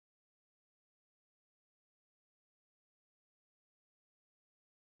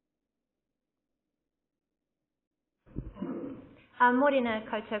Morena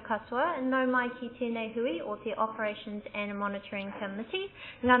koutou katoa, no mai ki tēnei hui o te Operations and Monitoring Committee,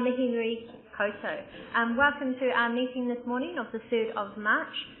 ngā mihi nui ki koutou. Welcome to our meeting this morning of the 3rd of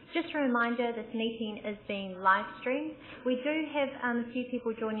March. Just a reminder, this meeting is being live streamed. We do have a few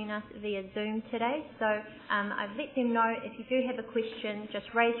people joining us via Zoom today, so I've let them know if you do have a question, just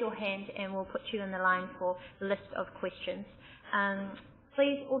raise your hand and we'll put you in the line for the list of questions.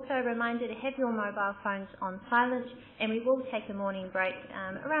 Please also a reminder to have your mobile phones on silent, and we will take a morning break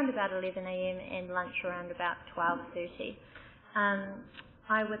around about 11 a.m. and lunch around about 12:30.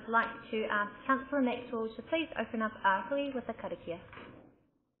 I would like to ask Councillor Maxwell to please open up our hui with a karakia.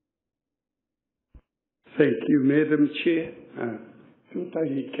 Thank you, Madam Chair.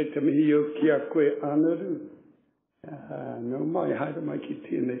 Tūtahi ke te mihi o ki a koe anaru. No mai haere mai ki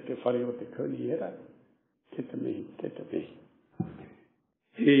tēnei te whare o te kauniera. Ke te mihi, ke te mihi.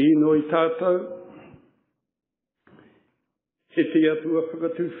 He ino I tātou. He te atua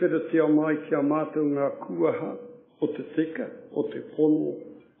whakatūwhera te mai ki a mātou ngā kuaha o te tika, o te pono,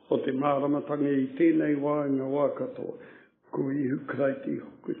 o te māramatanga I tēnei wāinga wākatoa. Ko ihu kreiti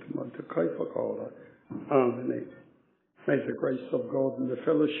hoku te mai te kai whakaora. Amen. May the grace of God and the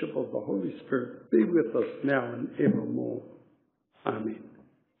fellowship of the Holy Spirit be with us now and evermore. Amen.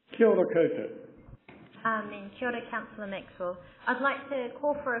 Kia ora koutou. Amen. Kia ora, Councillor Maxwell. I'd like to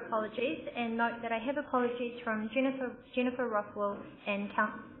call for apologies and note that I have apologies from Jennifer Rothwell and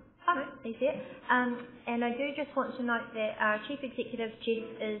Councillor. Oh, he's here. And I do just want to note that our Chief Executive, Jess,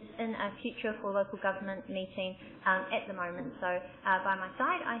 is in a Future for Local Government meeting at the moment. So by my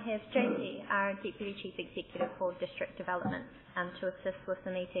side, I have JT, our Deputy Chief Executive for District Development, to assist with the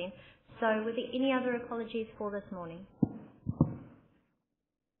meeting. So were there any other apologies for this morning?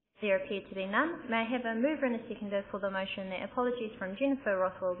 There appear to be none. May I have a mover and a seconder for the motion that apologies from Jennifer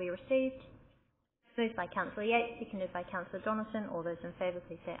Rothwell be received? Moved by Councillor Yates, seconded by Councillor Donaldson. All those in favour,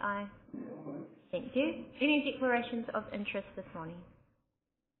 please say aye. Thank you. Any declarations of interest this morning?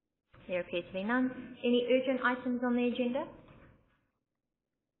 There appear to be none. Any urgent items on the agenda?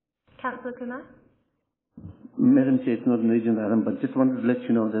 Councillor Kumar? Madam Chair, it's not an urgent item, but just wanted to let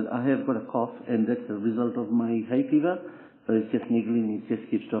you know that I have got a cough and that's a result of my hay fever. So it's just niggling, it just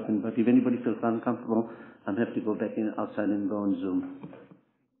keeps dropping. But if anybody feels uncomfortable, I'm happy to go back outside and go on Zoom.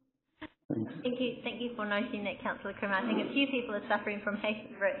 Thanks. Thank you for noting that, Councillor Kumar. I think a few people are suffering from hay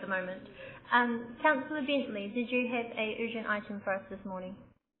fever at the moment. Councillor Bentley, did you have an urgent item for us this morning?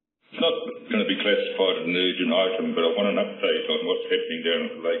 It's not going to be classified as an urgent item, but I want an update on what's happening down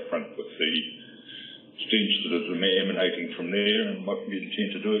at the lakefront with the stench that is emanating from there and what we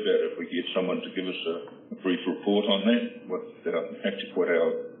intend to do about it. If we get someone to give us a brief report on that, what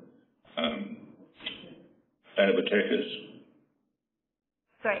our plan of attack is.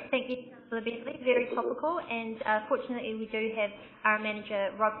 Great, thank you, Councillor Bentley. Very topical, and fortunately we do have our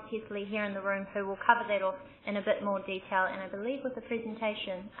manager, Rob Kesley, here in the room who will cover that off in a bit more detail, and I believe with a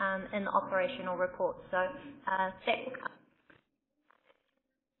presentation in the operational report. So that will come.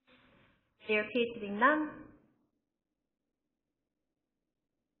 There appear to be none.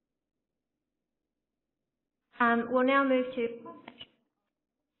 We'll now move to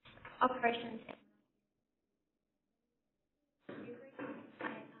operations.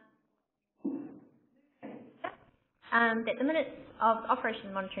 That the minutes of Operations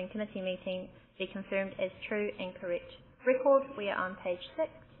and Monitoring Committee meeting be confirmed as true and correct. Record, we are on page 6,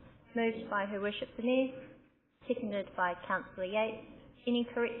 moved by Her Worship the Mayor, seconded by Councillor Yates. Any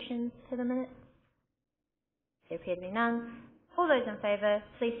corrections to the minutes? There appear to be none. All those in favour,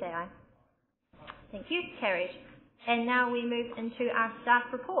 please say aye. Thank you. Carried. And now we move into our staff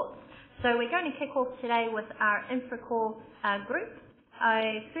reports. So we're going to kick off today with our Infracore group.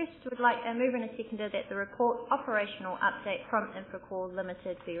 I first would like a mover and a seconder that the report operational update from Infracore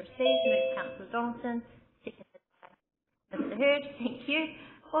Limited be received. Moved Councillor Donaldson, seconded by Mr. Hurd. Thank you.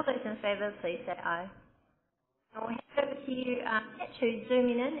 All those in favour, please say aye. I'll hand over to you, who's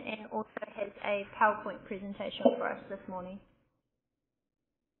zooming in and also has a PowerPoint presentation for us this morning.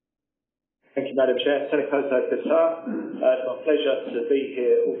 Thank you, Madam Chair. Tēnā koutou katoa. It's my pleasure to be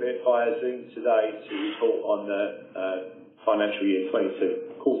here, albeit via Zoom today, to report on the financial year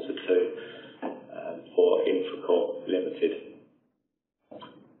 22, quarter 2, for Infracore Limited.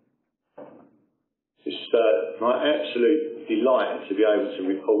 It's my absolute delight to be able to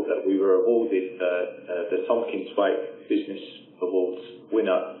report that we were awarded the Tompkins Wake Business Awards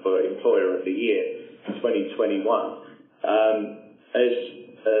winner for Employer of the Year in 2021. As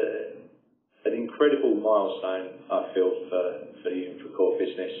an incredible milestone, I feel, for the Infracore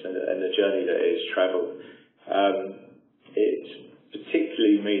business and the journey that it has travelled. It's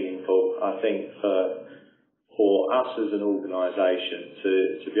particularly meaningful, I think, for for us as an organisation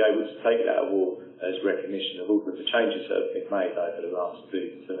to be able to take that award as recognition of all of the changes that have been made over the last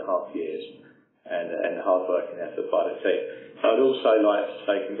 2.5 years and the hard work and effort by the team. I'd also like to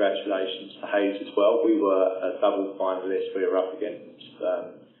say congratulations to Hayes as well. We were a double finalist. We were up against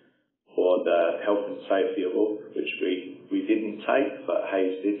for the Health and Safety Award, which we didn't take, but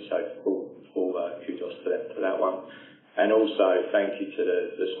Hayes did, so full kudos to them for that one. And also thank you to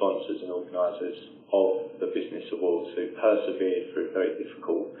the sponsors and organisers of the Business Awards who persevered through very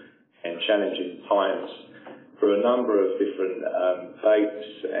difficult and challenging times for a number of different dates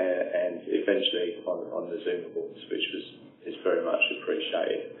and eventually on the Zoom Awards, which is very much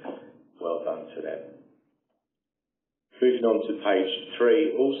appreciated. Well done to them. Moving on to page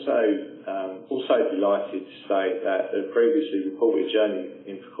 3, also delighted to say that the previously reported journey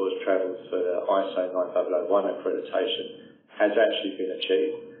Infocor's travelled for the ISO 9001 accreditation has actually been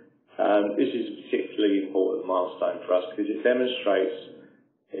achieved. This is a particularly important milestone for us because it demonstrates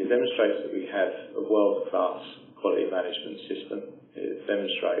that we have a world-class quality management system. It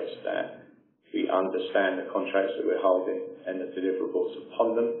demonstrates that we understand the contracts that we're holding and the deliverables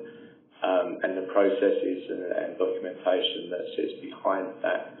upon them, and the processes and documentation that sits behind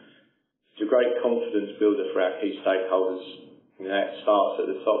that. It's a great confidence builder for our key stakeholders. And that starts at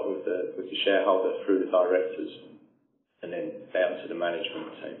the top with the shareholder through the directors and then down to the management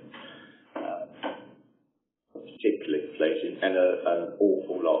team. Particularly pleasing, and an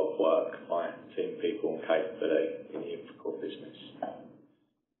awful lot of work by team people and capability in the Infocor business.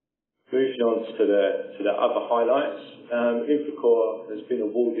 Moving on to the other highlights, Infocor has been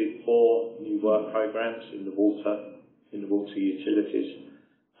awarded 4 new work programs in the water utilities,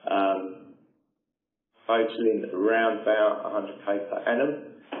 totaling around about 100k per annum.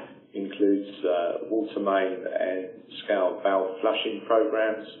 Includes water main and scale valve flushing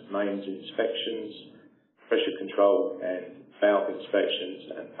programs, mains inspections, pressure control and valve inspections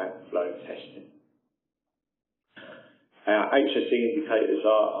and backflow testing. Our HSE indicators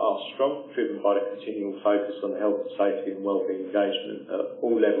are strong, driven by the continual focus on health, safety and wellbeing engagement at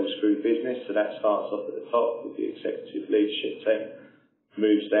all levels through business. So that starts off at the top with the executive leadership team,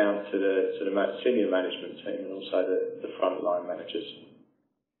 moves down to the senior management team and also the frontline managers.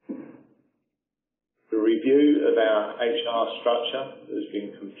 The review of our HR structure has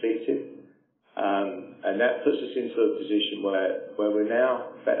been completed. And that puts us into a position where we're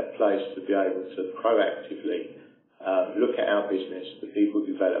now better placed to be able to proactively look at our business, the people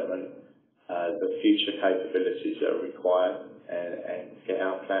development, the future capabilities that are required, and get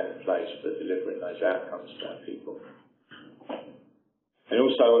our plan in place for delivering those outcomes to our people. And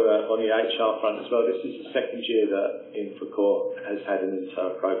also on the HR front as well, this is the second year that Infocor has had an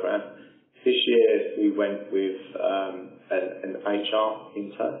intern program. This year we went with an HR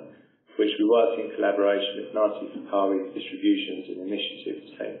intern, which we worked in collaboration with Nati Fakari's distributions and initiatives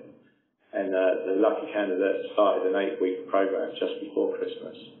team. And the lucky candidate started an 8-week program just before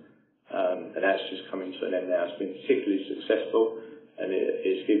Christmas. And that's just coming to an end now. It's been particularly successful, and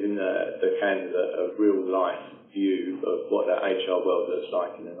it's given the candidate a real life view of what the HR world looks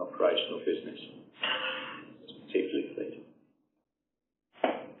like in an operational business. It's particularly pleasing.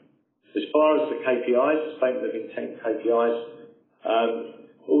 As far as the KPIs, the statement of intent KPIs,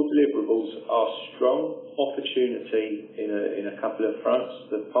 all deliverables are strong. Opportunity in a couple of fronts.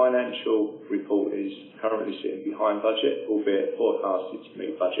 The financial report is currently sitting behind budget, albeit forecasted to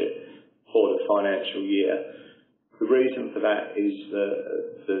meet budget for the financial year. The reason for that is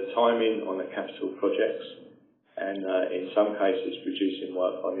the timing on the capital projects and in some cases reducing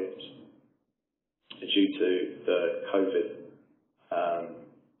work volumes due to the COVID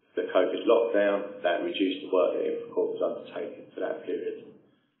lockdown that reduced the work that Infocor was undertaking for that period.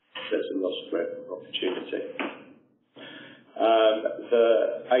 There's a loss of opportunity. The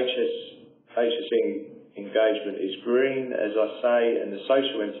HSE engagement is green, as I say, and the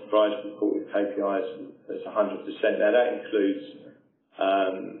social enterprise reported KPIs is 100%. Now that includes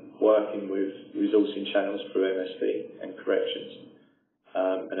working with resourcing channels through MSD and corrections,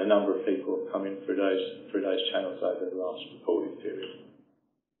 and a number of people have come in through those channels over the last reporting period.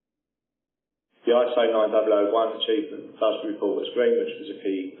 The ISO 9001 achievement does report as green, which was a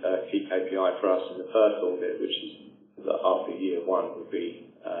key KPI for us in the first audit, which is that after year 1 will be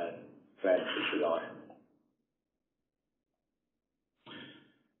planned for July.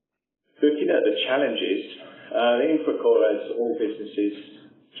 Looking at the challenges, Infocor, as all businesses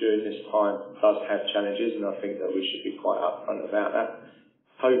during this time, does have challenges, and I think that we should be quite upfront about that.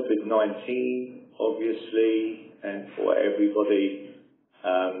 COVID-19, obviously, and for everybody,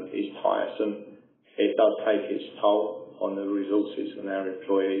 is tiresome. It does take its toll on the resources and our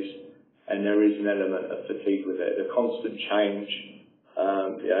employees, and there is an element of fatigue with it. The constant change,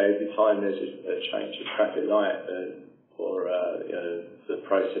 every time there's a change of traffic light or the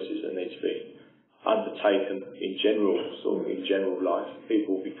processes that need to be undertaken in general life,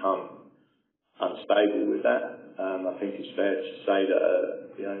 people become unstable with that. I think it's fair to say that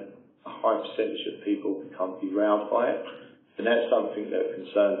a high percentage of people become derailed by it, and that's something that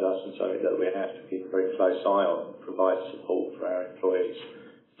concerns us and something that we have to keep a very close eye on, provide support for our employees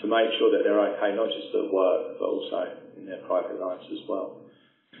to make sure that they're okay, not just at work, but also in their private lives as well.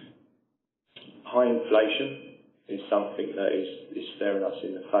 High inflation is something that is staring us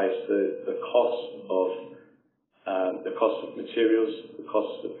in the face. The cost of materials, the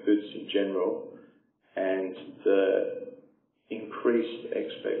cost of goods in general, and the increased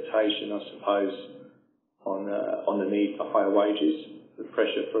expectation, I suppose, on the need for higher wages, the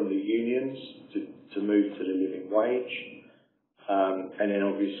pressure from the unions to move to the living wage, and then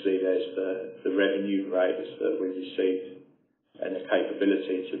obviously there's the revenue rates that we receive and the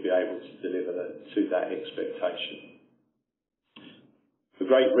capability to be able to deliver to that expectation. The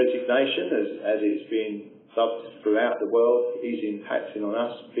Great Resignation, as it's been dubbed throughout the world, is impacting on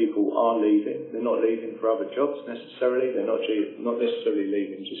us. People are leaving. They're not leaving for other jobs necessarily. They're not necessarily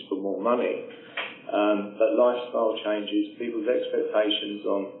leaving just for more money. But lifestyle changes, people's expectations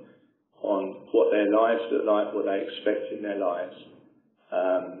on what their lives look like, what they expect in their lives,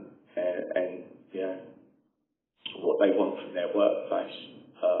 and what they want from their workplace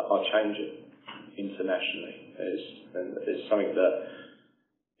are changing internationally. There's something that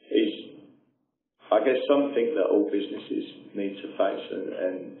is, I guess, something that all businesses need to face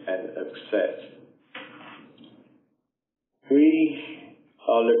and accept. We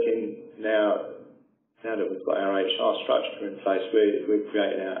are looking now that we've got our HR structure in place, we're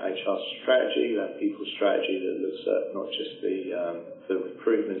creating our HR strategy, our people strategy that looks at not just the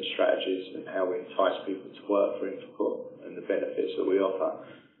recruitment strategies and how we entice people to work for Infocor and the benefits that we offer,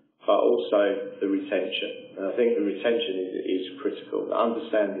 but also the retention. And I think the retention is critical.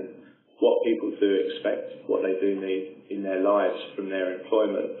 Understanding what people do expect, what they do need in their lives from their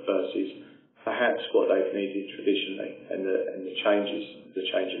employment versus perhaps what they've needed traditionally, and the change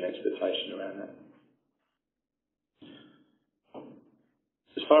in expectation around that.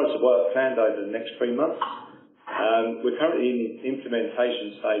 As far as the work planned over the next 3 months, we're currently in the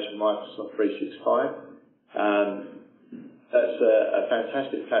implementation stage of Microsoft 365. That's a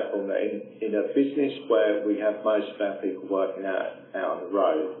fantastic platform that in a business where we have most of our people working out on the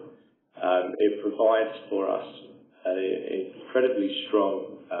road, it provides for us an incredibly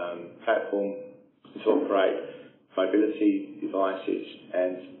strong platform to operate mobility devices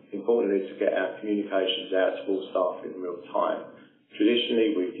and, importantly, to get our communications out to all staff in real time.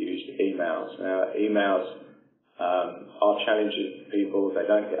 Traditionally, we've used emails. Now, emails are challenging for people. They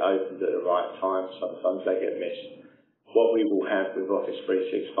don't get opened at the right time. Sometimes they get missed. What we will have with Office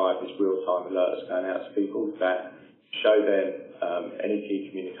 365 is real-time alerts going out to people that show them any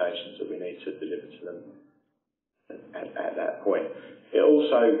key communications that we need to deliver to them at that point. It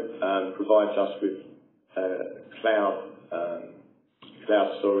also provides us with cloud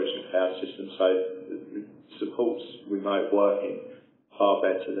storage and cloud systems, so it supports remote working far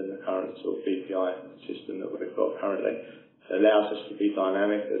better than the current sort of BPI system that we've got currently. It allows us to be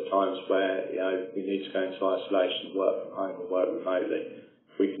dynamic at times where we need to go into isolation, work from home, or work remotely.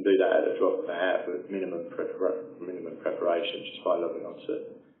 We can do that at the drop of a hat with minimum preparation just by logging onto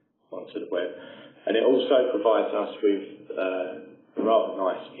the web. And it also provides us with a rather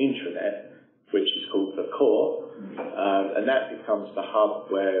nice intranet, which is called the Core, and that becomes the hub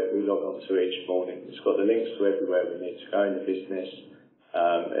where we log on to each morning. It's got the links to everywhere we need to go in the business.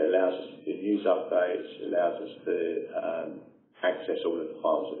 It allows us to do news updates. It allows us to access all of the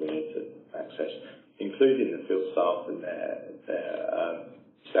files that we need to access, including the field staff and their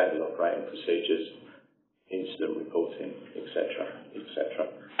standard operating procedures, incident reporting, etc.,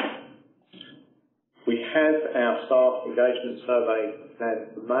 etc. We have our staff engagement survey planned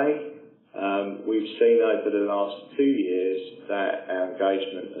for May. We've seen over the last 2 years that our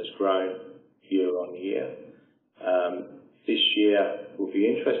engagement has grown year on year. This year will be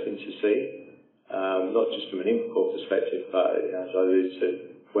interesting to see, not just from an Infocor perspective, but as I alluded to,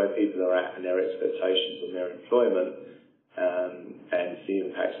 where people are at and their expectations on their employment, and the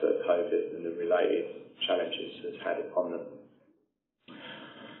impacts that COVID and the related challenges has had upon them.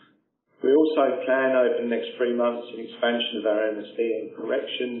 We also plan over the next 3 months an expansion of our MSD and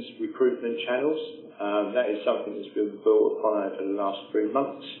corrections recruitment channels. That is something that's been built upon over the last 3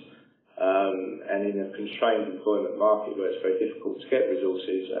 months. And in a constrained employment market where it's very difficult to get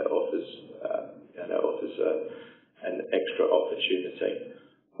resources, that offers an extra opportunity.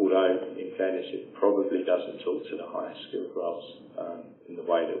 although in fairness it probably doesn't talk to the higher skilled roles in the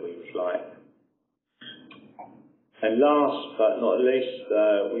way that we would like. And last but not least,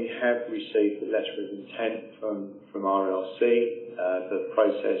 we have received a letter of intent from RLC. The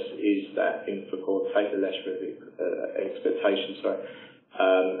process is that Infracore take the letter of expectation,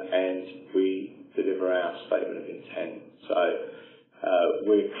 and we deliver our statement of intent. So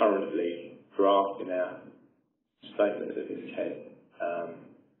we're currently drafting our statement of intent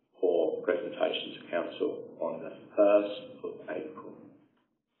for presentation to Council on the 1st of April.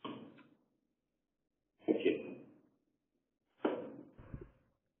 Thank you.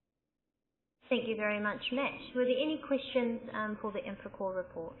 Thank you very much, Matt. Were there any questions for the Infracore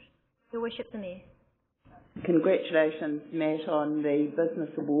report? Your Worship, the Mayor. Congratulations, Matt, on the Business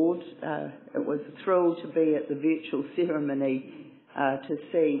Award. It was a thrill to be at the virtual ceremony to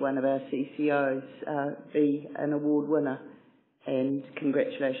see one of our CCOs be an award winner, and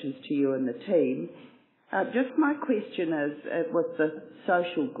congratulations to you and the team. Just my question is with the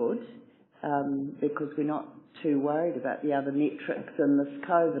social good, because we're not too worried about the other metrics in this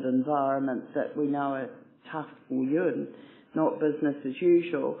COVID environment that we know are tough for you and not business as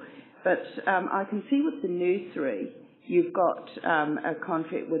usual. But I can see with the nursery, you've got a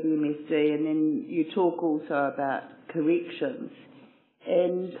contract with MSD, and then you talk also about corrections.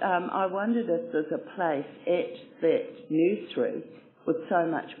 And I wondered if there's a place at that nursery with so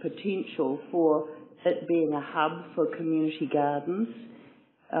much potential for it being a hub for community gardens,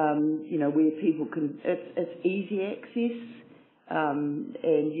 where people can, it's easy access,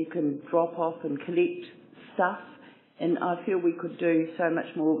 and you can drop off and collect stuff. And I feel we could do so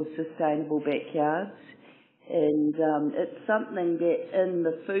much more with sustainable backyards. And it's something that in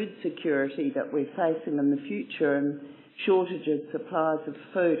the food security that we're facing in the future and shortages, supplies of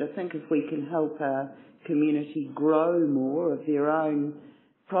food, I think if we can help our community grow more of their own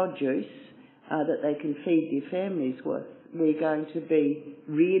produce that they can feed their families with, we're going to be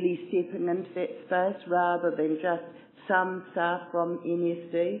really stepping into that space rather than just some staff from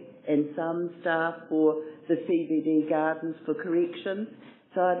MSD and some staff for the CBD gardens for corrections.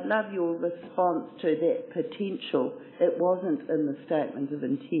 So I'd love your response to that potential. It wasn't in the statement of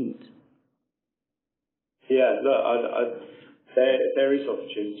intent. Yeah, look, there is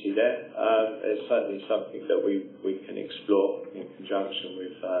opportunity there. It's certainly something that we can explore in conjunction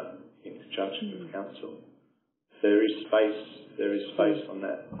with Council. There is space on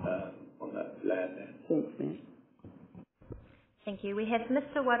that land there. Thanks, man. Thank you. We have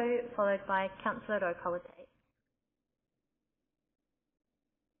Mr. Waru, followed by Councillor Rokawate.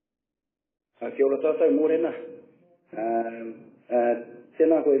 Kia ora tātou, mōrena.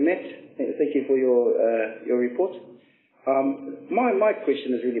 Tēnā koe, Matt. Thank you for your report. My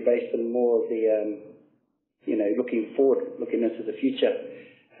question is really based on more of the, looking forward, looking into the future.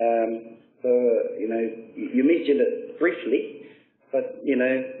 You mentioned it briefly, but,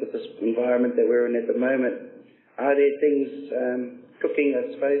 with this environment that we're in at the moment, are there things cooking,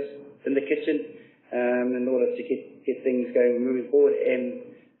 I suppose, in the kitchen in order to get things going, moving forward? And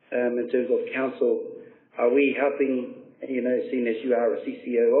in terms of Council, are we helping, seeing as you are a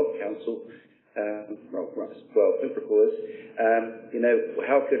CCO of Council, Infracore,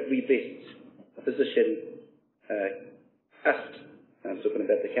 how could we best position us, I'm talking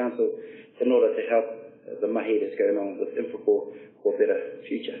about the Council, in order to help the mahi that's going on with Infracore for a better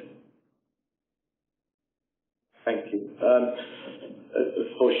future? Thank you.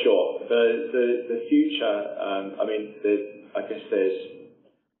 For sure. The future, I guess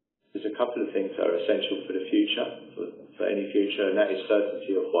there's a couple of things that are essential for the future, for any future, and that is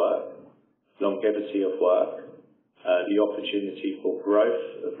certainty of work, longevity of work, the opportunity for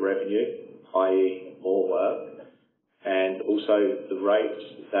growth of revenue, i.e. more work, and also the rates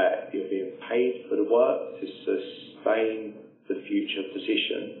that you're being paid for the work to sustain the future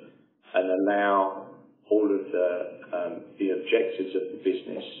position and allow all of the objectives of the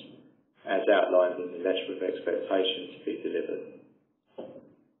business as outlined in the letter of expectation to be delivered.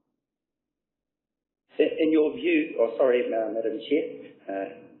 In your view, Madam Chair,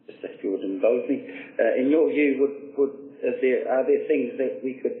 just if you would indulge me, in your view, are there things that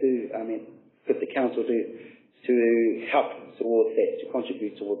we could do, could the Council do to help towards that, to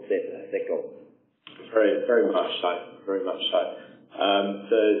contribute towards that goal? Very, very much so, very much so.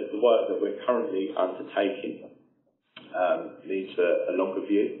 The work that we're currently undertaking needs a longer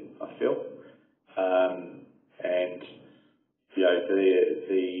view, I feel. And,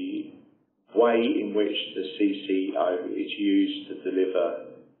 the way in which the CCO is used to deliver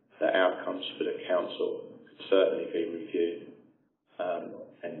the outcomes for the Council could certainly be reviewed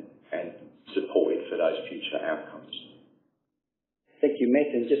and supported for those future outcomes. Thank you, Matt.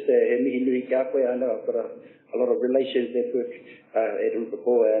 And just mihi nui ka koe, I know I've got a lot of relations network at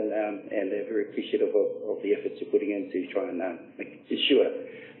Rotorua, and they're very appreciative of the efforts you're putting in to try and make sure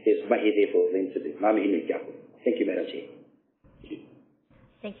there's mahi there for them to do. Ngā mihi nui ka koe. Thank you, Madam Chair.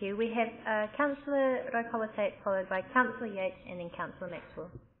 Thank you. We have Councillor Rotorua Lakes followed by Councillor Yates and then Councillor Maxwell.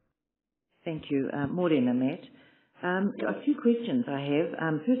 Thank you. Morena, Matt. A few questions I have.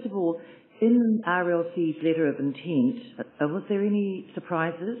 First of all, in RLC's letter of intent, was there any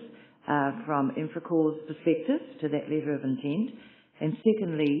surprises from Infracorp's perspective to that letter of intent? And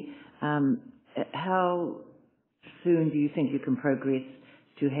secondly, how soon do you think you can progress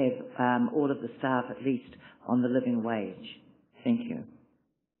to have all of the staff at least on the living wage? Thank you.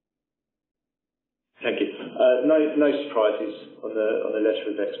 Thank you. No surprises on the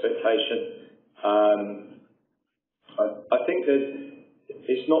letter of expectation. I think that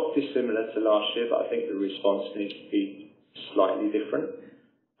it's not dissimilar to last year, but I think the response needs to be slightly different.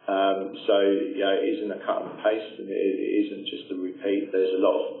 It isn't a cut and paste, and it isn't just a repeat. There's a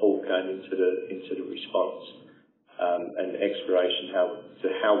lot of thought going into the response and exploration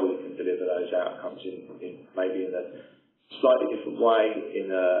how we can deliver those outcomes in maybe in a slightly different way, in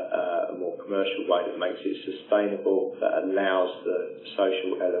a more commercial way that makes it sustainable, that allows the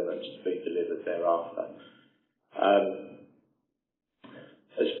social elements to be delivered thereafter.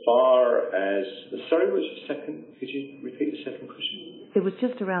 As far as... Sorry, what was your second? Could you repeat the second question? It was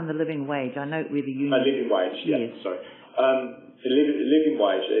just around the living wage. I know where the union... living wage, yeah, yes. Sorry. The living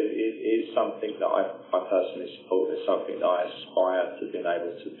wage is something that I personally support. It's something that I aspire to being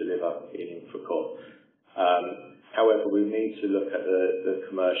able to deliver in Infracorp. However, we need to look at the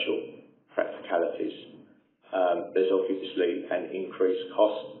commercial practicalities. There's obviously an increased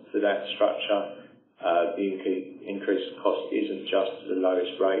cost to that structure. The increased cost isn't just the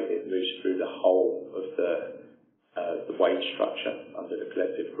lowest rate, it moves through the whole of the wage structure under the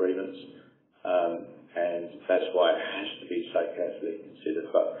collective agreements. And that's why it has to be so carefully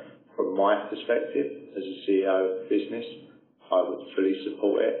considered. But from my perspective, as a CEO of business, I would fully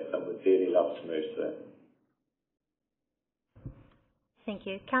support it and would dearly love to move to it. Thank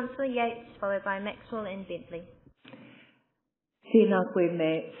you. Councillor Yates, followed by Maxwell and Bentley. Tēnā koe,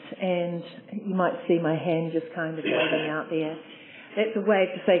 Matt, and you might see my hand just kind of waving out there. That's a way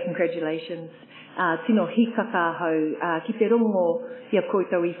to say congratulations. Tino hi kakahau, ki te rongo ia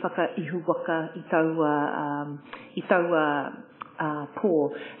koutou I whakaihu waka I taua pō.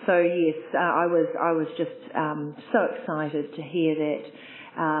 So yes, I was just so excited to hear that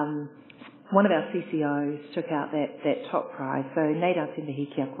one of our CCOs took out that top prize. So nei rā tēnā hi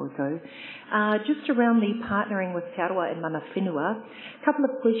kia koutou. Just around the partnering with Te Arawa and Mana Whenua, a couple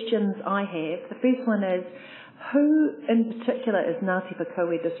of questions I have. The first one is, who in particular is Ngāti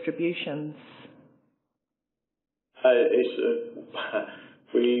Whakaue Distributions?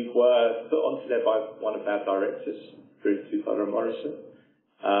 We were put onto there by one of our directors, through to Father Morrison.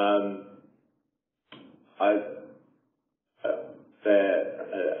 An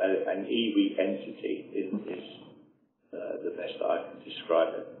iwi entity is the best I can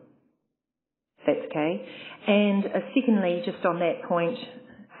describe it. That's okay. And secondly, just on that point,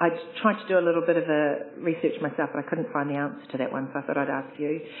 I tried to do a little bit of a research myself, but I couldn't find the answer to that one, so I thought I'd ask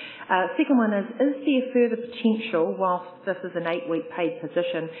you. Second one is there further potential, whilst this is an 8-week paid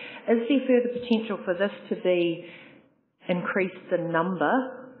position, is there further potential for this to be increased in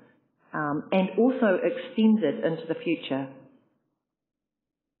number and also extended into the future?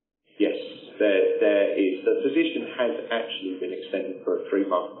 Yes, there is. The position has actually been extended for a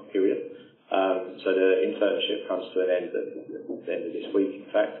 3-month period. So the internship comes to an end at the end of this week, in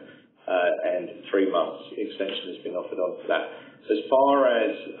fact, and 3 months extension has been offered on to that. As far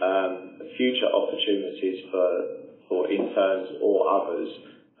as future opportunities for interns or others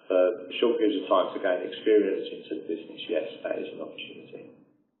for short periods of time to gain experience into the business, yes, that is an opportunity.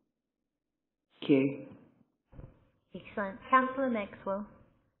 Thank you. Excellent. Councillor Maxwell.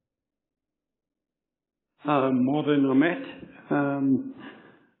 Morena, Matt.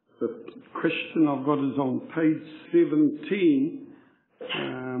 The question I've got is on page 17.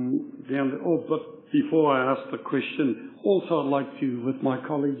 But before I ask the question, also I'd like to, with my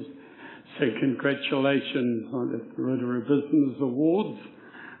colleagues, say congratulations on the Rotorua Business Awards.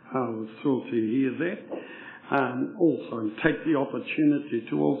 I was thrilled to hear that. Also take the opportunity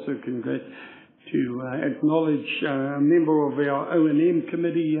to also acknowledge a member of our O&M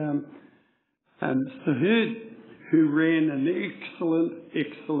committee, Mr. Hurd, who ran an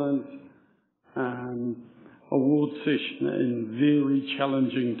excellent award session in very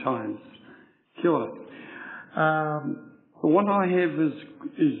challenging times. Kia ora. The one I have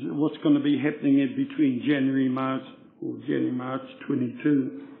is what's going to be happening in between January, March, for January, March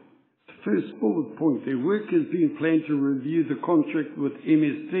 22. The first bullet point, their work has been planned to review the contract with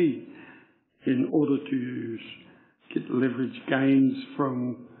MSD in order to get leverage gains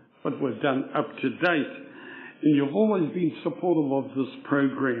from what was done up to date. And you've always been supportive of this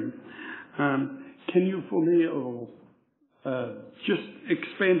program. Can you for me just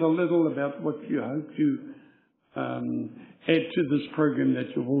expand a little about what you hope to add to this program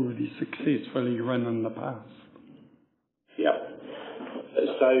that you've already successfully run in the past? Yeah.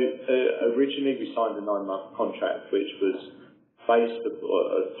 So originally we signed a 9-month contract, which was based on a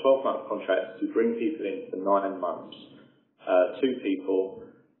 12-month contract to bring people in for 9 months, 2 people,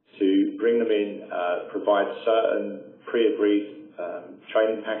 to bring them in, provide certain pre-agreed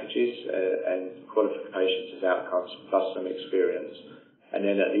training packages and qualifications as outcomes, plus some experience. And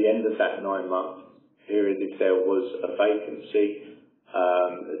then at the end of that 9-month period, if there was a vacancy,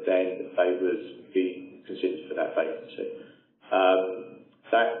 then they would be considered for that vacancy.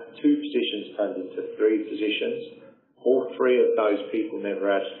 That 2 positions turned into 3 positions. All 3 of those people never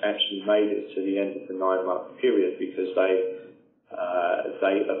actually made it to the end of the 9-month period because they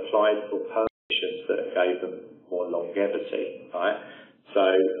applied for positions that gave them more longevity, right?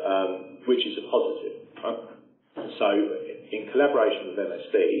 So, which is a positive, right? So, in collaboration with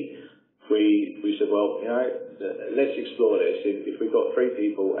MSD, we said, well, you know, let's explore this. If we've got 3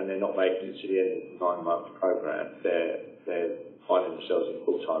 people and they're not making it to the end of the 9-month program, they're finding themselves in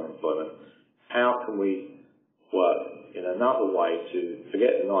full-time employment. How can we work in another way to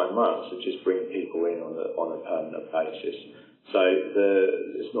forget the 9 months and just bring people in on a permanent basis? So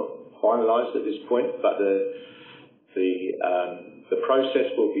it's not finalised at this point, but the process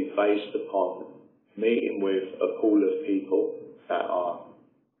will be based upon meeting with a pool of people that are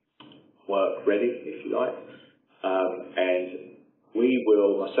work ready, if you like, and we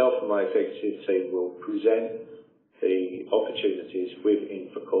will, myself and my executive team, will present the opportunities with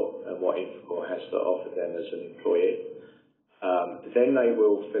Infracore and what Infracore has to offer them as an employee. Then they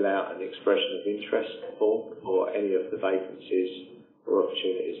will fill out an expression of interest form for any of the vacancies or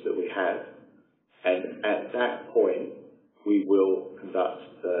opportunities that we have. And at that point, we will conduct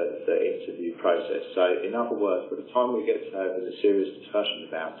the interview process. So in other words, by the time we get to having a serious discussion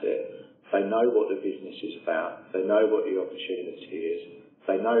about it, they know what the business is about, they know what the opportunity is,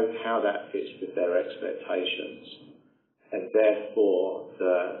 they know how that fits with their expectations, and therefore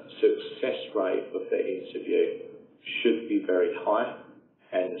the success rate of the interview should be very high,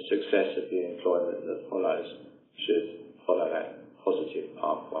 and the success of the employment that follows should follow that positive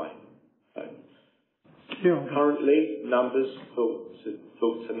pathway. So, currently, numbers, talk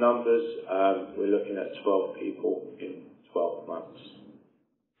to numbers, we're looking at 12 people in 12 months.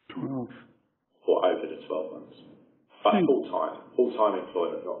 12. Or over the 12 months. But full-time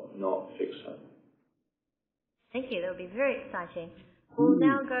employment, not fixed term. Thank you, that will be very exciting. We'll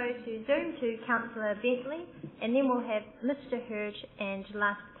now go to Zoom to Councillor Bentley, and then we'll have Mr. Hurd, and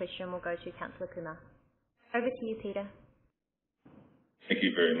last question will go to Councillor Kumar. Over to you, Peter. Thank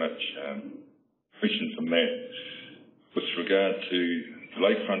you very much. Question for Matt. With regard to the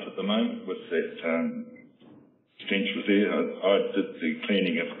lakefront at the moment, with that stench was there, I did the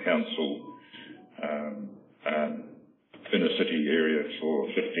cleaning of council inner city area for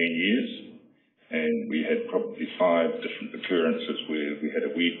 15 years, and we had probably 5 different occurrences where we had a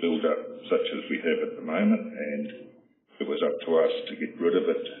weed build-up such as we have at the moment, and it was up to us to get rid of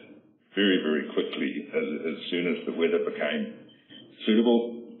it very, very quickly as soon as the weather became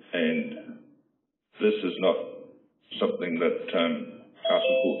suitable. And this is not something that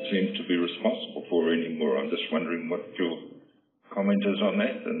Castle Court seems to be responsible for anymore. I'm just wondering what your comment is on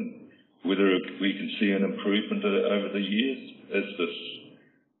that, and whether we can see an improvement over the years as this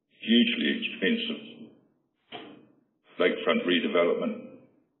hugely expensive lakefront redevelopment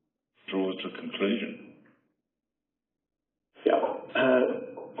draws to conclusion. Yeah,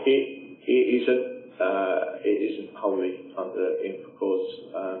 it isn't wholly under Infracore's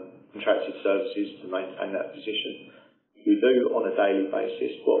contracted services to maintain that position. We do on a daily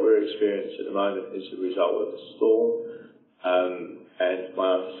basis. What we're experiencing at the moment is the result of the storm. And my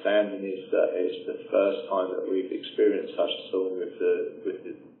understanding is that it's the first time that we've experienced such a storm with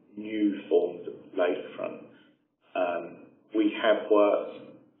the new formed lakefront. We have worked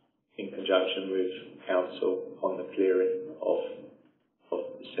in conjunction with council on the clearing of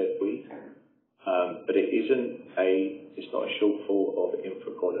the said weed, but it's not a shortfall of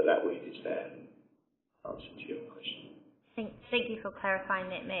Infracore that weed is there. Answer to your question. Thank you for clarifying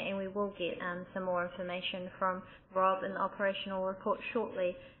that, Matt, and we will get some more information from Rob in the operational report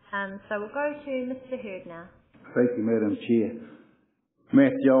shortly. So we'll go to Mr. Hurd now. Thank you, Madam Chair.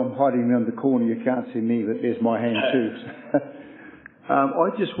 Matt, I'm hiding around the corner. You can't see me, but there's my hand too. I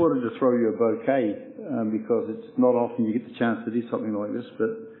just wanted to throw you a bouquet because it's not often you get the chance to do something like this, but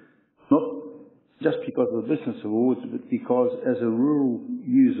not just because of the Business Awards, but because as a rural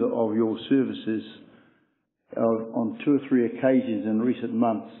user of your services, on 2 or 3 occasions in recent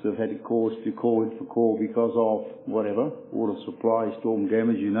months, I've had cause to call in for call because of whatever, water supply, storm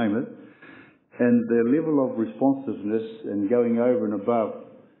damage, you name it. And the level of responsiveness and going over and above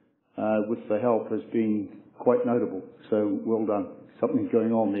with the help has been quite notable. So well done. Something's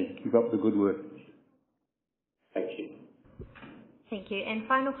going on there. Keep up the good work. Thank you. Thank you. And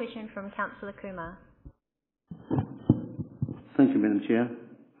final question from Councillor Kumar. Thank you, Madam Chair.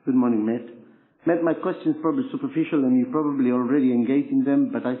 Good morning, Matt. Matt, my question is probably superficial and you probably already engaged in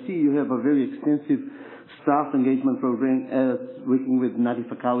them, but I see you have a very extensive staff engagement program working with Ngāti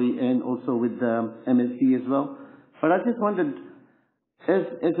Whakaui and also with MSC as well. But I just wondered, as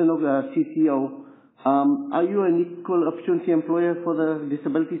an CCO, are you an equal opportunity employer for the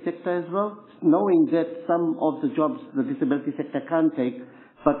disability sector as well? Knowing that some of the jobs the disability sector can't take,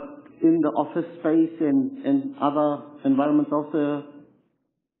 but in the office space and other environments also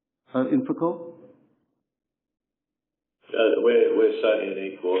Infraco? We're certainly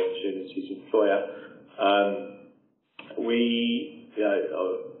an equal opportunities employer.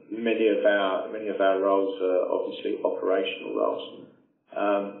 Many of our roles are obviously operational roles.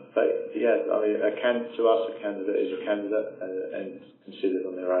 But yeah, I mean, to us, a candidate is a candidate and considered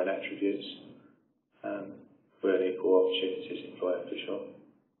on their own attributes. We're an equal opportunities employer for sure.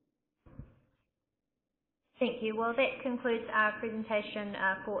 Thank you. Well, that concludes our presentation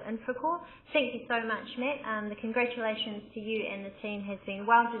for Infraco. Thank you so much, Matt. The congratulations to you and the team has been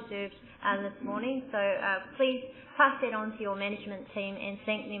well deserved this morning. So please pass that on to your management team and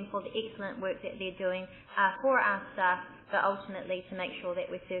thank them for the excellent work that they're doing for our staff, but ultimately to make sure that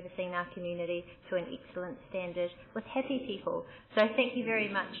we're servicing our community to an excellent standard with happy people. So thank you very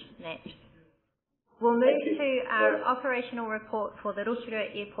much, Matt. We'll move to our operational report for the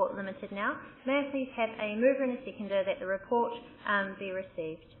Rotorua Airport Limited now. May I please have a mover and a seconder that the report be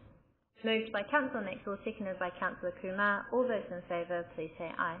received? Moved by Councillor Maxwell, seconded by Councillor Kumar. All those in favour, please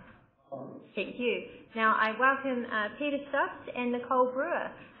say aye. Thank you. Now I welcome Peter Stubbs and Nicole Brewer,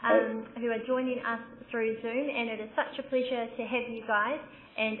 who are joining us through Zoom, and it is such a pleasure to have you guys,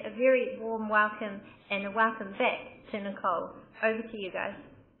 and a very warm welcome and a welcome back to Nicole. Over to you guys.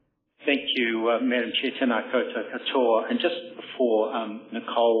 Thank you, Madam Chair, tēnā koutou katoa. And just before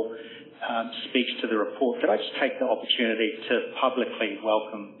Nicole speaks to the report, could I just take the opportunity to publicly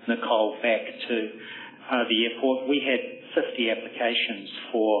welcome Nicole back to the airport? We had 50 applications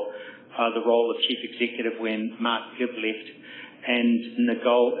for the role of Chief Executive when Mark Gibb left, and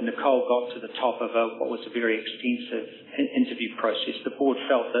Nicole got to the top of what was a very extensive interview process. The board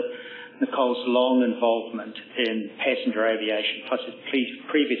felt that Nicole's long involvement in passenger aviation, plus his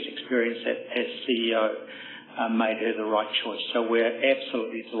previous experience as CEO, made her the right choice. So we're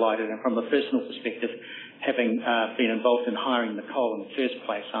absolutely delighted. And from a personal perspective, having been involved in hiring Nicole in the first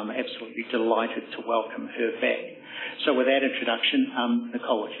place, I'm absolutely delighted to welcome her back. So with that introduction,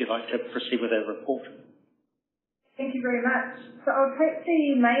 Nicole, if you'd like to proceed with our report. Thank you very much. So I'll take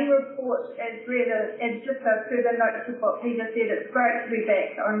the main report as read as just a further note to what Peter said. It's great to be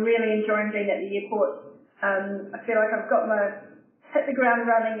back. I'm really enjoying being at the airport. I feel like I've hit the ground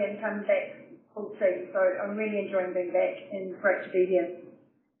running and come back full steam. So I'm really enjoying being back and great to be here.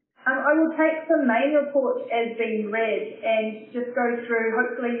 I will take the main report as being read and just go through.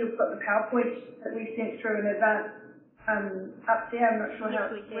 Hopefully you've got the PowerPoint that we sent through in advance up there. I'm not sure how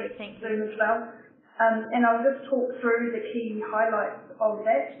it works Zoom as well. And I'll just talk through the key highlights of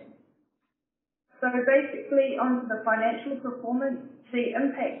that. So basically, onto the financial performance, the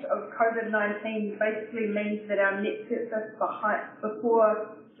impact of COVID-19 basically means that our net surplus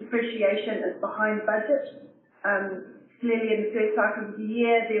before depreciation is behind budget. Clearly, in the first half of the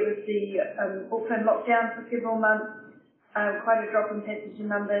year, there was the Auckland lockdown for several months, quite a drop in passenger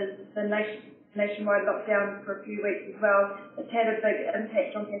numbers, the nationwide lockdown for a few weeks as well. It's had a big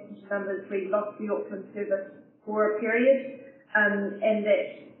impact on passenger numbers. We lost the Auckland service for a period, and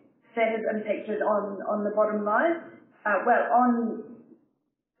that has impacted on the bottom line. On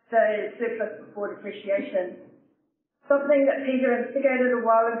the surplus before depreciation. Something that Peter instigated a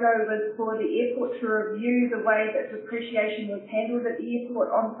while ago was for the airport to review the way that depreciation was handled at the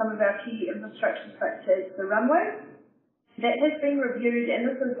airport on some of our key infrastructure such as the runway. That has been reviewed, and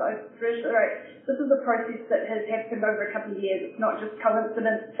this is a process that has happened over a couple of years. It's not just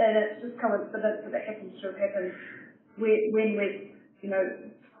coincidence, and it's just coincidence that it happens to have happened when we're,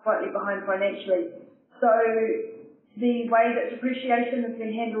 slightly behind financially. So the way that depreciation has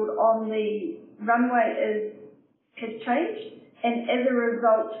been handled on the runway has changed, and as a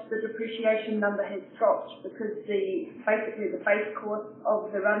result, the depreciation number has dropped because basically the base cost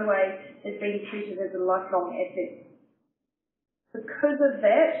of the runway is being treated as a lifelong asset. Because of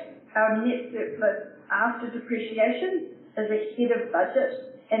that, our net surplus after depreciation is ahead of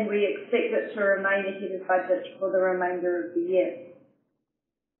budget, and we expect it to remain ahead of budget for the remainder of the year.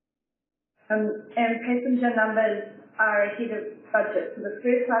 And passenger numbers are ahead of budget for the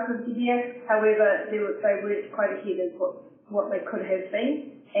first half of the year. However, they weren't quite ahead of what they could have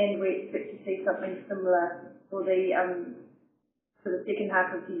been, and we expect to see something similar for the second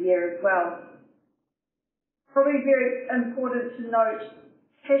half of the year as well. Probably very important to note,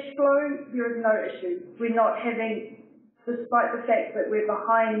 cash flow, there is no issue. We're not having, despite the fact that we're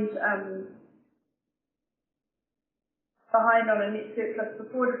behind on a net surplus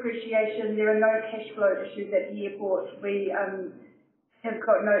before depreciation, there are no cash flow issues at the airport. We have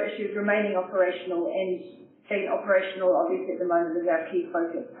got no issues remaining operational, and being operational obviously at the moment is our key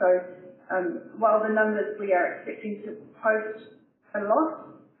focus. So while the numbers we are expecting to post a loss,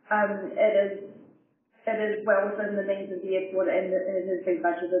 it is well within the means of the airport, and it has been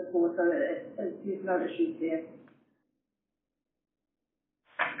budgeted for, so there's no issues there.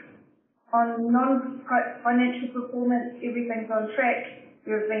 On non-financial performance, everything's on track.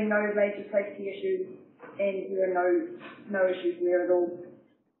 There have been no major safety issues, and there are no issues there at all.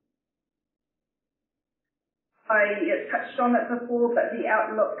 I touched on it before, but the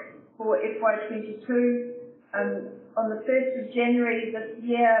outlook for FY22, on the 1st of January this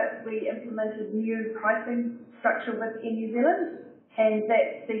year, we implemented new pricing structure with Air New Zealand, and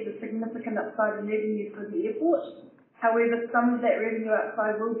that sees a significant upside in revenue for the airport. However, some of that revenue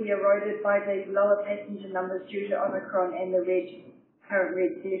upside will be eroded by the lower passenger numbers due to Omicron and the current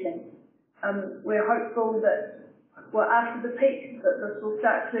red setting. We're hopeful that, after the peak, that this will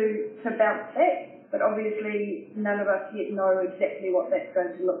start to bounce back, but obviously none of us yet know exactly what that's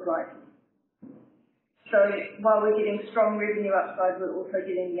going to look like. So while we're getting strong revenue upside, we're also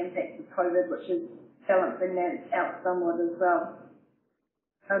getting the impact of COVID, which is balancing that out somewhat as well.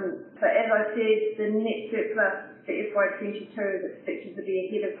 So as I said, the net surplus for FY22 is expected to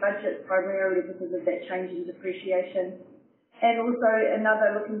be ahead of budget, primarily because of that change in depreciation. And also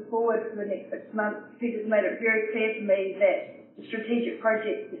looking forward for the next 6 months, Peter's made it very clear to me that the strategic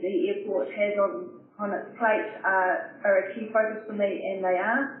projects that the airport has on its plate are a key focus for me, and they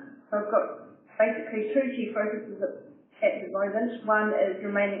are. So I've got basically 2 key focuses at the moment. One is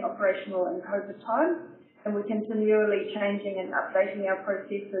remaining operational in COVID time, and we're continually changing and updating our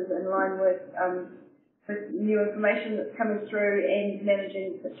processes in line with new information that's coming through and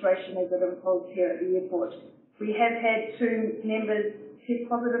managing the situation as it unfolds here at the airport. We have had 2 members test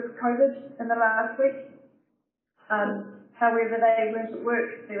positive for COVID in the last week. However, they weren't at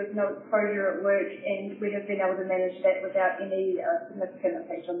work. There was no exposure at work, and we have been able to manage that without any significant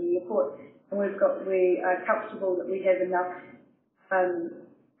impact on the airport. And we are comfortable that we have enough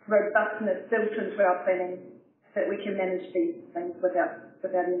robustness built into our planning that we can manage these things without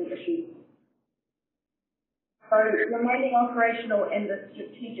any issues. So remaining operational and the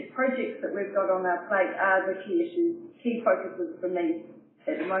strategic projects that we've got on our plate are the key focuses for me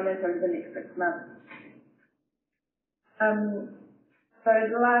at the moment over the next 6 months. So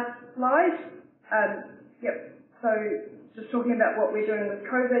the last slide, so just talking about what we're doing with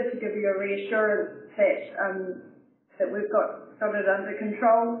COVID to give you a reassurance that we've got it under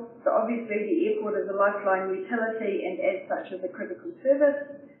control. So obviously the airport is a lifeline utility, and as such is a critical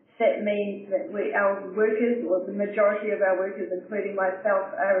service. That means that our workers, or the majority of our workers, including myself,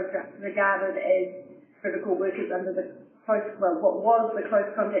 are regarded as critical workers under what was the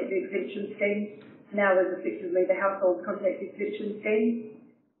Close Contact Exemption Scheme, now is effectively the Household Contact Exemption Scheme.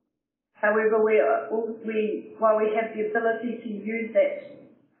 However, while we have the ability to use that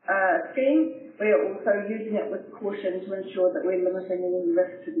scheme, we are also using it with caution to ensure that we're limiting any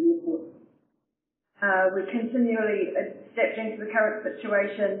risk to the airport. We're continually adapting to the current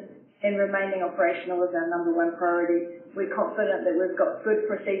situation, and remaining operational is our number 1 priority. We're confident that we've got good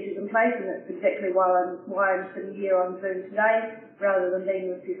procedures in place, and that's exactly why I'm sitting here on Zoom today, rather than being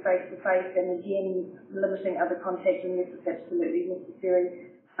with you face to face, and again limiting other contact unless it's absolutely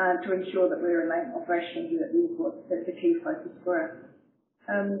necessary to ensure that we remain operational here at the airport. That's a key focus for us.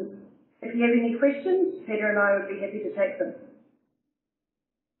 If you have any questions, Peter and I would be happy to take them.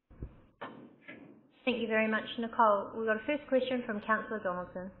 Thank you very much, Nicole. We've got a first question from Councillor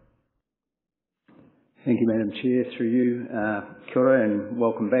Donaldson. Thank you, Madam Chair. Through you, kia ora and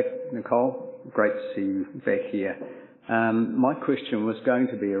welcome back, Nicole. Great to see you back here. My question was going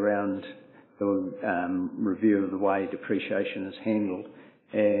to be around review of the way depreciation is handled.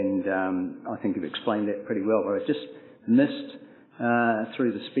 And I think you've explained that pretty well. But I just missed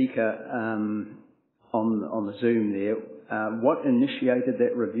through the speaker on the Zoom there, what initiated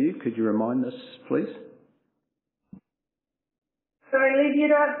that review? Could you remind us, please? Sorry, leave you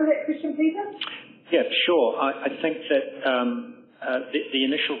to answer that question, Peter? Yeah, sure. I think that the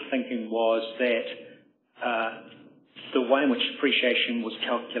initial thinking was that the way in which depreciation was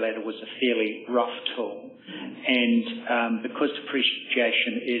calculated was a fairly rough tool. And because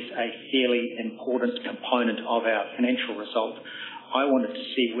depreciation is a fairly important component of our financial result, I wanted to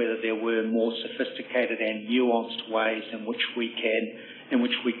see whether there were more sophisticated and nuanced ways in which we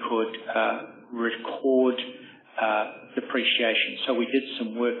could record depreciation. So we did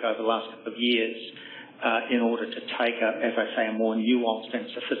some work over the last couple of years in order to take, as I say, a more nuanced and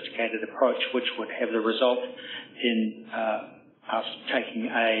sophisticated approach, which would have the result in us taking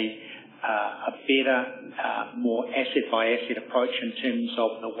a better, more asset-by-asset approach in terms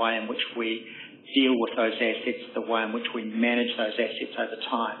of the way in which we deal with those assets, the way in which we manage those assets over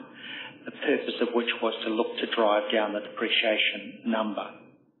time, the purpose of which was to look to drive down the depreciation number.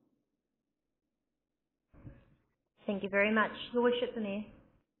 Thank you very much. Your Worship, the Mayor.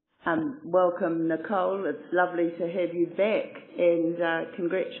 Welcome, Nicole. It's lovely to have you back, and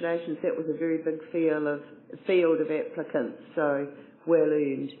congratulations. That was a very big field of applicants, so well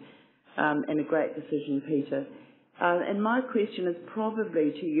earned, and a great decision, Peter. And my question is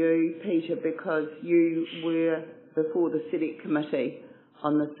probably to you, Peter, because you were before the Select Committee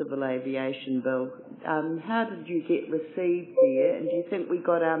on the Civil Aviation Bill. How did you get received there, and do you think we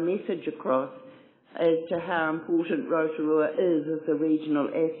got our message across as to how important Rotorua is as a regional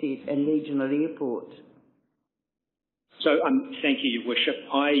asset and regional airport? So thank you, Your Worship.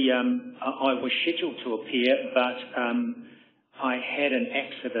 I was scheduled to appear, but I had an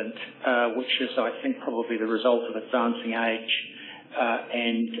accident, which is, I think, probably the result of advancing age,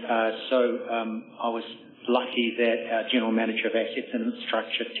 and so I was lucky that our General Manager of Assets and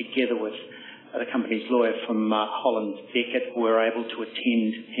Infrastructure, together with the company's lawyer from Holland Beckett, were able to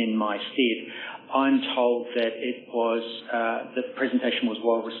attend in my stead. I'm told that the presentation was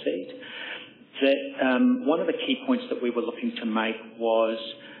well received. That one of the key points that we were looking to make was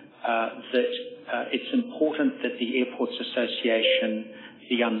that it's important that the Airports Association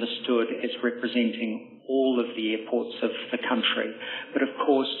be understood as representing all of the airports of the country. But of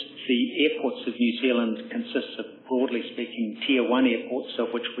course, the airports of New Zealand consists of, broadly speaking, Tier 1 airports,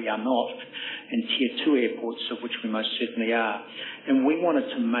 of which we are not, and Tier 2 airports, of which we most certainly are. And we wanted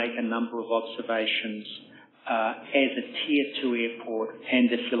to make a number of observations as a Tier 2 airport,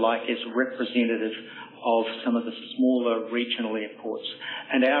 and if you like, as representative of some of the smaller regional airports.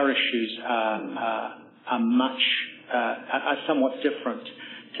 And our issues are somewhat different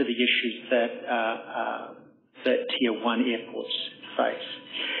to the issues that Tier 1 airports face.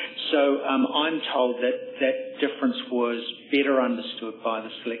 So I'm told that difference was better understood by the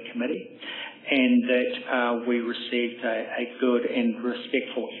Select Committee, and that we received a good and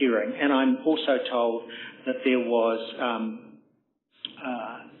respectful hearing. And I'm also told that there was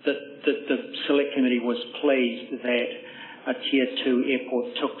that the Select Committee was pleased that a Tier 2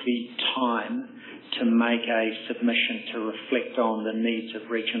 airport took the time to make a submission to reflect on the needs of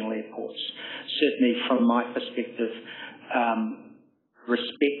regional airports. Certainly from my perspective,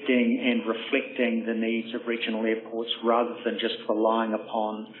 respecting and reflecting the needs of regional airports rather than just relying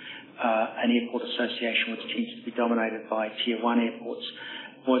upon an airport association which tends to be dominated by Tier 1 airports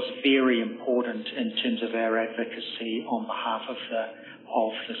was very important in terms of our advocacy on behalf of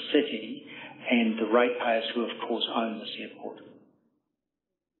the city and the ratepayers who, of course, own this airport.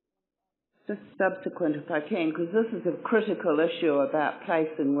 Just subsequent, if I can, because this is a critical issue about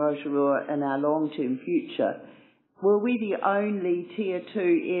placing Rotorua in our long-term future. Were we the only Tier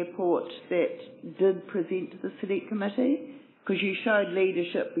 2 airport that did present to the Select Committee? Because you showed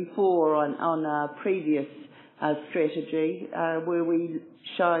leadership before on our previous strategy. Were we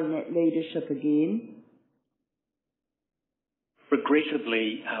showing that leadership again?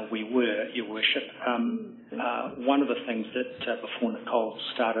 Regrettably, we were, Your Worship. One of the things that before Nicole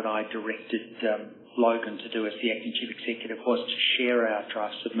started, I directed Logan to do as the Acting Chief Executive was to share our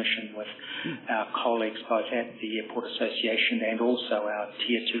draft submission with our colleagues both at the Airport Association and also our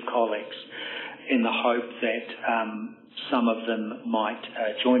Tier 2 colleagues, in the hope that some of them might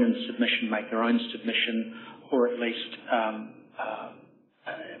join in the submission, make their own submission, or at least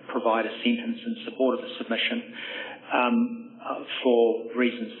provide a sentence in support of the submission. For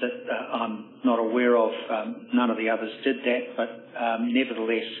reasons that I'm not aware of, none of the others did that, but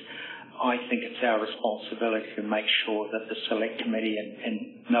nevertheless, I think it's our responsibility to make sure that the Select Committee,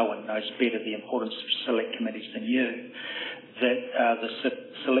 and no one knows better the importance of Select Committees than you, that the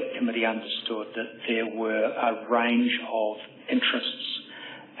Select Committee understood that there were a range of interests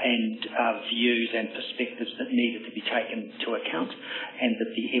and views and perspectives that needed to be taken into account, and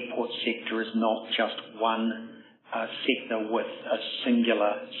that the airport sector is not just one sector with a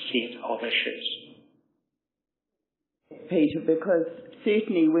singular set of issues. Peter, because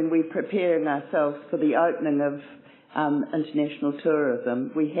certainly when we're preparing ourselves for the opening of international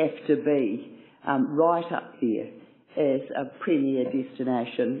tourism, we have to be right up there as a premier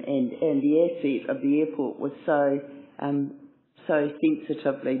destination, and the asset of the airport was so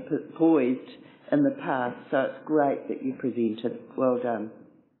sensitively poised in the past, so it's great that you presented. Well done.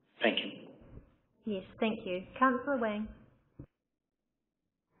 Thank you. Yes, thank you. Councillor Wang.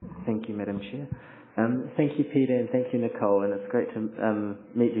 Thank you, Madam Chair. Thank you, Peter, and thank you, Nicole, and it's great to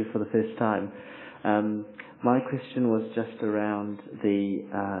meet you for the first time. My question was just around the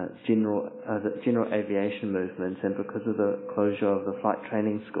general aviation movement, and because of the closure of the flight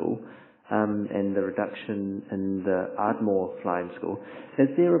training school and the reduction in the Ardmore flying school, is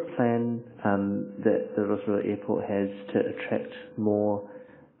there a plan that the Rotorua Airport has to attract more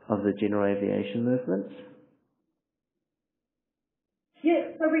of the general aviation movements?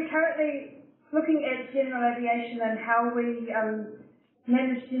 Yeah, so we're currently looking at general aviation, and how we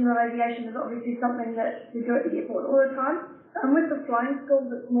manage general aviation is obviously something that we do at the airport all the time. With the flying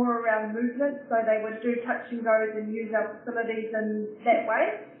schools, it's more around movement, so they would do touch and goes and use our facilities in that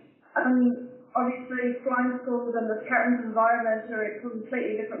way. Obviously, flying schools in this current environment are a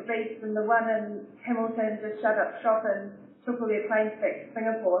completely different beast than the one in Hamilton just shut up shop and took all their planes back to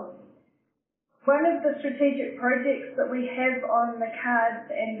Singapore. One of the strategic projects that we have on the cards,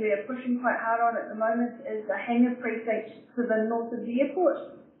 and we are pushing quite hard on at the moment, is a hangar precinct to the north of the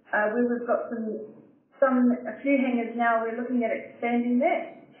airport, where we've got a few hangars now. We're looking at expanding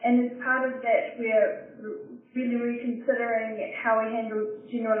that, and as part of that, we're really reconsidering how we handle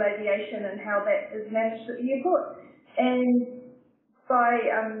general aviation and how that is managed at the airport. And by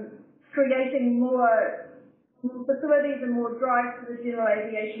creating more facilities and more drive to the general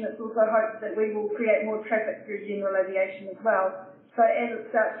aviation, it's also hoped that we will create more traffic through general aviation as well. So as it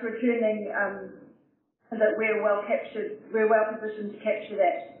starts returning, that we're well positioned to capture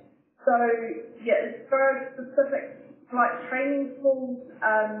that. So yeah, as far as specific flight training schools,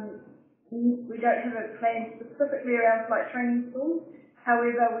 we don't have a plan specifically around flight training schools.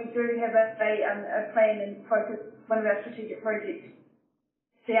 However, we do have a plan and focus. One of our strategic projects,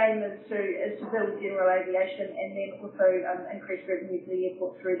 the aim is to build general aviation and then also increase revenue to the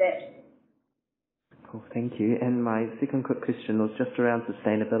airport through that. Cool, thank you. And my second quick question was just around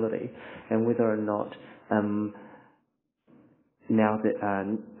sustainability and whether or not, now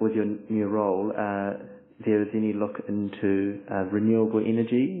that with your new role, there is any look into renewable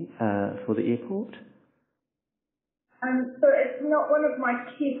energy for the airport? So it's not one of my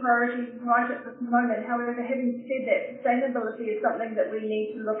key priorities right at this moment. However, having said that, sustainability is something that we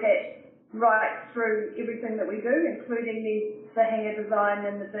need to look at right through everything that we do, including the hangar design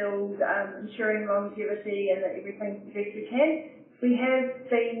and the build, ensuring longevity and that everything's the best we can. We have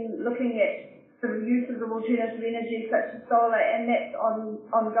been looking at sort of uses of alternative energy such as solar, and that's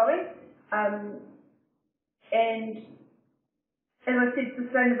ongoing. And as I said,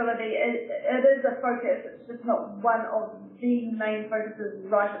 sustainability, it is a focus. It's just not one of the main focuses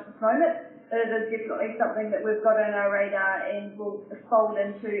right at this moment. It is definitely something that we've got on our radar and will fold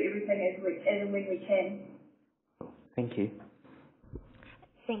into everything as and when we can. Thank you.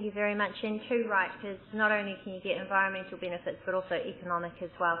 Thank you very much. And too right, because not only can you get environmental benefits, but also economic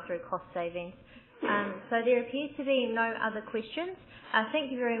as well through cost savings. So there appears to be no other questions.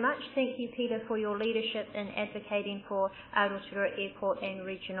 Thank you very much. Thank you, Peter, for your leadership in advocating for Rotorua Airport and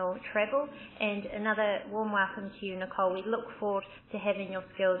regional travel. And another warm welcome to you, Nicole. We look forward to having your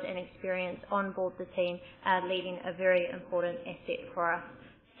skills and experience on board the team, leading a very important asset for us.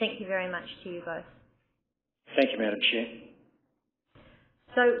 Thank you very much to you both. Thank you, Madam Chair.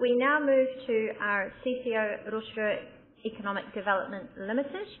 So we now move to our CCO Rotorua Economic Development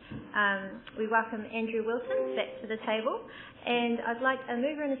Limited. We welcome Andrew Wilson back to the table, and I'd like a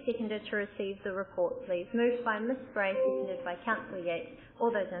mover and a seconder to receive the report, please. Moved by Ms Bray, seconded by Councillor Yates.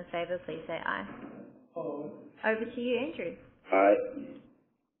 All those in favour, please say aye. Over to you, Andrew. Aye.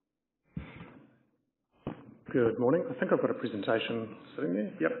 Good morning. I think I've got a presentation sitting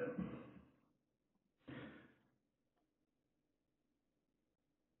there. Yep.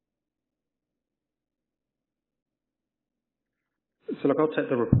 So look, I'll take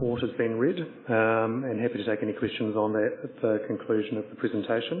the report as being read, and happy to take any questions on that at the conclusion of the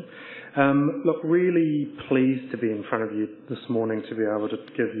presentation. Look, really pleased to be in front of you this morning to be able to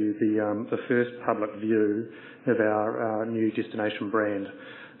give you the first public view of our new destination brand.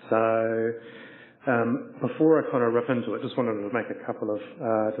 So, before I kind of rip into it, just wanted to make a couple of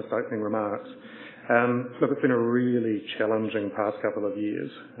just opening remarks. Look, it's been a really challenging past couple of years,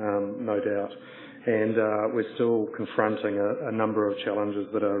 no doubt. And we're still confronting a number of challenges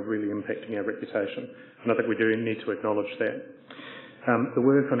that are really impacting our reputation. And I think we do need to acknowledge that. The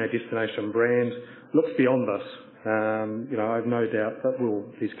work on our destination brand looks beyond this. I have no doubt that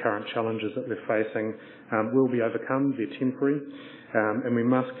these current challenges that we're facing will be overcome. They're temporary. And we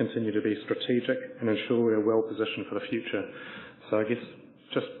must continue to be strategic and ensure we're well positioned for the future. So I guess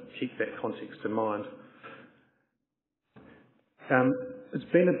just keep that context in mind. It's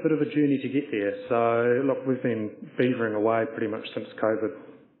been a bit of a journey to get there. So, look, we've been beavering away pretty much since COVID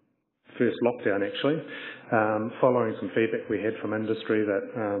first lockdown, actually, following some feedback we had from industry that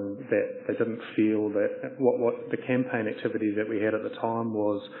they didn't feel that what the campaign activity that we had at the time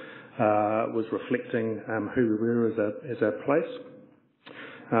was reflecting who we were as a place.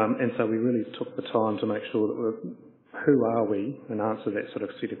 And so we really took the time to make sure that who are we, and answer that sort of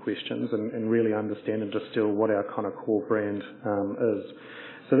set of questions and really understand and distill what our kind of core brand is.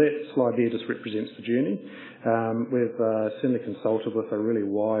 So that slide there just represents the journey. We've certainly consulted with a really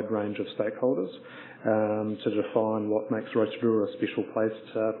wide range of stakeholders to define what makes Rotorua a special place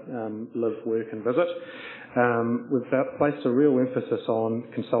to live, work and visit. We've placed a real emphasis on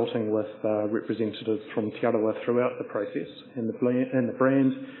consulting with representatives from Te Arawa throughout the process, and the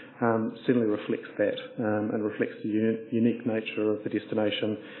brand certainly reflects that and reflects the unique nature of the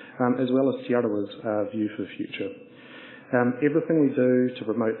destination, as well as Te Arawa's view for the future. Everything we do to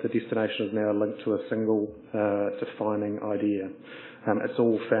promote the destination is now linked to a single defining idea. It's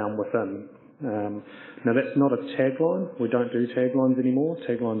all found within. Now that's not a tagline. We don't do taglines anymore.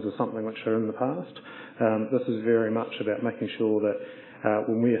 Taglines are something which are in the past. This is very much about making sure that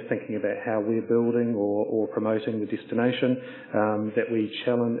when we are thinking about how we're building or promoting the destination, that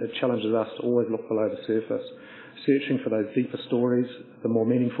it challenges us to always look below the surface, searching for those deeper stories, the more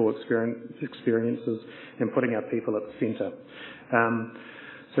meaningful experiences, and putting our people at the centre.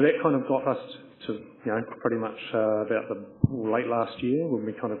 So that kind of got us to, pretty much about the late last year when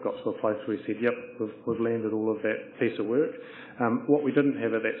we kind of got to a place where we said, yep, we've landed all of that piece of work. What we didn't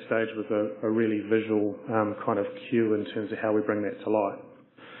have at that stage was a really visual kind of cue in terms of how we bring that to light.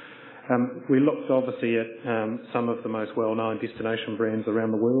 We looked obviously at some of the most well-known destination brands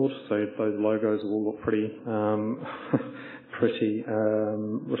around the world, so those logos all look pretty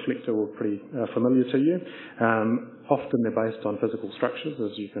reflective or pretty familiar to you. Often they're based on physical structures,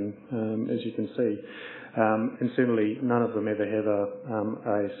 as you can see, and certainly none of them ever have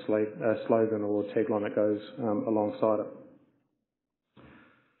a slogan or tagline that goes alongside it.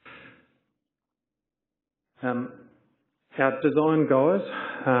 Our design guys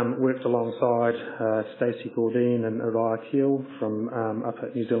worked alongside Stacey Gordine and Uriah Keel from up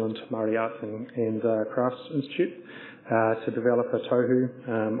at New Zealand Māori Arts and Crafts Institute to develop a tohu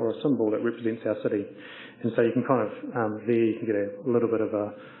or a symbol that represents our city. And so you can kind of there you can get a little bit of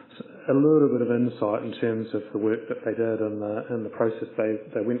insight in terms of the work that they did and the process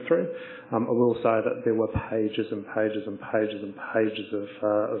they went through. I will say that there were pages and pages and pages and pages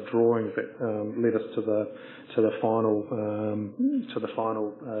of drawings that led us to the final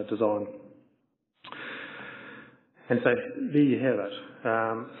design. And so there you have it,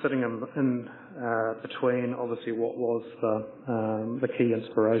 sitting in between obviously what was the key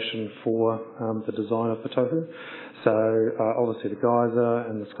inspiration for the design of the tohu. So obviously the geyser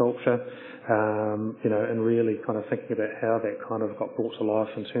and the sculpture, and really kind of thinking about how that kind of got brought to life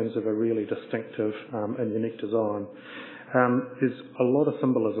in terms of a really distinctive and unique design. There's a lot of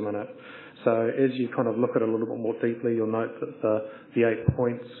symbolism in it. So as you kind of look at it a little bit more deeply, you'll note that the 8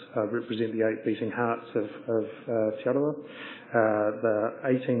 points represent the 8 beating hearts of Te Arawa. The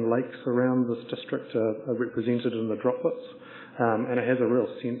 18 lakes around this district are represented in the droplets, and it has a real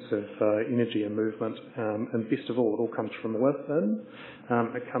sense of energy and movement. And best of all, it all comes from within.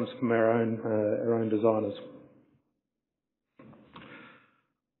 It comes from our own designers.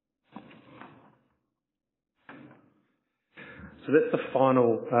 So that's the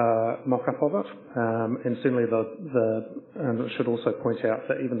final mock-up of it, and certainly I should also point out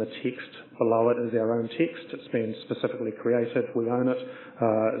that even the text below it is our own text. It's been specifically created. We own it.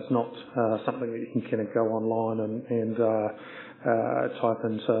 It's not something that you can kind of go online and type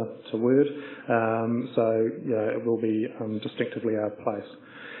into Word. So yeah, it will be distinctively our place.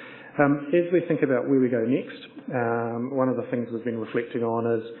 As we think about where we go next, one of the things we've been reflecting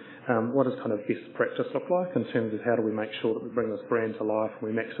on is what does kind of best practice look like in terms of how do we make sure that we bring this brand to life and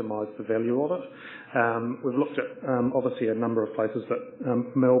we maximise the value of it. We've looked at obviously a number of places, but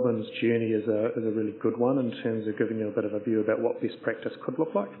Melbourne's journey is a really good one in terms of giving you a bit of a view about what best practice could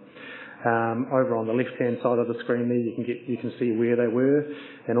look like. Over on the left-hand side of the screen there, you can see where they were,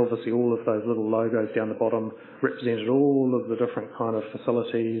 and obviously all of those little logos down the bottom represented all of the different kind of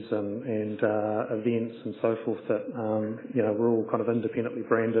facilities and events and so forth that were all kind of independently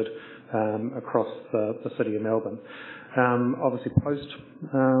branded across the city of Melbourne. Obviously post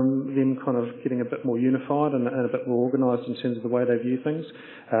them kind of getting a bit more unified and a bit more organised in terms of the way they view things,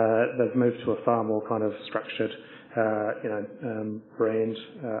 they've moved to a far more kind of structured brand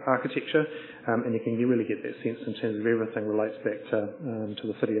architecture, and you can really get that sense in terms of everything relates back to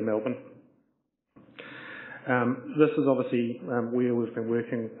the city of Melbourne. This is obviously where we've been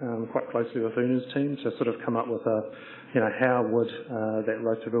working quite closely with Una's team to sort of come up with how would that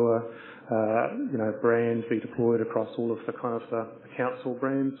Rotorua brand be deployed across all of the kind of the council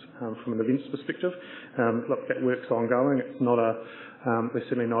brands from an events perspective. Look, that work's ongoing. It's not we're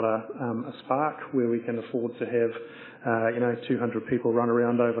certainly not a spark where we can afford to have 200 people run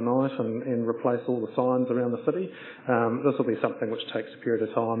around overnight and replace all the signs around the city. This will be something which takes a period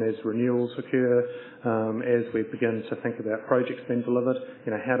of time as renewals occur, as we begin to think about projects being delivered.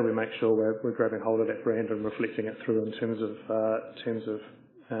 How do we make sure we're grabbing hold of that brand and reflecting it through in terms of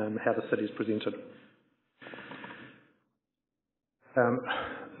how the city's presented.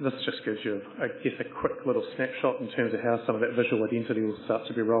 This just gives you, I guess, a quick little snapshot in terms of how some of that visual identity will start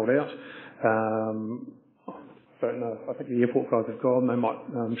to be rolled out. Don't know. I think the airport guys have gone. They might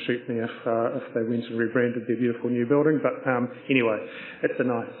shoot me if they went and rebranded their beautiful new building. But anyway, it's a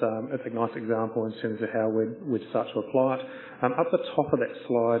nice example in terms of how we'd start to apply it. Up the top of that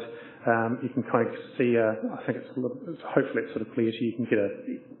slide, you can kind of see. I think hopefully it's sort of clear to you. You can get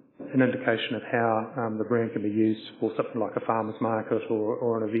an indication of how the brand can be used for something like a farmer's market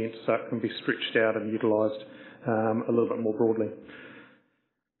or an event, so it can be stretched out and utilised a little bit more broadly.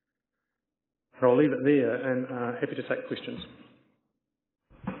 But I'll leave it there and happy to take questions.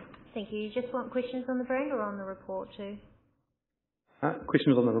 Thank you. You just want questions on the brand or on the report too?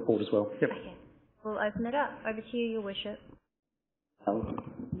 Questions on the report as well. Yep. Okay. We'll open it up. Over to you, Your Worship.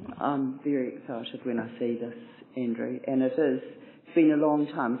 I'm very excited when I see this, Andrew, and it's been a long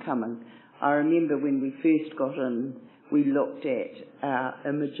time coming. I remember when we first got in, we looked at our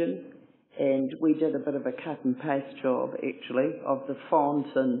imaging and we did a bit of a cut and paste job actually of the font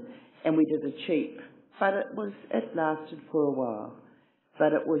and we did a cheap, but it lasted for a while.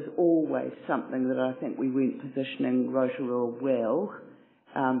 But it was always something that I think we weren't positioning Rotorua well,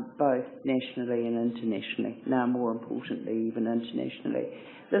 both nationally and internationally. Now, more importantly, even internationally.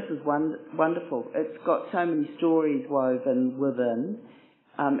 This is wonderful. It's got so many stories woven within.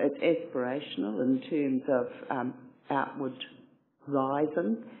 It's aspirational in terms of outward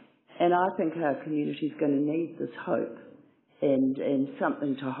rising, and I think our community is going to need this hope and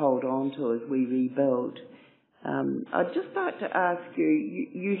something to hold on to as we rebuild. I'd just like to ask you,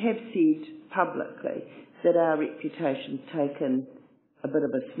 you have said publicly that our reputation's taken a bit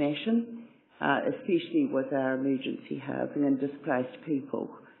of a smashing, especially with our emergency housing and displaced people.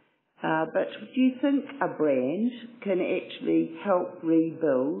 But do you think a brand can actually help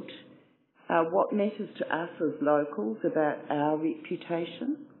rebuild what matters to us as locals about our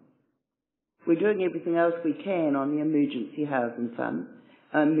reputation? We're doing everything else we can on the emergency housing fund,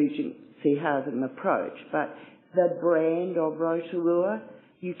 emergency housing approach, but the brand of Rotorua,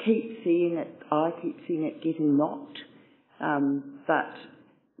 you keep seeing it, I keep seeing it getting knocked, but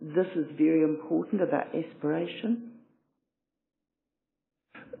this is very important about aspiration.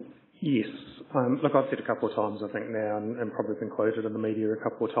 Yes. Look, I've said a couple of times, I think now, and probably been quoted in the media a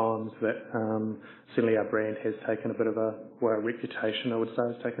couple of times, that certainly our brand has taken a bit of our reputation, I would say,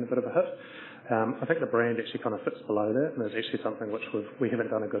 has taken a bit of a hit. I think the brand actually kind of fits below that, and it's actually something which we haven't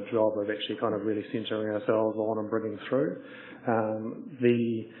done a good job of actually kind of really centering ourselves on and bringing through.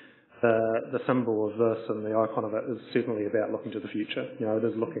 The symbol of this and the icon of it is certainly about looking to the future. It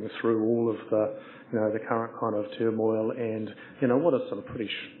is looking through all of the current kind of turmoil and, what is some pretty,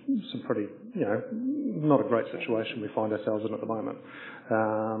 not a great situation we find ourselves in at the moment.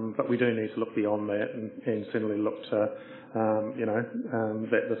 But we do need to look beyond that and certainly look to,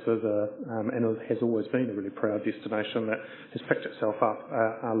 that this is and it has always been a really proud destination that has picked itself up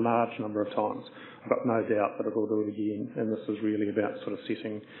a large number of times. I've got no doubt that it will do it again, and this is really about sort of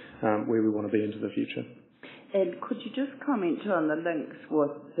setting where we want to be into the future. And could you just comment on the links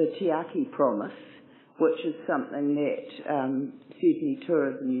with the Te Aki promise, which is something that certainly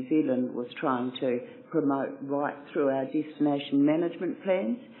Tourism New Zealand was trying to promote right through our destination management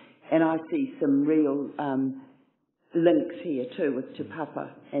plans. And I see some real links here too with Te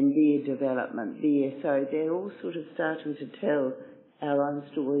Papa and their development there. So they're all sort of starting to tell our own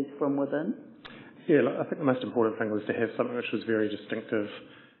stories from within. Yeah, look, I think the most important thing was to have something which was very distinctive,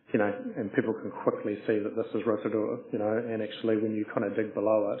 you know, and people can quickly see that this is Rotorua, you know, and actually when you kind of dig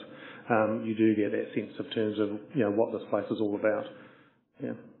below it, you do get that sense of terms of, you know, what this place is all about.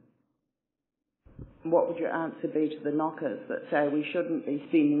 Yeah. What would your answer be to the knockers that say we shouldn't be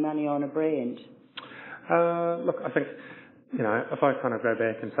spending money on a brand? Look, I think, you know, if I kind of go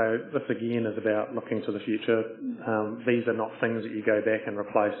back and say this again is about looking to the future, these are not things that you go back and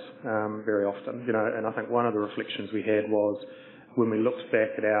replace very often, you know, and I think one of the reflections we had was when we looked back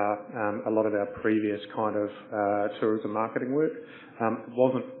at our a lot of our previous kind of tourism marketing work, it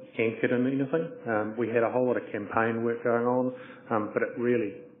wasn't anchored in anything. We had a whole lot of campaign work going on, but it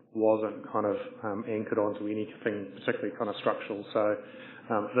really wasn't kind of anchored onto anything particularly kind of structural. So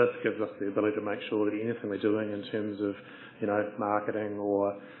this gives us the ability to make sure that anything we're doing in terms of, you know, marketing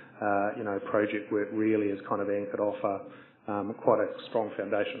or, you know, project work really is kind of anchored off quite a strong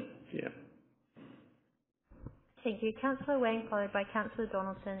foundation. Yeah. Thank you. Councillor Wang, followed by Councillor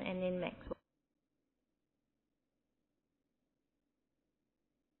Donaldson and then Maxwell.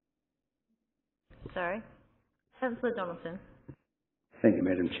 Sorry. Councillor Donaldson. Thank you,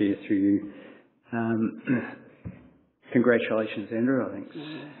 Madam Chair, through you. Congratulations, Andrew. I think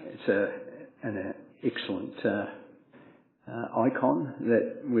it's an excellent icon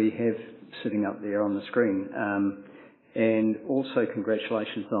that we have sitting up there on the screen. And also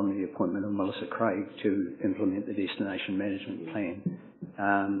congratulations on the appointment of Melissa Craig to implement the Destination Management Plan.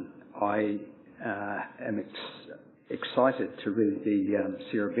 I am excited to read the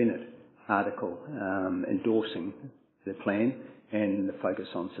Sarah Bennett article endorsing the plan and the focus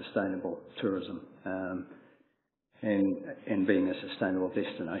on sustainable tourism and being a sustainable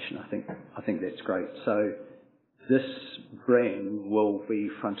destination. I think that's great. So this brand will be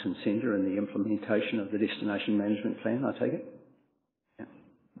front and centre in the implementation of the Destination Management Plan, I take it? Yeah.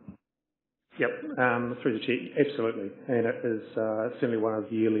 Yep, through the Chair, absolutely. And it is certainly one of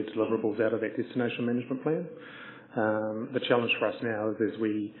the yearly deliverables out of that Destination Management Plan. The challenge for us now is as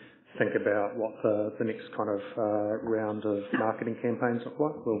we think about what the next kind of round of marketing campaigns look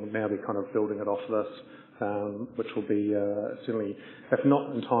like, we'll now be kind of building it off this, which will be certainly, if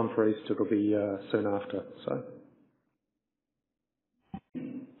not in time for Easter, it'll be soon after. So.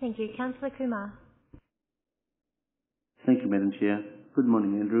 Thank you. Councillor Kumar. Thank you, Madam Chair. Good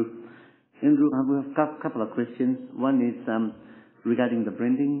morning, Andrew. Andrew, I have a couple of questions. One is regarding the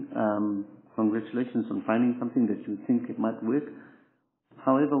branding. Congratulations on finding something that you think it might work.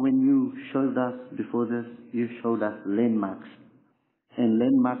 However, when you showed us before this, you showed us landmarks. And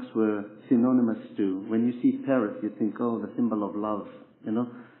landmarks were synonymous to, when you see Paris, you think, oh, the symbol of love, you know.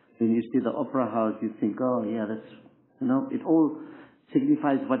 When you see the Opera House, you think, oh, yeah, that's, you know, it all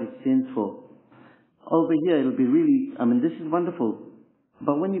signifies what it stands for. Over here, it'll be really, I mean, this is wonderful.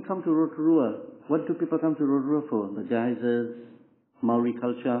 But when you come to Rotorua, what do people come to Rotorua for? The geysers, Maori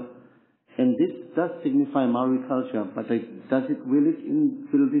culture. And this does signify Maori culture, but does it, will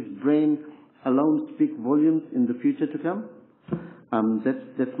this brand alone speak volumes in the future to come?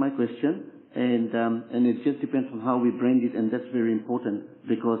 That's my question. And it just depends on how we brand it, and that's very important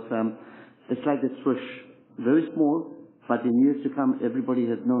because it's like the swoosh, very small, but in years to come, everybody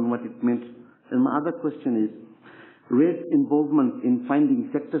has known what it meant. And my other question is, RED's involvement in finding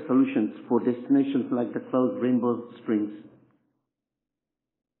sector solutions for destinations like the closed Rainbow Springs.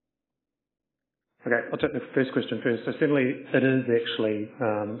 Okay, I'll take the first question first. So certainly it is actually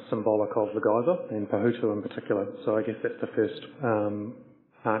symbolic of the geyser and Pahutu in particular. So I guess that's the first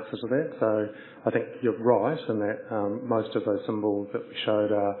answer to that. So I think you're right in that most of those symbols that we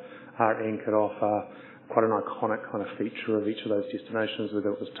showed are anchored off quite an iconic kind of feature of each of those destinations,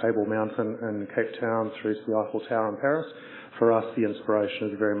 whether it was Table Mountain in Cape Town through to the Eiffel Tower in Paris. For us, the inspiration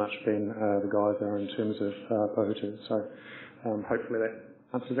has very much been the geyser in terms of Pahutu. So hopefully that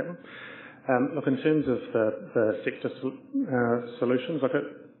answers that one. Look, in terms of the sector solutions, like I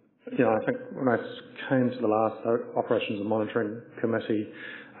think when I came to the last Operations and Monitoring Committee,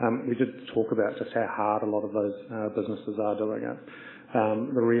 we did talk about just how hard a lot of those businesses are doing it.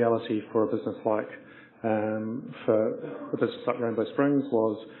 The reality for a business like Rainbow Springs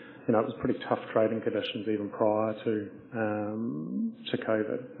was, it was pretty tough trading conditions even prior to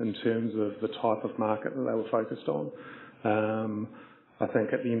COVID in terms of the type of market that they were focused on. I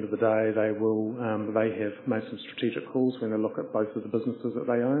think at the end of the day, they have made some strategic calls when they look at both of the businesses that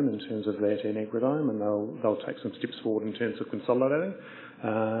they own in terms of that and Agridome, and they'll take some steps forward in terms of consolidating,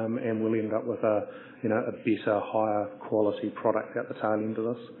 and we'll end up with a better, higher quality product at the tail end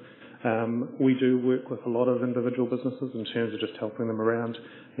of this. We do work with a lot of individual businesses in terms of just helping them around,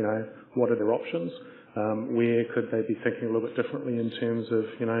 what are their options? Where could they be thinking a little bit differently in terms of,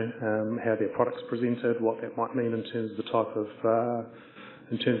 how their product's presented, what that might mean in terms of the type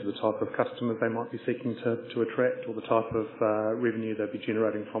of customers they might be seeking to attract, or the type of revenue they'd be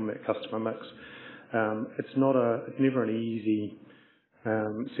generating from that customer mix. It's never an easy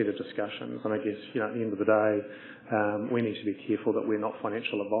set of discussions, and I guess at the end of the day, we need to be careful that we're not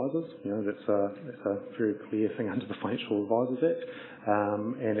financial advisors. That's a very clear thing under the Financial Advisors Act,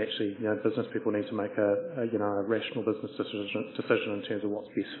 and actually, business people need to make a rational business decision in terms of what's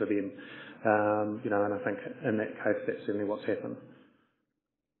best for them. And I think in that case, that's certainly what's happened.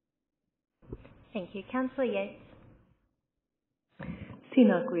 Thank you. Councillor Yates.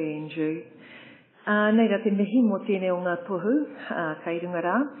 Tēnā koe, Andrew. Nei rā te mihi mō tēnei o ngā puhu, kei runga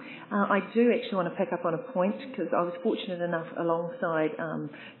rā. I do actually want to pick up on a point, because I was fortunate enough alongside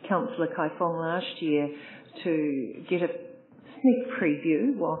Councillor Kaifong last year to get a sneak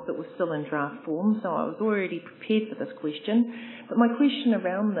preview whilst it was still in draft form, so I was already prepared for this question. But my question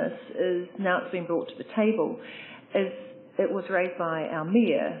around this is, now it's been brought to the table, is it was raised by our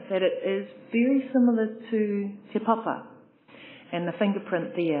Mayor that it is very similar to Te Papa and the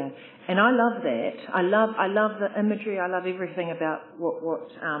fingerprint there. And I love that. I love the imagery. I love everything about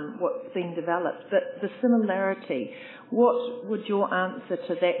what's been developed. But the similarity, what would your answer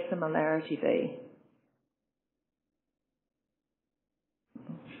to that similarity be?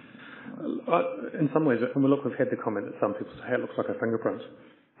 In some ways, we've had the comment that some people say it looks like a fingerprint.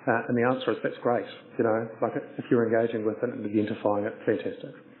 And the answer is, that's great. Like if you're engaging with it and identifying it,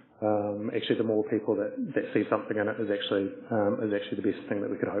 fantastic. Actually, the more people that see something in it is actually the best thing that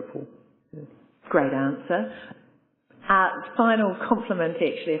we could hope for. Yeah. Great answer. Final compliment,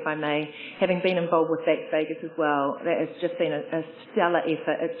 actually, if I may, having been involved with Back Vegas as well, that has just been a stellar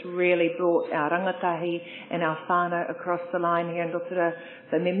effort. It's really brought our rangatahi and our whānau across the line here in Rotorua.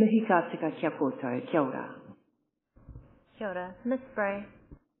 So me mihi ka tika kia koutou. Kia ora. Kia ora. Miss Bray.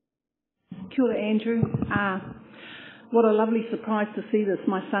 Kia ora, Andrew. What a lovely surprise to see this.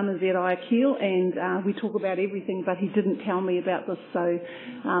 My son is at IAKEEL, and we talk about everything, but he didn't tell me about this, so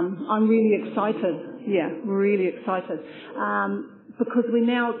I'm really excited. Yeah, really excited. Because we're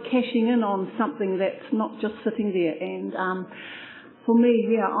now cashing in on something that's not just sitting there. And for me,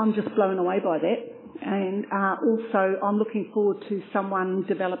 yeah, I'm just blown away by that. And also, I'm looking forward to someone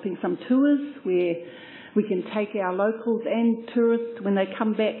developing some tours where we can take our locals and tourists when they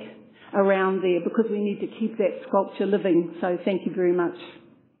come back around there, because we need to keep that sculpture living. So thank you very much.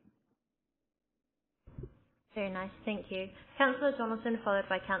 Very nice, thank you. Councillor Donaldson, followed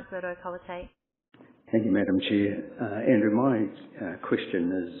by Councillor Rotorua. Thank you, Madam Chair. Andrew, my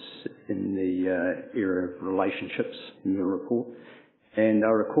question is in the area of relationships in your report. And I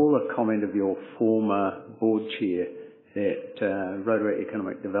recall a comment of your former board chair that Rotorua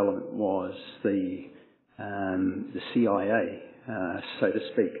Economic Development was the CIA, so to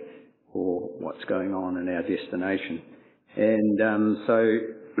speak, for what's going on in our destination. And so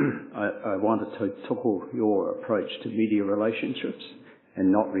I wanted to tackle your approach to media relationships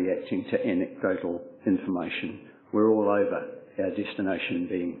and not reacting to anecdotal information. We're all over our destination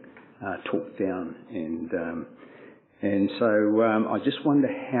being talked down, and so I just wonder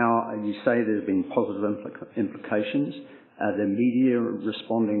how you say there have been positive implications. Are the media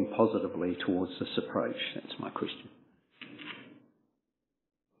responding positively towards this approach? That's my question.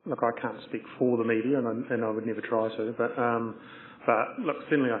 Look, I can't speak for the media, and I would never try to. But look,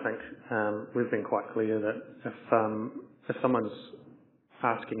 certainly I think we've been quite clear that if someone's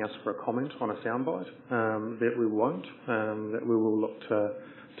asking us for a comment on a soundbite, that we won't, that we will look to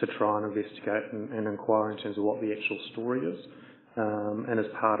try and investigate and inquire in terms of what the actual story is. And as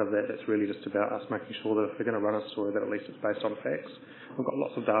part of that, it's really just about us making sure that if we're going to run a story, that at least it's based on facts. We've got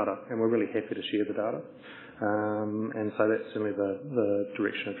lots of data, and we're really happy to share the data. And so that's certainly the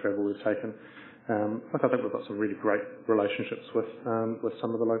direction of travel we've taken. I think we've got some really great relationships with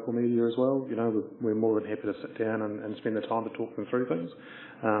some of the local media as well. We're more than happy to sit down and spend the time to talk them through things.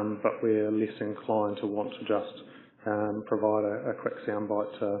 But we're less inclined to want to just provide a quick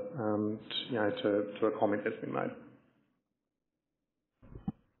soundbite to a comment that's been made.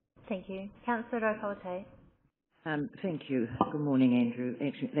 Thank you. Councillor Rotorua. Thank you. Good morning, Andrew.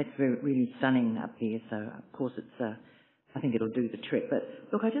 Actually, that's really stunning up here, so of course I think it'll do the trick. But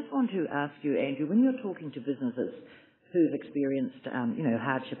look, I just want to ask you, Andrew, when you're talking to businesses who've experienced,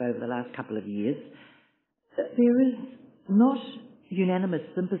 hardship over the last couple of years, there is not unanimous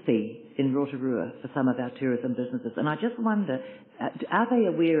sympathy in Rotorua for some of our tourism businesses. And I just wonder, are they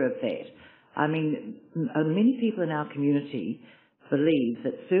aware of that? I mean, many people in our community believe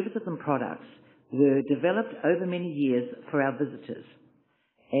that services and products were developed over many years for our visitors.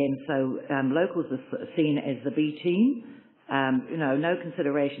 And so locals are seen as the B team, no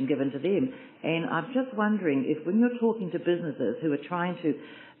consideration given to them. And I'm just wondering if when you're talking to businesses who are trying to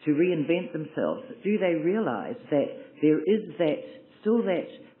reinvent themselves, do they realise that there is still that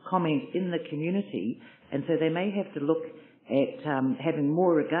comment in the community, and so they may have to look at having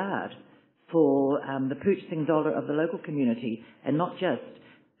more regard for the purchasing dollar of the local community and not just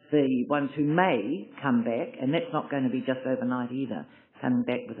the ones who may come back, and that's not going to be just overnight either, coming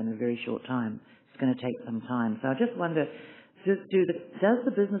back within a very short time. It's going to take some time. So I just wonder, does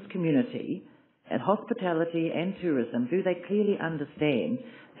the business community and hospitality and tourism, do they clearly understand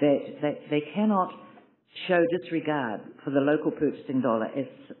that they cannot show disregard for the local purchasing dollar as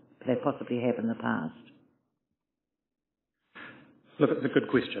they possibly have in the past? Look, it's a good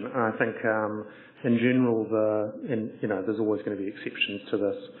question. I think in general, there's always going to be exceptions to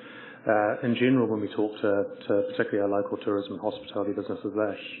this. In general, when we talk to particularly our local tourism and hospitality businesses,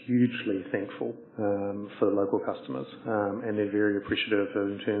 they're hugely thankful for the local customers, and they're very appreciative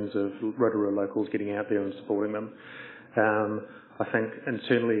in terms of Rotorua locals getting out there and supporting them. I think, and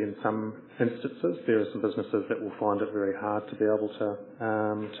certainly in some instances, there are some businesses that will find it very hard to be able to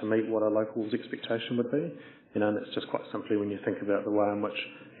meet what a local's expectation would be. And it's just quite simply when you think about the way in which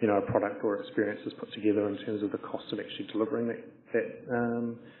a product or experience is put together in terms of the cost of actually delivering that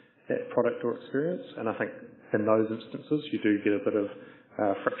product or experience. And I think in those instances you do get a bit of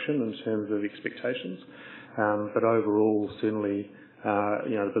friction in terms of expectations. But overall, certainly,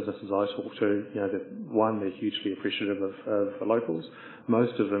 the businesses I talk to, they're hugely appreciative of the locals.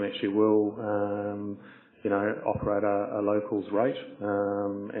 Most of them actually will operate a locals rate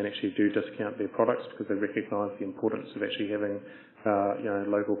and actually do discount their products because they recognise the importance of actually having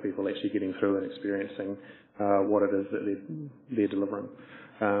local people actually getting through and experiencing what it is that they're delivering.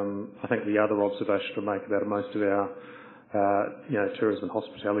 I think the other observation to make about most of our tourism and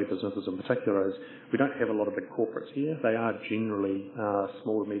hospitality businesses in particular is we don't have a lot of big corporates here. They are generally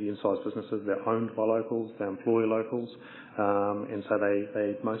small to medium-sized businesses. They're owned by locals, they employ locals, and so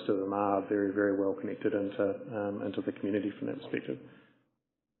they most of them are very, very well connected into the community from that perspective.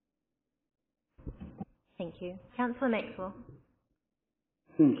 Thank you. Councillor Maxwell.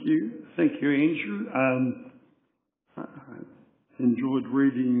 Thank you, Andrew. I enjoyed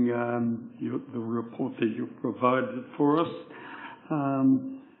reading the report that you provided for us.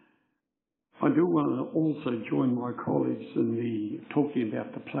 I do want to also join my colleagues in the talking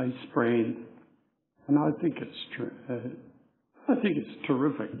about the place brand, and I think it's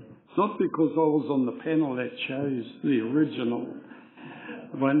terrific. It's not because I was on the panel that chose the original.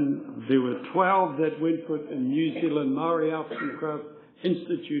 When there were 12 that went for it in New Zealand, Maori Arts and Crafts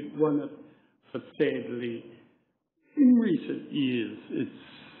Institute won it, but sadly, in recent years, it's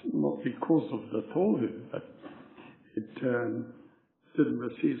not because of the tohu, but it didn't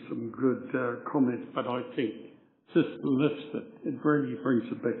receive some good comments, but I think this lifts it. It really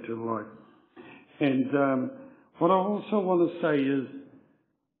brings it back to life. And what I also want to say is,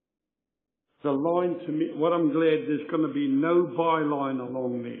 the line to me, what I'm glad there's going to be no byline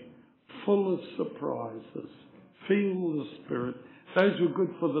along there, full of surprises, feel the spirit. Those were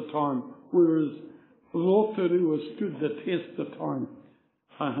good for the time, whereas Rotorua stood the test of time,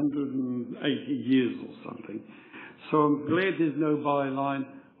 180 years or something. So I'm glad there's no byline.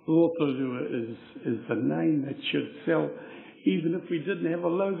 Rotorua is the name that should sell. Even if we didn't have a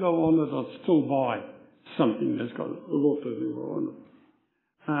logo on it, I'd still buy something that's got Rotorua on it.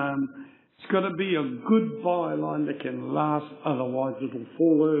 It's got to be a good byline that can last, otherwise it'll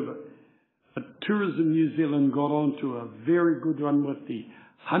fall over. But Tourism New Zealand got onto a very good run with the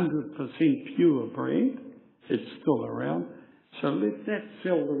 100% pure brand. It's still around. So let that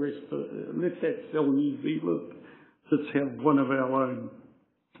sell the rest of, let that sell New Zealand. Let's have one of our own.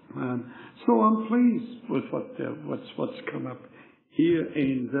 So I'm pleased with what's come up here,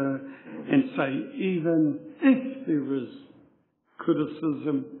 and say even if there is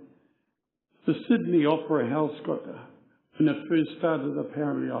criticism, the Sydney Opera House got, when it first started,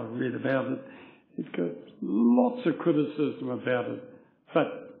 apparently I read about it, it got lots of criticism about it,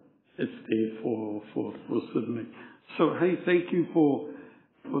 but it's there for Sydney. So hey, thank you for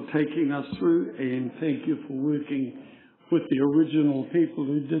taking us through, and thank you for working with the original people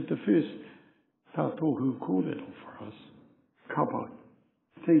who did the first tato who called it for us. Kapai.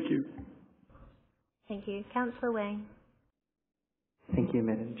 Thank you. Thank you. Councillor Wang. Thank you,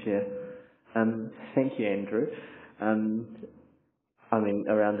 Madam Chair. Thank you, Andrew. I mean,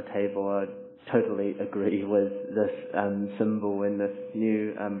 around the table, I totally agree with this symbol and this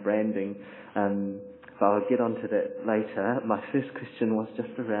new branding. But I'll get onto that later. My first question was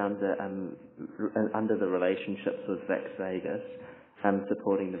just around under the relationships with Vax Vegas,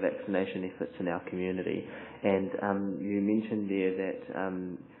 supporting the vaccination efforts in our community. And you mentioned there that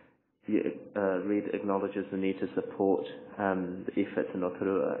Red acknowledges the need to support the efforts in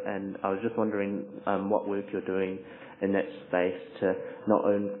Rotorua, and I was just wondering what work you're doing in that space to not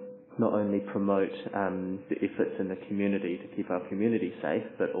only promote the efforts in the community to keep our community safe,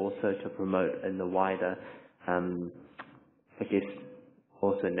 but also to promote in the wider, I guess,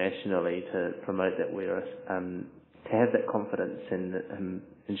 also nationally to promote that we're to have that confidence and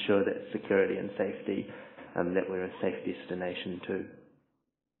ensure that security and safety, that we're a safe destination too.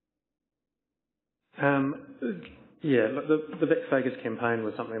 Yeah, look, the Vax Vegas campaign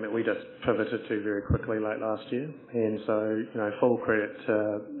was something that we just pivoted to very quickly late last year, and so full credit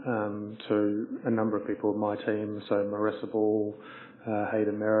to a number of people in my team, so Marissa Ball,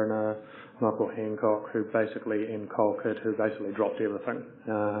 Hayden Mariner, Michael Hancock, and Cole Kidd, who basically dropped everything,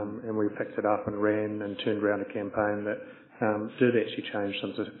 and we picked it up and ran and turned around a campaign that did actually change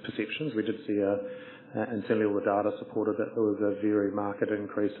some perceptions. We did see and certainly all the data supported that there was a very marked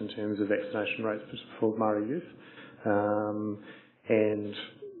increase in terms of vaccination rates for Māori youth. And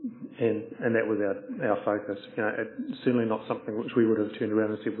that was our focus. It's certainly not something which we would have turned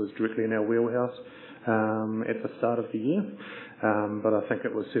around and said was directly in our wheelhouse at the start of the year, but I think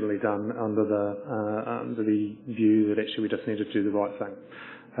it was certainly done under the view that actually we just needed to do the right thing.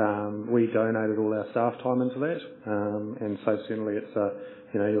 We donated all our staff time into that, and so certainly it's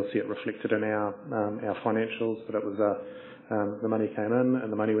you'll see it reflected in our financials, but it was the money came in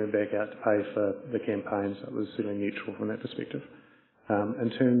and the money went back out to pay for the campaign, so it was certainly neutral from that perspective. In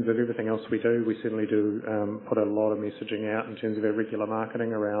terms of everything else we do, we certainly do put a lot of messaging out in terms of our regular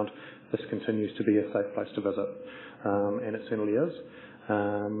marketing around this continues to be a safe place to visit, and it certainly is.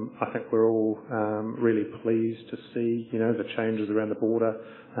 I think we're all really pleased to see, the changes around the border,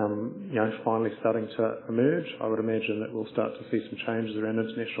 finally starting to emerge. I would imagine that we'll start to see some changes around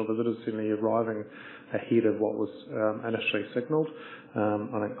international visitors certainly arriving ahead of what was initially signalled.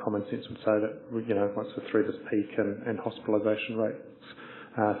 I think common sense would say that, once we're through this peak and hospitalisation rates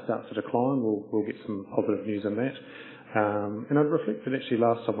start to decline, we'll get some positive news in that. And I'd reflected actually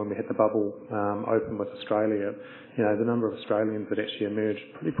last time when we had the bubble open with Australia, the number of Australians that actually emerged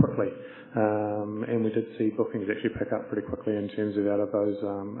pretty quickly, and we did see bookings actually pick up pretty quickly in terms of out of those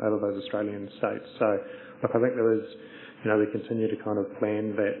Australian states. So look, I think there is, we continue to kind of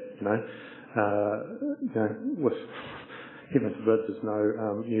plan that, with heaven forbid there's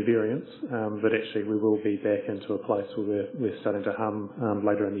no new variants, but actually we will be back into a place where we're starting to hum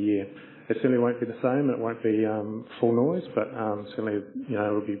later in the year. It certainly won't be the same, it won't be full noise, but certainly,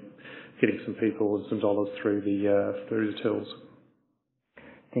 we'll be getting some people and some dollars through the tills.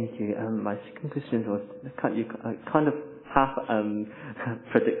 Thank you. My second question was, you kind of half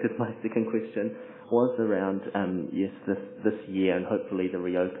predicted my second question, was around, yes, this year and hopefully the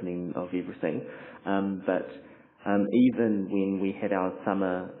reopening of everything. But even when we had our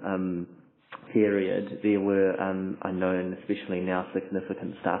summer period, there were, I know, and especially now,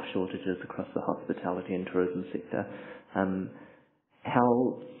 significant staff shortages across the hospitality and tourism sector.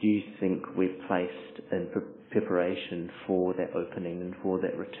 How do you think we're placed in preparation for that opening and for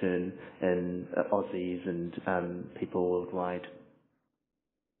that return in Aussies and people worldwide?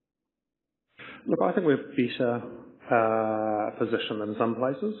 Look, I think we're better positioned in some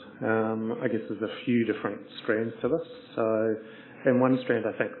places. I guess there's a few different strands to this. So in one strand,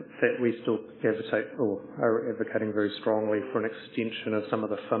 I think that we still advocate or are advocating very strongly for an extension of some of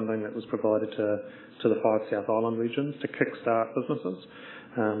the funding that was provided to the 5 South Island regions to kickstart businesses.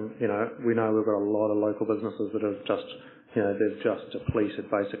 We know we've got a lot of local businesses that have just, they've just depleted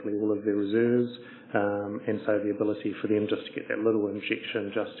basically all of their reserves, and so the ability for them just to get that little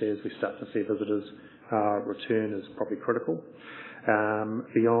injection just as we start to see visitors return is probably critical.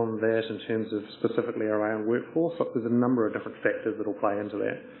 Beyond that, in terms of specifically our own workforce, there's a number of different factors that will play into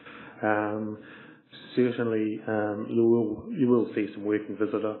that. Certainly, you will see some working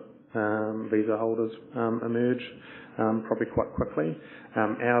visitor visa holders emerge probably quite quickly.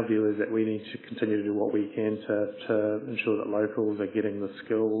 Our view is that we need to continue to do what we can to ensure that locals are getting the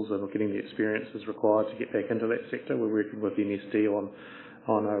skills and are getting the experiences required to get back into that sector. We're working with MSD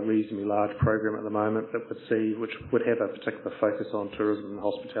on a reasonably large program at the moment which would have a particular focus on tourism and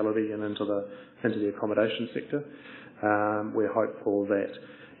hospitality and into the accommodation sector. We're hopeful that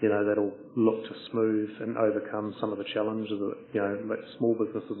that'll look to smooth and overcome some of the challenges that small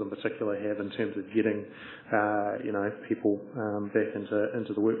businesses in particular have in terms of getting, people back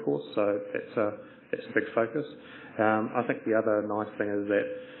into the workforce. So that's a big focus. I think the other nice thing is that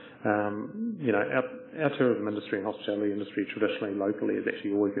our tourism industry and hospitality industry traditionally locally has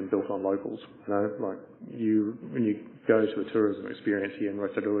actually always been built on locals. When you go to a tourism experience here in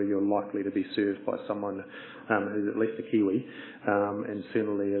Rotorua, you're likely to be served by someone who's at least a Kiwi, and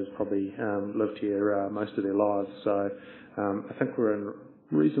certainly has probably lived here most of their lives. So I think we're in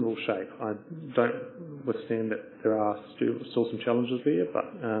reasonable shape. I don't withstand that there are still some challenges there,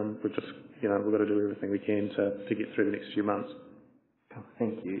 but we've just we've got to do everything we can to get through the next few months.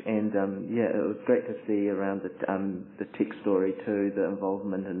 Thank you. And it was great to see around the tech story too, the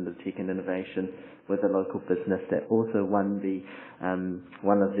involvement in the tech and innovation with a local business that also won the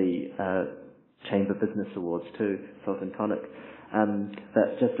one of the Chamber Business Awards too, Salt and Tonic.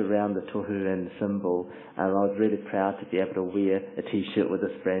 But just around the tohu and the symbol, I was really proud to be able to wear a T-shirt with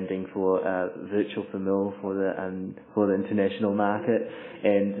this branding for Virtual for Mill for the international market.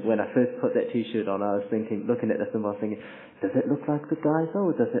 And when I first put that T-shirt on, I was thinking, looking at the symbol, I was thinking, does it look like the guys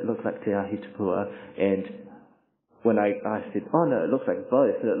or does it look like Te Ahi Tupua? And when I said, oh no, it looks like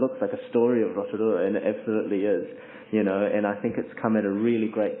both. It looks like a story of Rotorua, and it absolutely is. And I think it's come at a really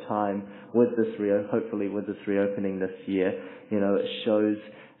great time with this hopefully with this reopening this year. It shows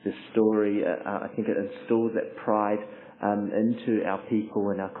the story. I think it instills that pride into our people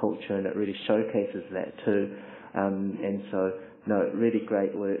and our culture, and it really showcases that too. And so, really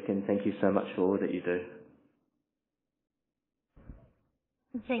great work, and thank you so much for all that you do.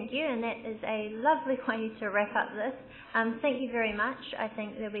 Thank you, and that is a lovely way to wrap up this. Thank you very much. I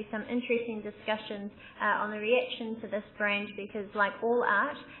think there'll be some interesting discussions on the reaction to this brand, because like all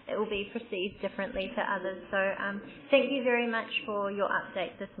art, it will be perceived differently to others. So thank you very much for your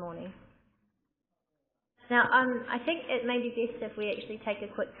update this morning. Now, I think it may be best if we actually take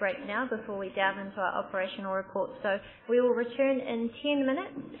a quick break now before we delve into our operational report. So we will return in 10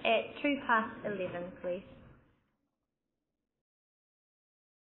 minutes at 11:02, please.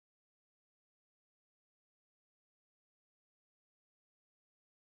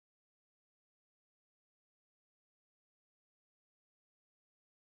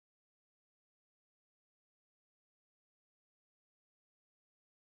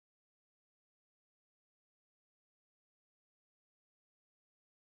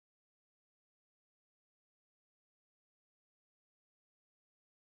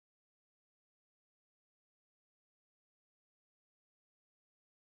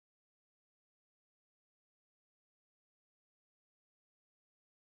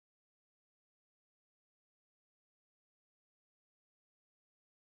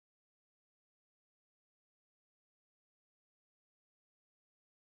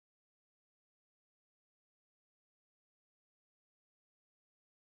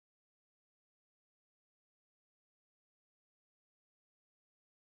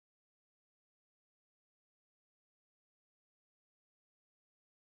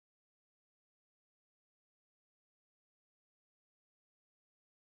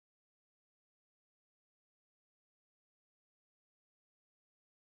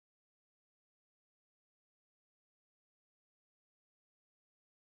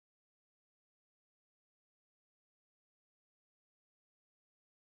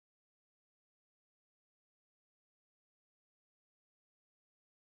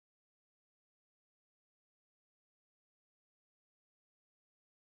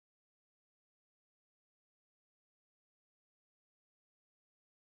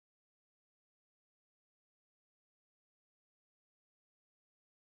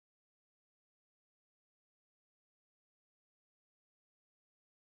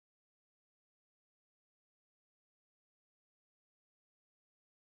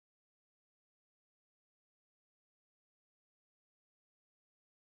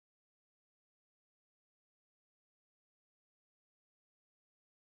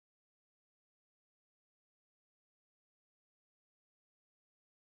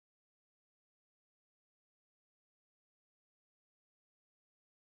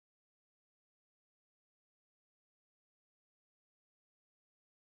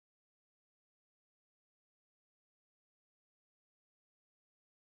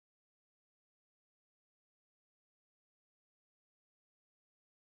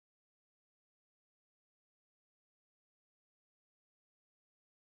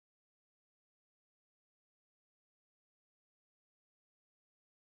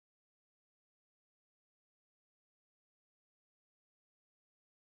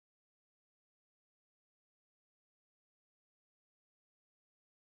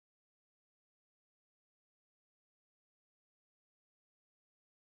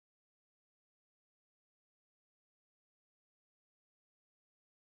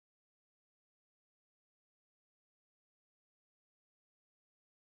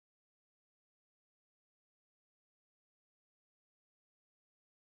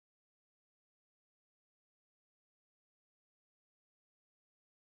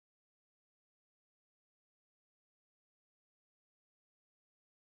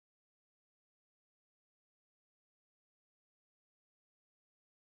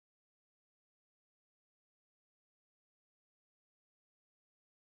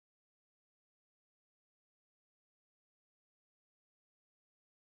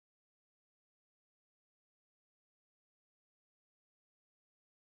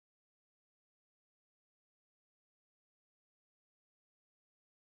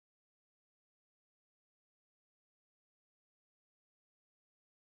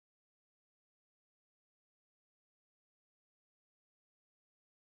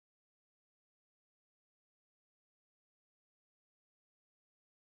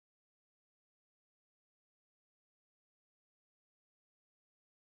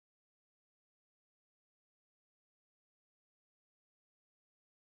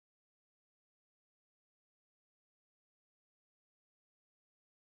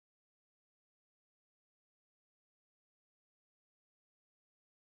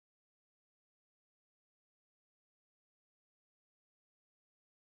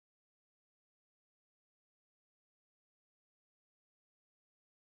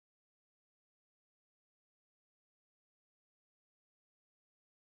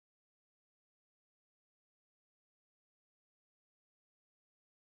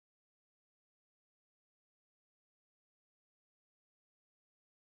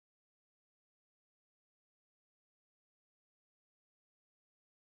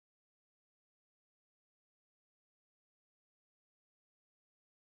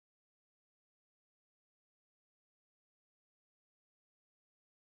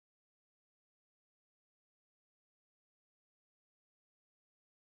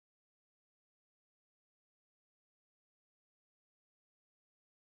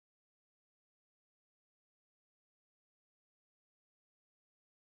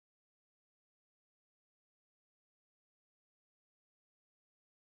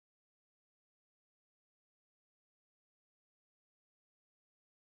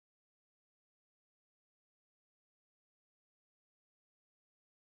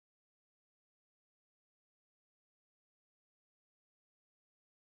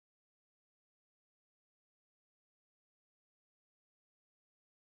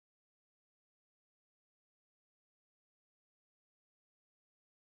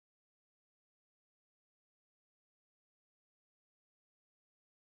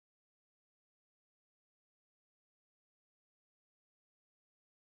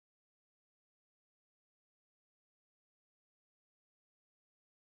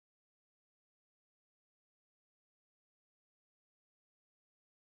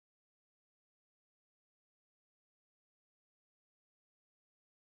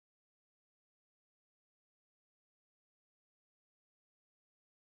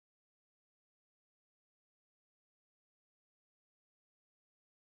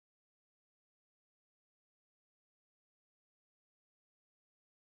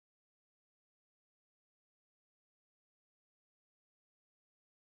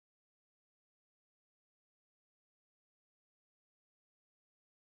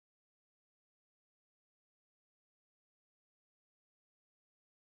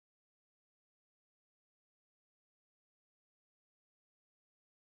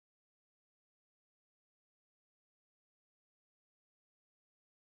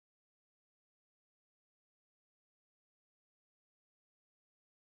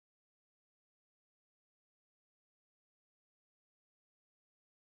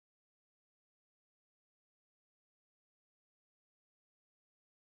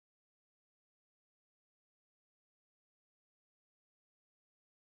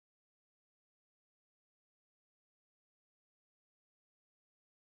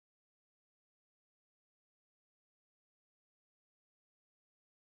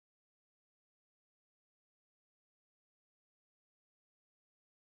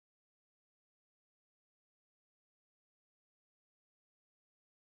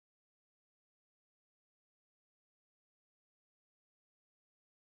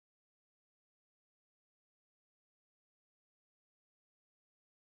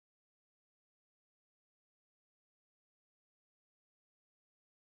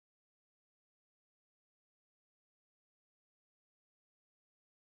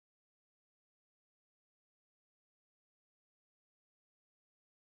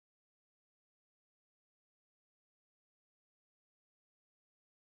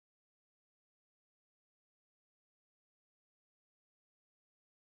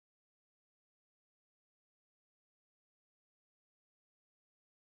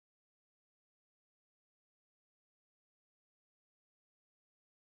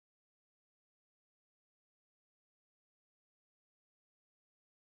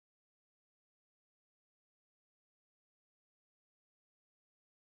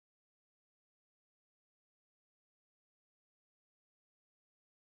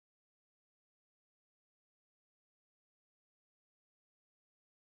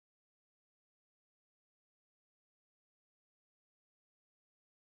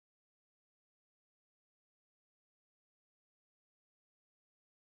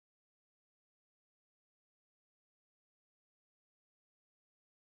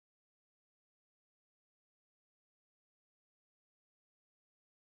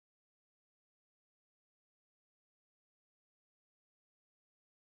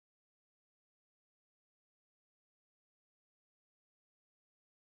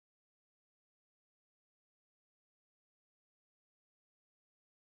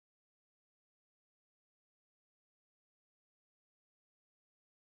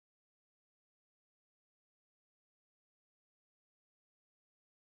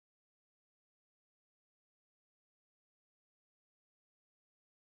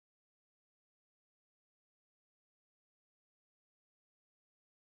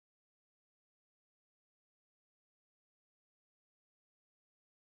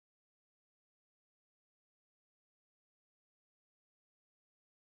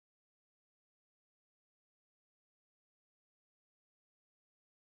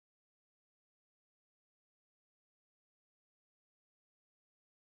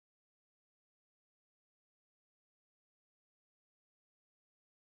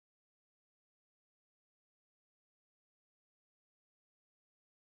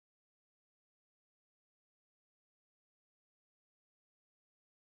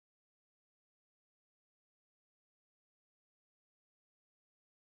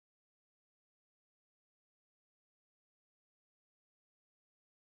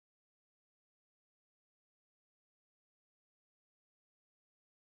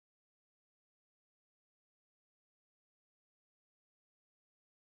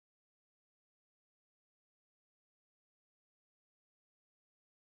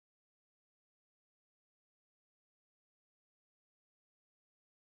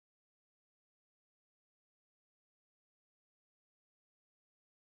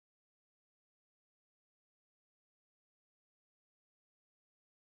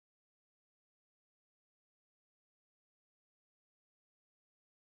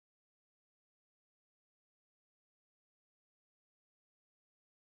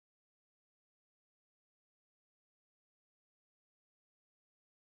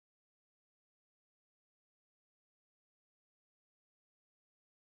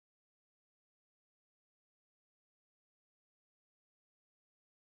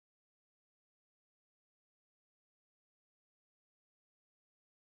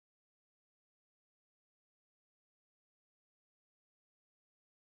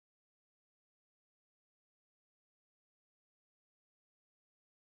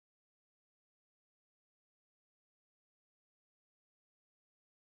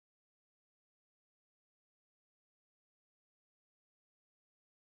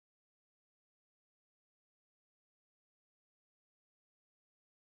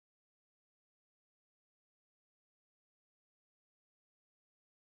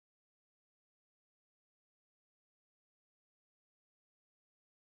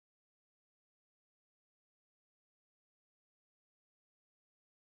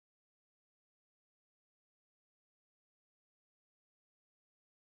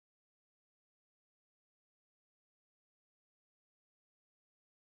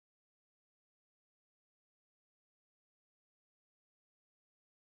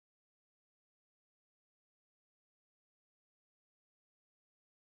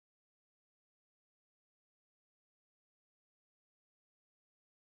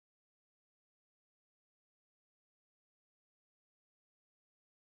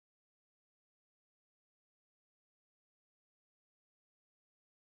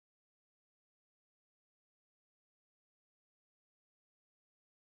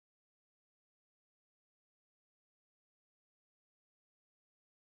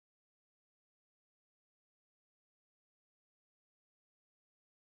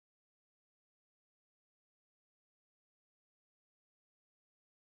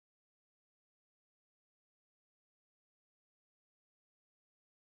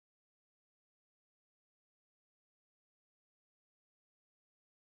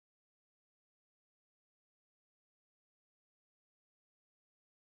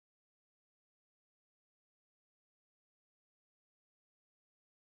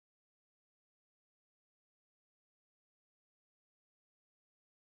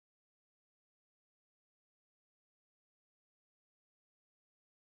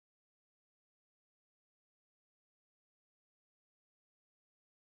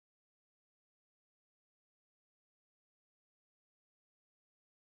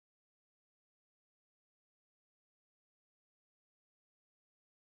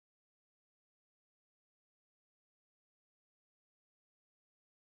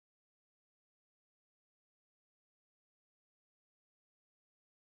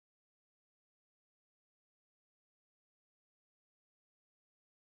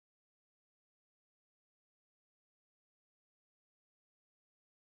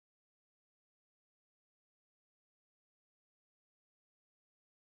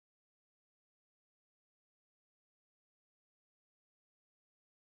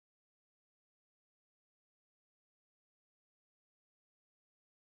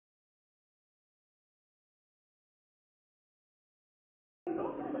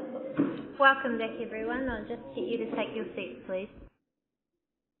 Welcome back, everyone. I'll just get you to take your seats, please.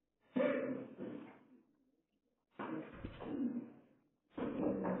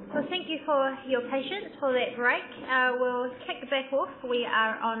 Well, thank you for your patience for that break. We'll kick back off. We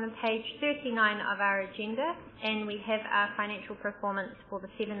are on page 39 of our agenda, and we have our financial performance for the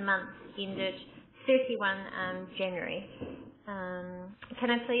 7 months ended 31 January.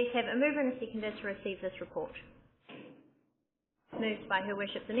 Can I please have a mover and a seconder to receive this report? Moved by Her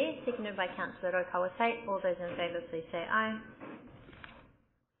Worship the Mayor, seconded by Councillor Rotorua Lakes. All those in favour, please say aye.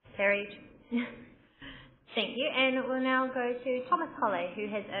 Carried. Thank you. And we'll now go to Thomas Holley, who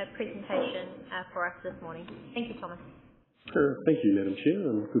has a presentation for us this morning. Thank you, Thomas. Thank you, Madam Chair,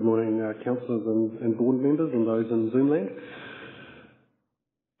 and good morning, councillors and board members and those in Zoom land.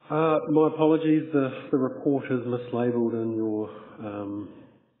 My apologies, the report is mislabelled in your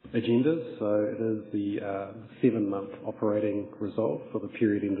agendas, so it is the 7-month operating result for the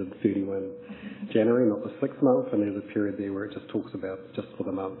period ended 31 January, not the 6th month, and there's a period there where it just talks about just for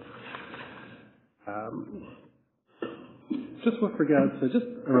the month. Just with regards to, just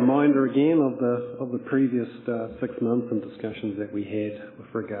a reminder again of the previous 6 months and discussions that we had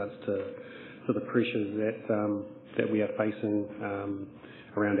with regards to the pressures that we are facing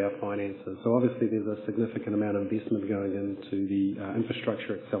around our finances. So obviously there's a significant amount of investment going into the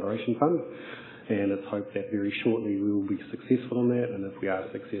Infrastructure Acceleration Fund, and it's hoped that very shortly we will be successful in that, and if we are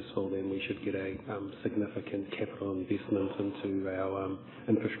successful then we should get a significant capital investment into our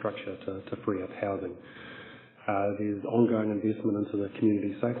infrastructure to free up housing. There's ongoing investment into the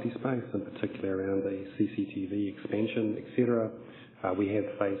community safety space, in particular around the CCTV expansion, etc. We have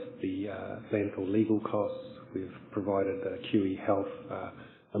faced the landfill legal costs. We've provided QE Health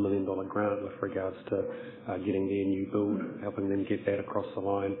 $1 million grant with regards to getting their new build, helping them get that across the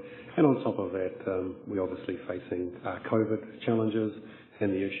line. And on top of that, we're obviously facing COVID challenges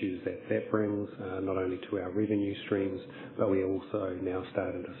and the issues that brings, not only to our revenue streams, but we're also now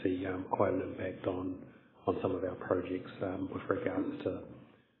starting to see quite an impact on some of our projects with regards to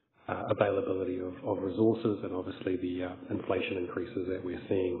availability of resources and obviously the inflation increases that we're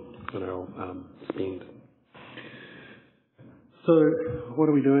seeing in our spend. So what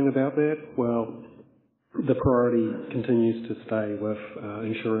are we doing about that? Well, the priority continues to stay with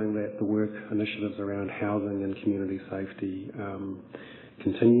ensuring that the work initiatives around housing and community safety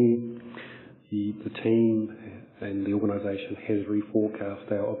continue. The team and the organisation has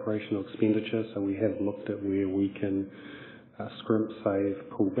reforecast our operational expenditure, so we have looked at where we can scrimp, save,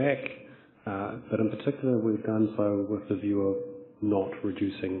 pull back, but in particular we've done so with the view of not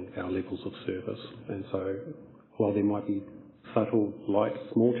reducing our levels of service. And so while there might be subtle, light,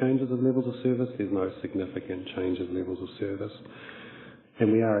 small changes of levels of service, there's no significant change of levels of service.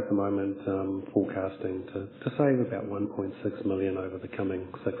 And we are at the moment forecasting to save about $1.6 million over the coming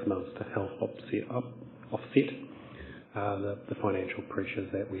 6 months to help offset the financial pressures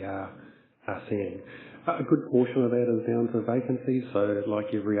that we are seeing. A good portion of that is down to vacancies, so like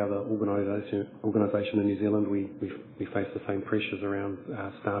every other organisation in New Zealand, we face the same pressures around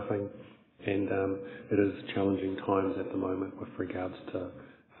staffing. And it is challenging times at the moment with regards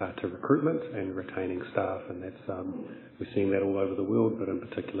to recruitment and retaining staff, and that's we're seeing that all over the world, but in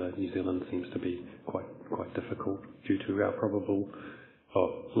particular New Zealand seems to be quite difficult due to our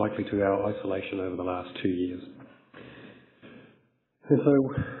likely to our isolation over the last 2 years. And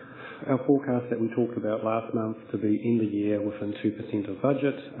so our forecast that we talked about last month to be in the year within 2% of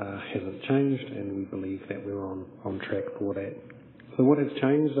budget hasn't changed, and we believe that we're on track for that. So what has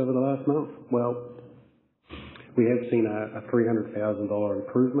changed over the last month? Well, we have seen a $300,000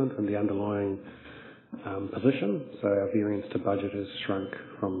 improvement in the underlying position. So our variance to budget has shrunk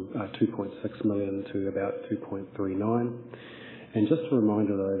from 2.6 million to about 2.39. And just a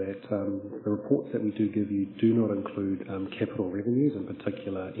reminder though that the reports that we do give you do not include capital revenues, in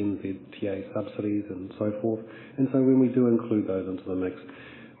particular NZTA subsidies and so forth. And so when we do include those into the mix,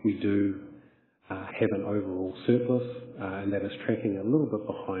 we do have an overall surplus, and that is tracking a little bit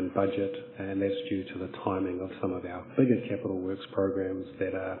behind budget, and that's due to the timing of some of our bigger capital works programs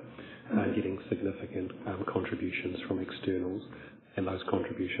that are getting significant contributions from externals, and those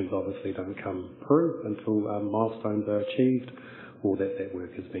contributions obviously don't come through until milestones are achieved or that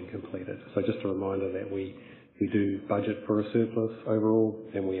work has been completed. So just a reminder that we do budget for a surplus overall,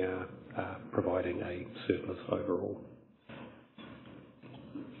 and we are providing a surplus overall.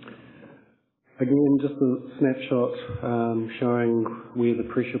 Again, just a snapshot showing where the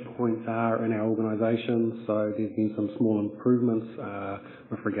pressure points are in our organisation. So there's been some small improvements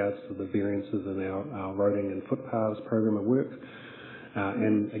with regards to the variances in our roading and footpaths program of work.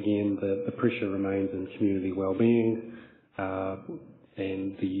 And again, the pressure remains in community wellbeing.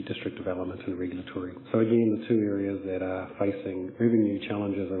 and the district development and regulatory. So again, the two areas that are facing revenue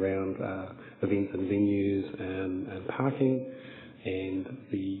challenges around events and venues and parking, and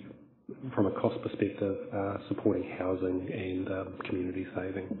from a cost perspective, supporting housing and community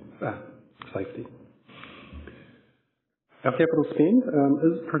safety. Our capital spend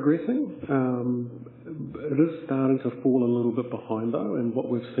is progressing. It is starting to fall a little bit behind though, and what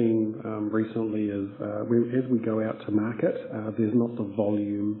we've seen recently is as we go out to market, there's not the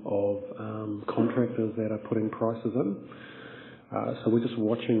volume of contractors that are putting prices in. So we're just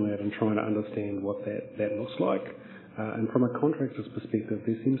watching that and trying to understand what that looks like. And from a contractor's perspective,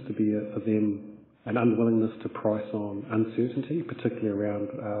 there seems to be for them an unwillingness to price on uncertainty, particularly around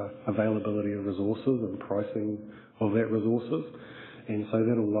availability of resources and pricing of that resources. And so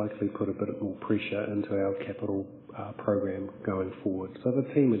that'll likely put a bit more pressure into our capital program going forward. So the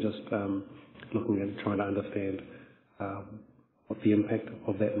team are just looking at trying to understand what the impact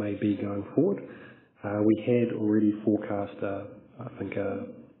of that may be going forward. We had already forecast, I think, a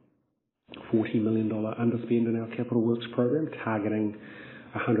 $40 million underspend in our capital works program, targeting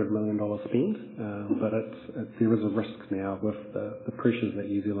 $100 million spend, but there is a risk now with the pressures that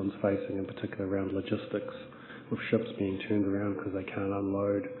New Zealand's facing, in particular around logistics, with ships being turned around because they can't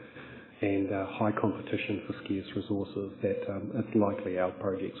unload, and high competition for scarce resources, that it's likely our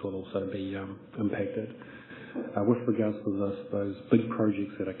projects will also be impacted. With regards to those big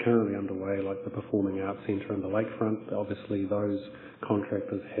projects that are currently underway, like the Performing Arts Centre and the Lakefront, obviously those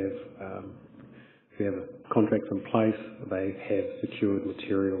contractors we have contracts in place, they have secured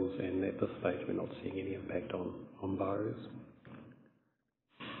materials, and at this stage we're not seeing any impact on those.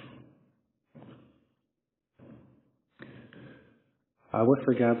 With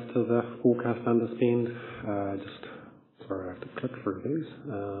regards to the forecast underspend, sorry, I have to click through these.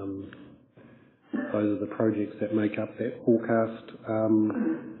 Those are the projects that make up that forecast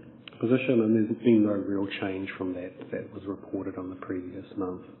position, and there's been no real change from that was reported on the previous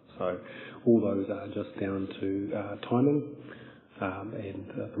month. So all those are just down to timing, and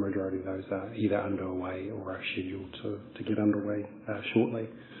the majority of those are either underway or are scheduled to get underway shortly.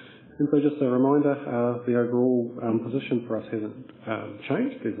 And so just a reminder, the overall position for us hasn't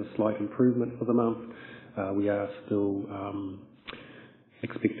changed. There's a slight improvement for the month. We are still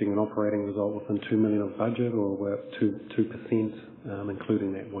expecting an operating result within $2 million of budget, or we're 2%,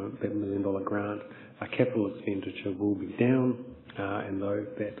 including that $1 million grant. Our capital expenditure will be down, and though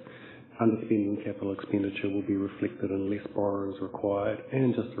that underspending capital expenditure will be reflected in less borrowings required.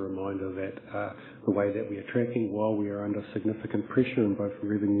 And just a reminder that the way that we are tracking, while we are under significant pressure in both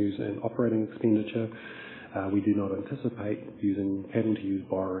revenues and operating expenditure, we do not anticipate having to use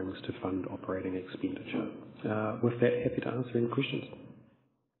borrowings to fund operating expenditure. With that, happy to answer any questions.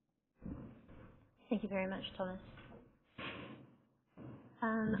 Thank you very much, Thomas.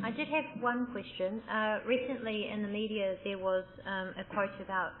 I did have one question. Recently in the media there was a quote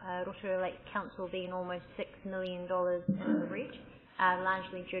about Rotorua Lakes Council being almost $6 million in the red,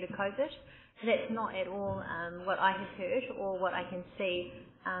 largely due to COVID. That's not at all what I have heard or what I can see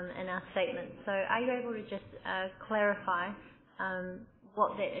in our statement. So are you able to just clarify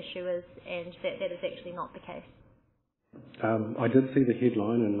what that issue is, and that is actually not the case? I did see the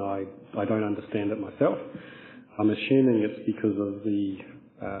headline, and I don't understand it myself. I'm assuming it's because of the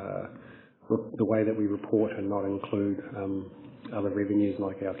way that we report and not include other revenues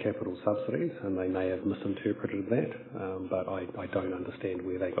like our capital subsidies, and they may have misinterpreted that, but I don't understand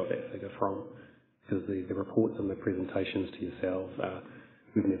where they got that figure from, because the reports and the presentations to yourselves,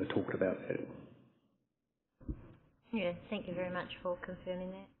 we've never talked about that. Yeah, thank you very much for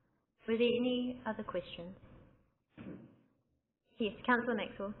confirming that. Were there any other questions? Yes, Councillor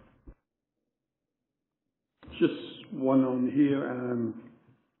Maxwell. Just one on here.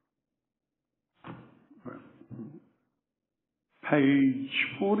 Page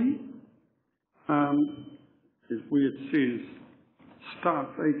 40 is where it says staff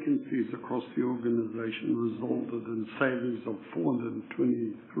vacancies across the organisation resulted in savings of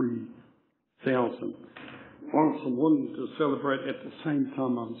 $423,000. Whilst I'm wanting to celebrate, at the same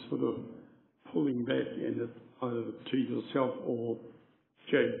time I'm sort of pulling back, and either to yourself or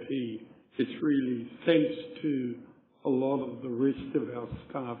JP, it's really thanks to a lot of the rest of our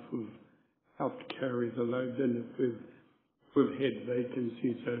staff who've helped carry the load, and if we've had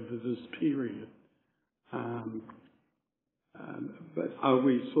vacancies over this period. But are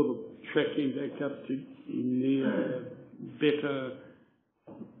we sort of tracking back up to near better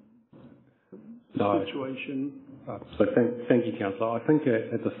situation? So thank you, Councillor. I think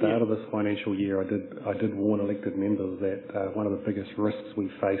at the start of this financial year, I did warn elected members that one of the biggest risks we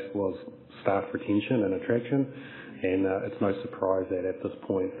faced was staff retention and attraction, And it's no surprise that at this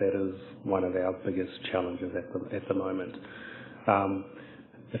point that is one of our biggest challenges at the moment.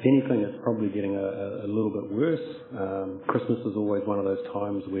 If anything, it's probably getting a little bit worse. Christmas is always one of those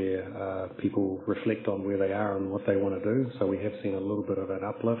times where people reflect on where they are and what they want to do, so we have seen a little bit of an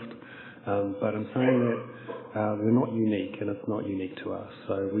uplift. But in saying that, we're not unique, and it's not unique to us.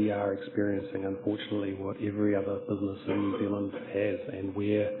 So we are experiencing, unfortunately, what every other business in New Zealand has, and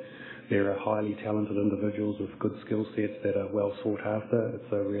where there are highly talented individuals with good skill sets that are well sought after.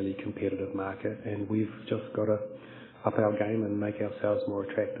 It's a really competitive market, and we've just got to up our game and make ourselves more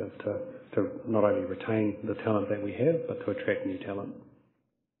attractive to not only retain the talent that we have, but to attract new talent.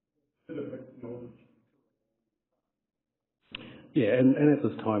 Yeah, and at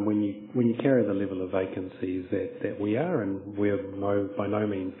this time, when you carry the level of vacancies that we are, and we're by no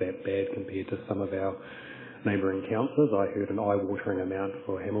means that bad compared to some of our neighbouring councils. I heard an eye-watering amount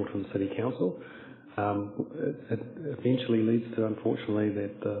for Hamilton City Council. It eventually leads to, unfortunately,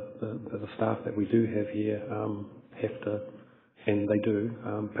 that the staff that we do have here have to, and they do,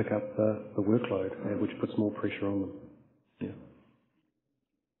 pick up the workload, which puts more pressure on them. Yeah.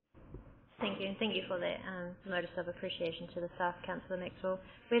 Thank you, and thank you for that notice of appreciation to the staff, Councillor Maxwell.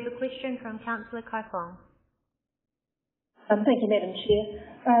 We have a question from Councillor Kaifong. Thank you, Madam Chair.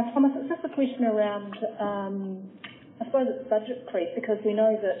 Thomas, it's just a question around, I suppose it's budget creep, because we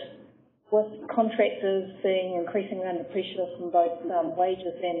know that with contractors being increasingly under pressure from both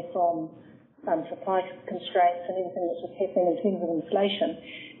wages and from supply constraints and everything that's just happening in terms of inflation,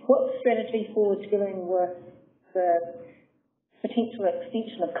 what's the strategy for dealing with the potential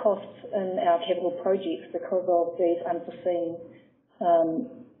extension of costs in our capital projects because of these unforeseen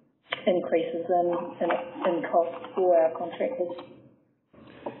increases in costs for our contractors?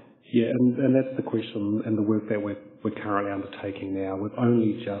 Yeah, and that's the question and the work that we're currently undertaking now. We're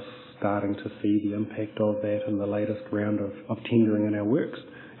only just starting to see the impact of that in the latest round of tendering in our works,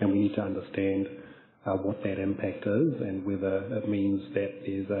 and we need to understand what that impact is and whether it means that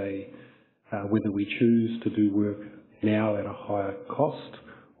there's whether we choose to do work now at a higher cost,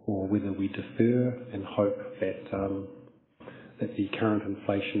 or whether we defer and hope that the current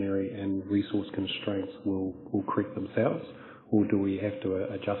inflationary and resource constraints will correct themselves, or do we have to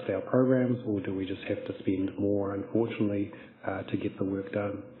adjust our programs, or do we just have to spend more, unfortunately, to get the work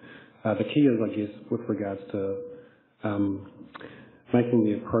done? The key is, I guess, with regards to making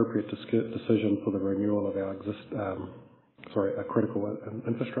the appropriate decision for the renewal of our a critical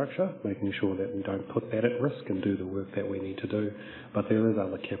infrastructure, making sure that we don't put that at risk and do the work that we need to do. But there is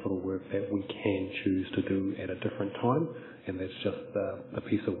other capital work that we can choose to do at a different time, and that's just a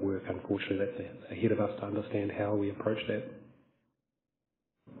piece of work, unfortunately, that's ahead of us to understand how we approach that.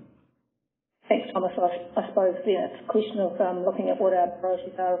 Thanks, Thomas. I suppose it's a question of looking at what our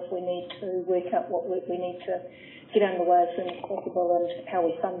priorities are if we need to work out what work we need to get underway as soon as possible and how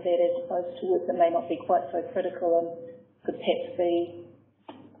we fund that as opposed to work that may not be quite so critical and could perhaps be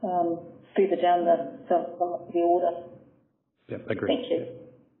further down the order. Yep, agree. Thank you.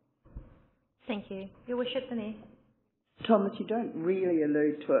 Thank you. Your Worship, the Mayor. Thomas, you don't really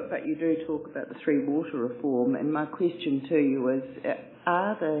allude to it, but you do talk about the 3 water reform, and my question to you is,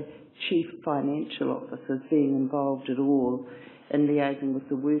 are the chief financial officers being involved at all in liaising with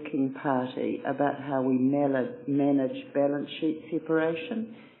the working party about how we manage balance sheet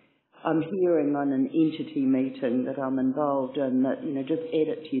separation? I'm hearing on an entity meeting that I'm involved in that, just add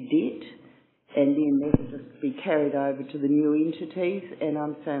it to your debt and then that will just be carried over to the new entities, and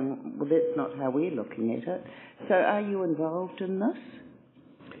I'm saying, well, that's not how we're looking at it. So are you involved in this?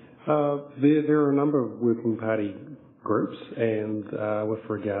 There are a number of working party groups, and with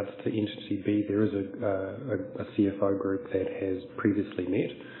regards to Entity B, there is a CFO group that has previously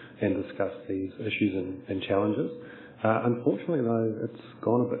met and discussed these issues and challenges. Unfortunately, though, it's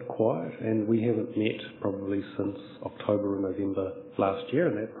gone a bit quiet, and we haven't met probably since October or November last year,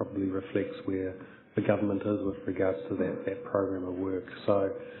 and that probably reflects where the government is with regards to that program of work. So,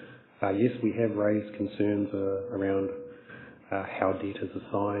 yes, we have raised concerns around how debt is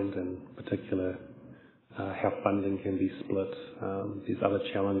assigned, and particular how funding can be split. There's other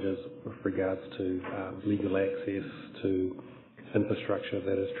challenges with regards to legal access to infrastructure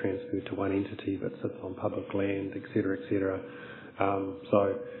that is transferred to one entity that sits on public land, etc., etc.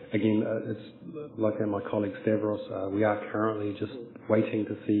 So again, it's like my colleague Stavros, we are currently just waiting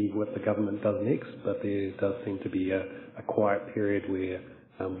to see what the government does next, but there does seem to be a quiet period where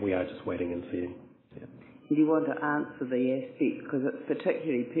we are just waiting and seeing. Yeah. Do you want to answer the aspect, because it's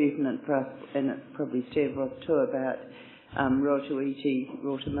particularly pertinent for us, and it's probably Stavros too, about Rotorua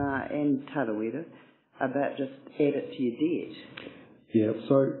and Tarawera, about just add it to your debt? Yeah,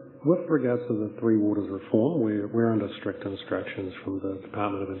 so with regards to the Three Waters reform, we're under strict instructions from the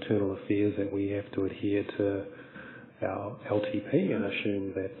Department of Internal Affairs that we have to adhere to our LTP and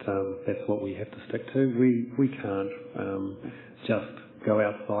assume that that's what we have to stick to. We can't just go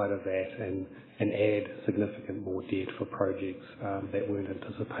outside of that and add significant more debt for projects that weren't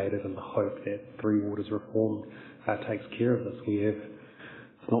anticipated in the hope that Three Waters reform takes care of this.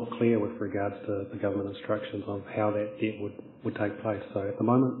 It's not clear with regards to the government instructions on how that debt would take place. So at the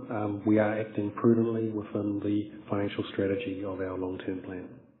moment, we are acting prudently within the financial strategy of our long-term plan.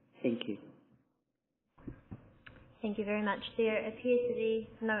 Thank you. Thank you very much. There appears to be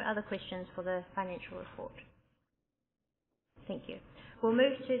no other questions for the financial report. Thank you. We'll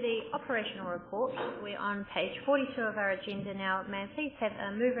move to the operational report. We're on page 42 of our agenda now. May I please have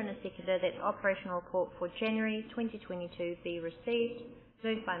a mover and a seconder that the operational report for January 2022 be received?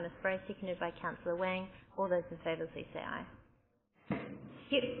 Moved by Ms. Bray, seconded by Councillor Wang. All those in favour, please say aye.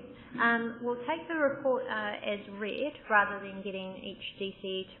 Yep. We'll take the report as read rather than getting each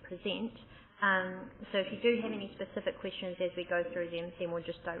DCE to present. So if you do have any specific questions as we go through them, then we'll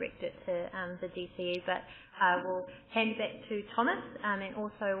just direct it to the DCE. But we'll hand back to Thomas and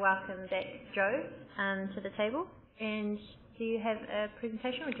also welcome back Joe to the table. And do you have a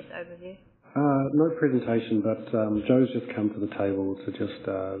presentation or just overview? No presentation, but Joe's just come to the table to just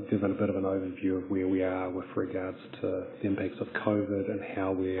give a bit of an overview of where we are with regards to the impacts of COVID and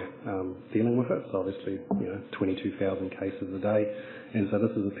how we're dealing with it. So obviously, 22,000 cases a day. And so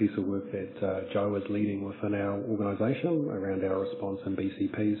this is a piece of work that Joe is leading within our organisation around our response and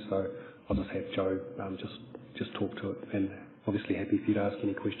BCPs. So I'll just have Joe just talk to it, and obviously happy for you to ask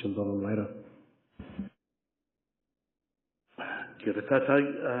any questions on them later. Kia ora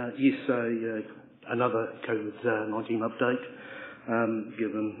tātou. Yes, another COVID-19 update,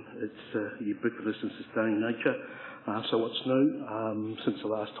 given its ubiquitous and sustaining nature. So what's new since the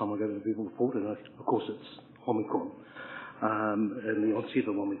last time I gave a verbal report, and of course it's Omicron, and the onset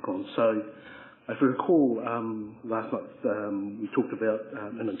of Omicron. So if you recall, last night we talked about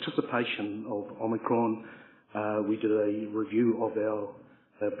in anticipation of Omicron, we did a review of our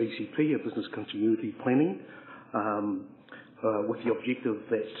BCP, our business continuity planning, with the objective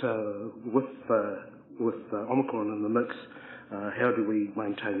that with Omicron in the mix, how do we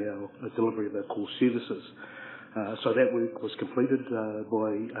maintain our delivery of our core services? So that work was completed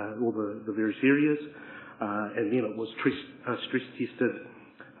by all the various areas, and then it was stress tested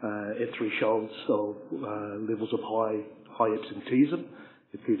at thresholds of levels of high absenteeism,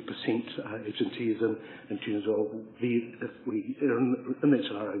 at 30% absenteeism, in terms of if we in that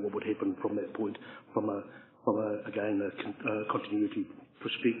scenario, what would happen from that point, from a continuity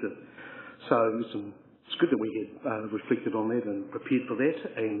perspective. So it's good that we had reflected on that and prepared for that,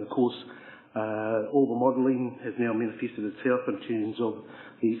 and of course all the modelling has now manifested itself in terms of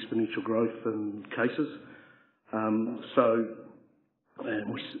the exponential growth in cases.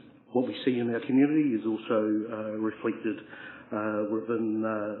 What we see in our community is also reflected within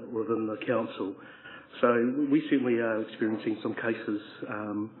the council. So we certainly are experiencing some cases,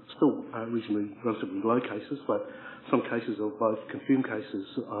 still relatively low cases, but some cases of both confirmed cases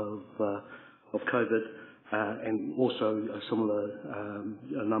of COVID, and also a similar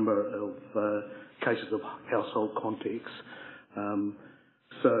number of cases of household contacts. At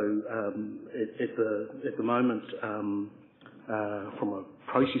the moment, from a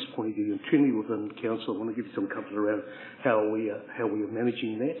process point of view internally within council, I want to give you some comfort around how we are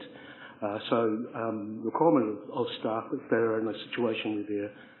managing that. The requirement of staff, if they're in a situation where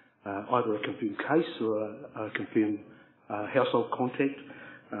they're either a confirmed case or a confirmed household contact,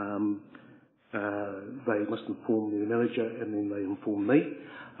 they must inform their manager and then they inform me.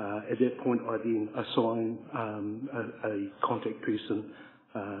 At that point, I then assign a contact person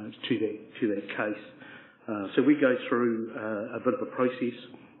to that case. So we go through a bit of a process,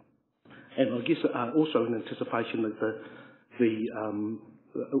 and I guess also in anticipation that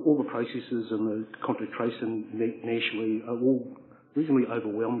all the processes and the contact tracing nationally are all reasonably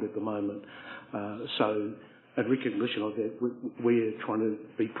overwhelmed at the moment. So in recognition of that, we're trying to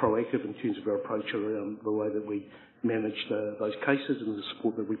be proactive in terms of our approach around the way that we manage those cases and the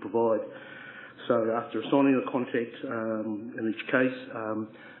support that we provide. So after assigning a contact in each case,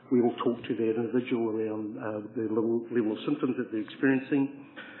 we will talk to that individual around the level of symptoms that they're experiencing,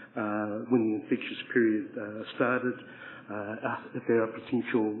 when the infectious period started, if there are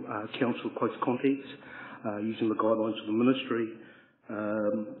potential council close contacts, using the guidelines of the ministry.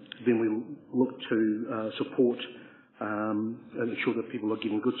 Then we look to support and ensure that people are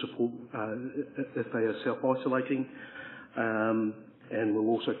getting good support if they are self-isolating. And we'll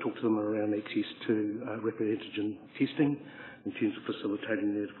also talk to them around access to rapid antigen testing in terms of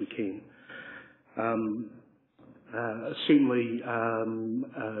facilitating that if we can. Certainly,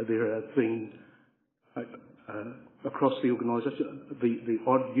 there have been across the organisation the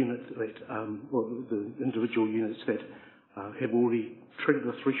odd unit that, the individual units that have already triggered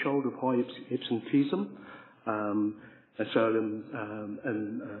the threshold of high absenteeism, and so in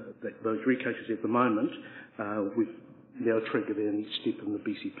those rare cases at the moment, we've now triggered our next step in the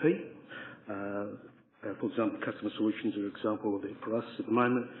BCP. For example, Customer Solutions are an example of that for us at the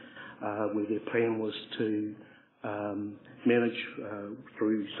moment, where their plan was to manage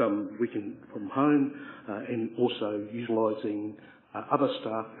through some working from home and also utilising other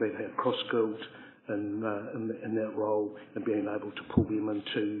staff that have cross-skilled in that role and being able to pull them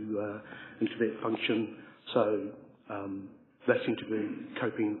into that function. So they seem to be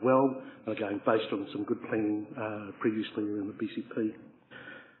coping well, and again, based on some good planning previously in the BCP.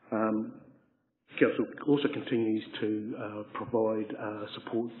 Council also continues to provide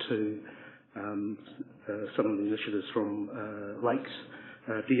support to some of the initiatives from Lakes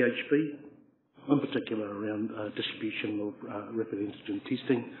DHB, in particular around distribution of rapid antigen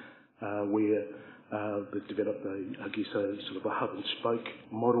testing, where they've developed a sort of a hub and spoke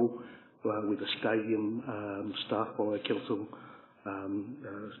model with a stadium staffed by council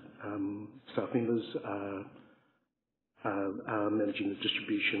staff members managing the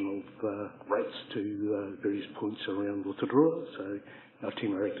distribution of rates to various points around Rotorua. So our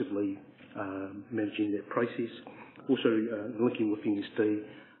team are actively managing that process. Also linking with NSD,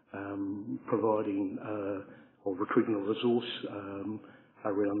 providing or recruiting a resource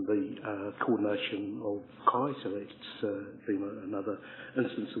around the coordination of CAI. So that's been another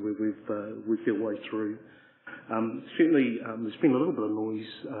instance where we've worked our way through. Certainly, there's been a little bit of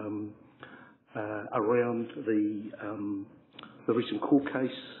noise around the recent court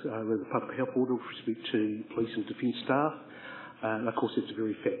case with the public health order with respect to police and defence staff. And of course, it's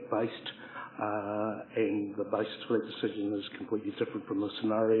very fact-based, and the basis for that decision is completely different from the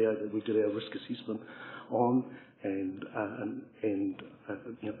scenario that we did our risk assessment on. And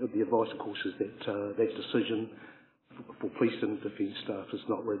the advice, of course, is that that decision for police and defence staff is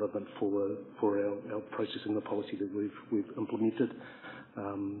not relevant for our process and the policy that we've implemented.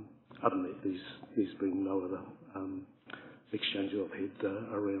 Other than that, there's been no other exchange I've had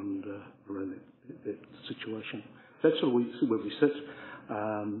around that situation. That's sort of where we sit.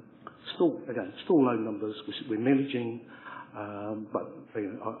 Still low numbers. We're managing, but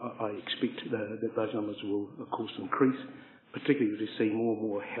I expect that those numbers will, of course, increase, particularly if we see more and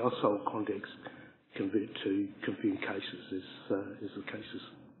more household contacts convert to confirmed cases, as the case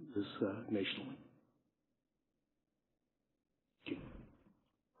is nationally. Thank you.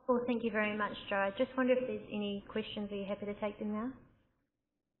 Well, thank you very much, Joe. I just wonder if there's any questions. Are you happy to take them now?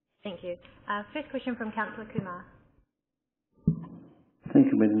 Thank you. First question from Councillor Kumar. Thank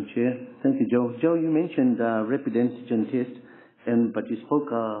you, Madam Chair. Thank you, Joe. Joe, you mentioned rapid antigen test, but you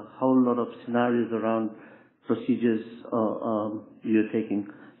spoke a whole lot of scenarios around procedures you're taking.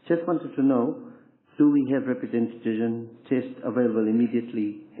 Just wanted to know, do we have rapid antigen test available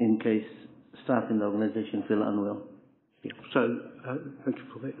immediately in case staff in the organisation feel unwell? Yeah. So, thank you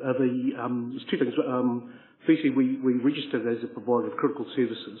for that. There's two things. Firstly, we registered as a provider of critical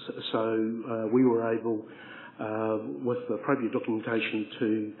services, so we were able, with the appropriate documentation,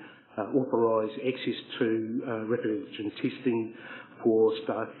 to authorise access to rapid antigen testing for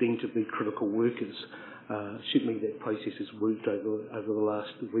staff deemed to be critical workers. Certainly that process has worked over the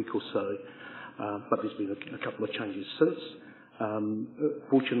last week or so, but there's been a couple of changes since.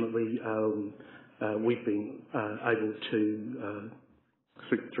 Fortunately, we've been able to,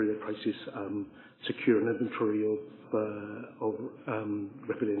 through that process, secure an inventory of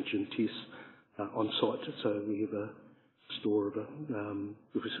rapid antigen tests on site. So we have a store of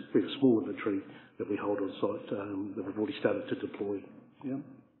we have a small inventory that we hold on site that we've already started to deploy. Yeah.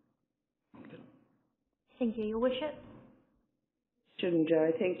 Okay. Thank you. Your Worship.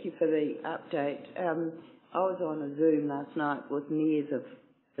 Joe, thank you for the update. I was on a Zoom last night with mayors of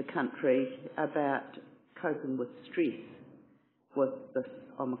the country about coping with stress with this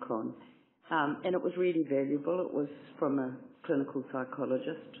Omicron. And it was really valuable. It was from a clinical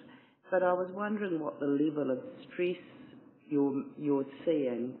psychologist. But I was wondering what the level of stress you're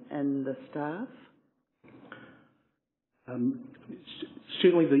seeing in the staff.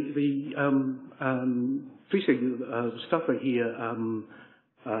 Certainly, the staff are here.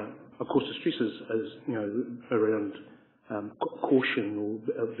 Of course, the stress is around caution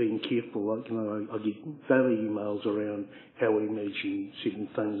or being careful. Like, I get daily emails around how we're managing certain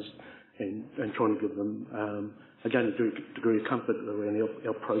things and trying to give them again a degree of comfort around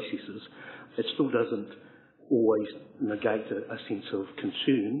our processes. It still doesn't always negate a sense of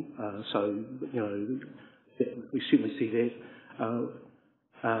concern. So, we certainly see that.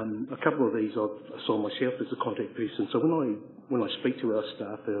 A couple of these I've assigned myself as a contact person. So when I speak to our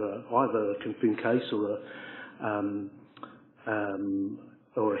staff, they're either a confirmed case or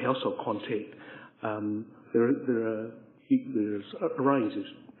a household contact. There's a range.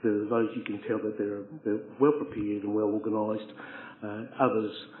 There are those you can tell that they're well prepared and well organised.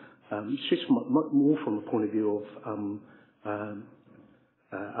 Others, it's just more from the point of view of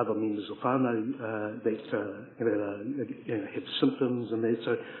other members of whānau that have symptoms and that.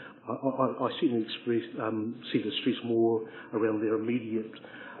 So I certainly see the stress more around their immediate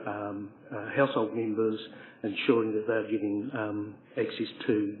household members, ensuring that they're getting access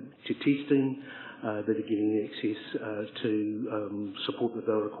to testing, that are getting access to support that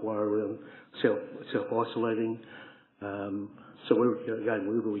they require around self-isolating. So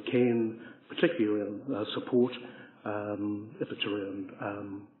wherever we can, particularly around support, if it's around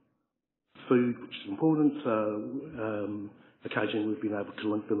food, which is important, occasionally we've been able to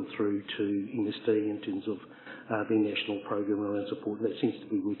link them through to MSD in terms of their national program around support, and that seems to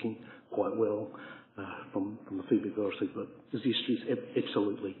be working quite well from the feedback I received. But is there stress?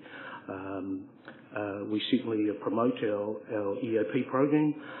 Absolutely. We certainly promote our EAP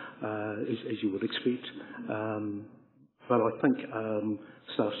program, as you would expect, but I think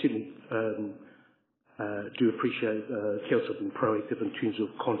staff certainly do appreciate council being proactive in terms of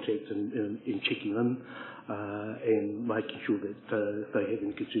contact and checking in and making sure that if they have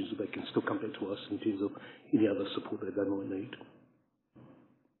any concerns that they can still come back to us in terms of any other support that they might need.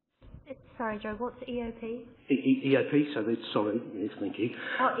 Sorry, Joe, what's EAP? EAP, so that's, sorry, yes, thank you.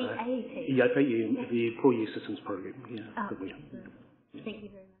 Oh, EAP? EAP, the Employee Assistance Program, yeah. Thank you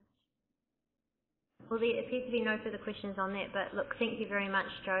very much. Well, there appears to be no further questions on that, but look, thank you very much,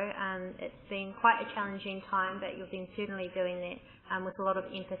 Joe. It's been quite a challenging time, but you've been certainly doing that with a lot of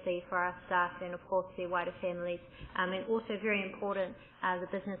empathy for our staff and, of course, their wider families. And also very important, the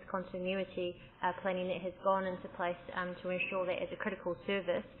business continuity planning that has gone into place to ensure that as a critical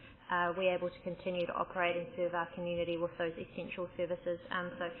service, we're able to continue to operate and serve our community with those essential services.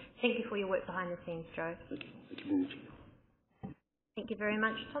 So thank you for your work behind the scenes, Joe. Thank you. Thank you very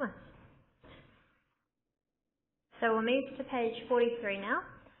much, Thomas. So we'll move to page 43 now,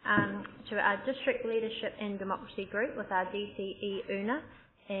 to our District Leadership and Democracy Group with our DCE Una,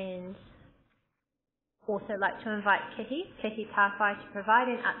 and also like to invite Kihi Tāwhai, to provide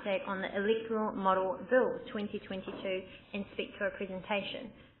an update on the Electoral Model Bill 2022 and speak to a presentation.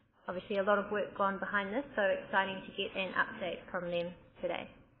 Obviously a lot of work gone behind this, so exciting to get an update from them today.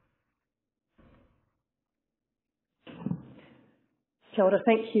 Kia ora,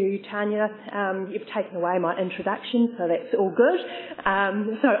 thank you, Tanya. You've taken away my introduction, so that's all good.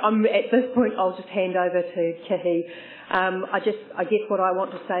 So at this point, I'll just hand over to Kihi. I guess what I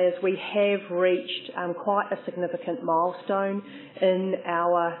want to say is we have reached quite a significant milestone in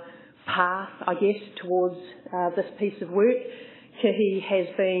our path, I guess, towards this piece of work. Kihi has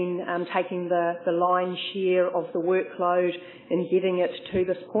been taking the lion's share of the workload and getting it to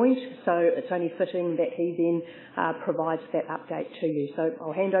this point, so it's only fitting that he then provides that update to you. So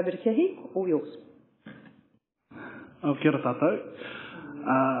I'll hand over to Kihi, all yours. Kia ora tātou.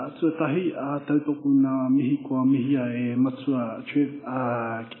 Tuatahi, tautoko nā mihi kua mihia e matua Trev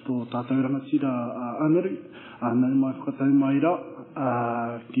ki tō tātou rangatira anaru. Nau mai whakatau mai ra,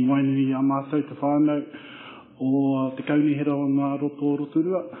 ki wainui a mātou te whānau o te kaunihera o ngā roto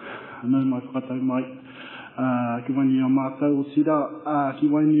Rotorua. Nau mai whakatau mai ki wainui a mātou o tira, ki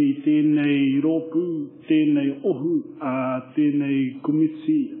wainui tēnei rōpū, tēnei ohu, tēnei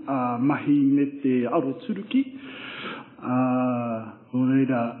komiti mahi me te aro turuki. O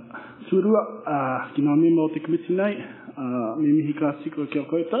reira turua, ki ngā mema o te komiti nei, me mihi ka siko ki a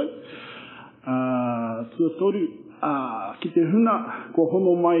koutou. Tuatoru, ki te huna, ko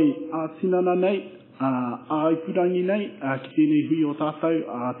hono mai a tinana nei, a ipurangi nei, ki tēnei hui o tātou,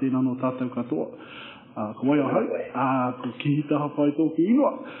 tēnā no tātou katoa. Ko wai ahau, ko kihita hawhai tōki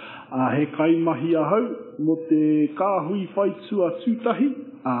ingoa. He kaimahi ahau, mo te kāhui whai tua tūtahi,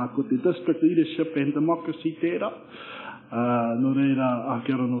 ko te District Leadership and Democracy tērā. No reira,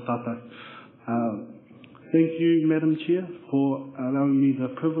 kia ora no tātou. Thank you, Madam Chair, for allowing me the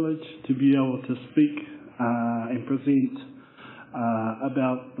privilege to be able to speak and present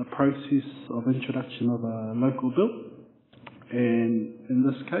about the process of introduction of a local bill. And in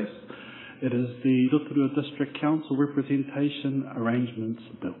this case, it is the Rotorua District Council Representation Arrangements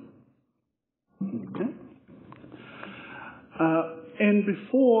Bill. Okay. And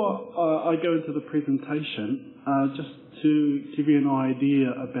before I go into the presentation, just to give you an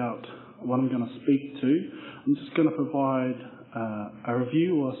idea about what I'm going to speak to. I'm just going to provide a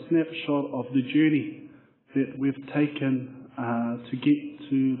review or a snapshot of the journey that we've taken to get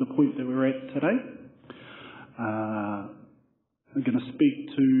to the point that we're at today. I'm going to speak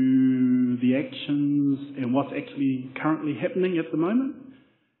to the actions and what's actually currently happening at the moment,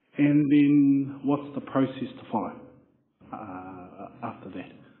 and then what's the process to follow after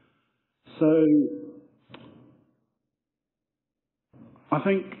that. So I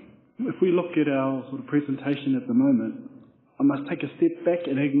think if we look at our sort of presentation at the moment, I must take a step back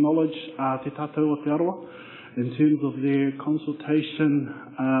and acknowledge Te Tātou o Te Aroa in terms of their consultation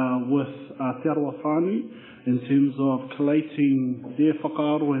with Te Aroa Whānui, in terms of collating their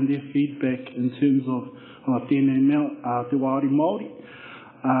whakaaro and their feedback in terms of tēnei mea te wāori Māori.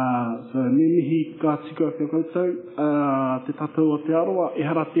 So me mihi ka tika kia koutou, Te Tātou o Te Aroa, e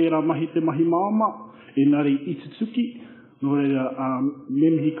hara tērā mahi te mahi māma, engari i te tuki, no reira me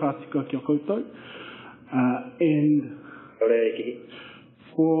mihi ka tika kia koutou. And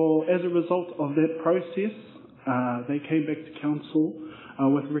as a result of that process, they came back to council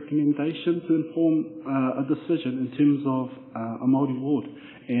with a recommendation to inform a decision in terms of a Māori ward.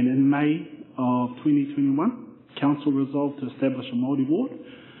 And in May of 2021, council resolved to establish a Māori ward,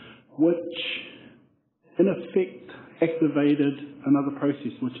 which in effect activated another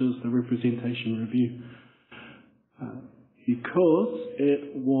process, which is the representation review, because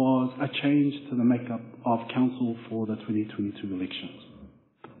it was a change to the makeup of council for the 2022 elections.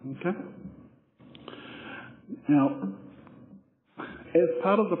 Okay? Now, as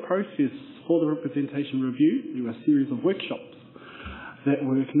part of the process for the representation review, there were a series of workshops that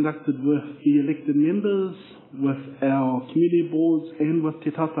were conducted with the elected members, with our community boards and with Te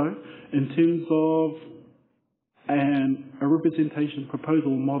Tātou in terms of a representation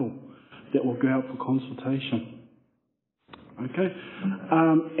proposal model that will go out for consultation. Okay?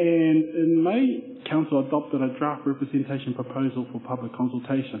 And in May, Council adopted a draft representation proposal for public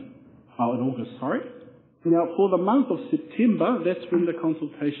consultation. In August, sorry. Now, for the month of September, that's when the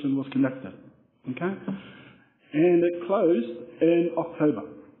consultation was conducted. Okay? And it closed in October.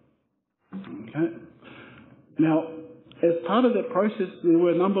 Okay? Now, as part of that process, there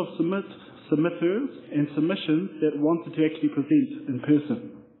were a number of submitters and submissions that wanted to actually present in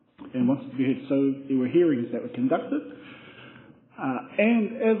person and wanted to be heard. So there were hearings that were conducted.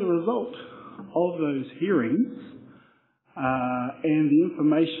 And as a result of those hearings and the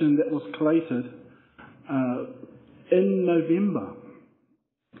information that was collated, in November,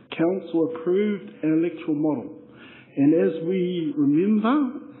 Council approved an electoral model. And as we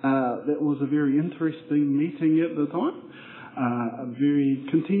remember, that was a very interesting meeting at the time, a very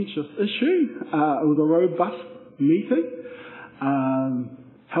contentious issue. It was a robust meeting.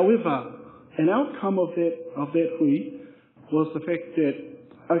 However, an outcome of that hui was the fact that,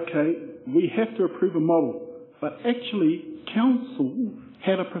 okay, we have to approve a model, but actually Council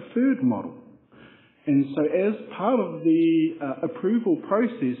had a preferred model. And so as part of the approval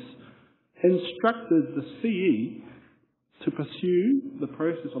process, instructed the CE to pursue the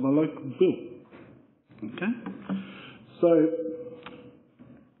process of a local bill. Okay? So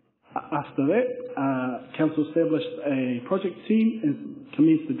after that, Council established a project team and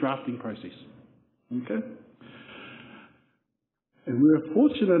commenced the drafting process. Okay? And we were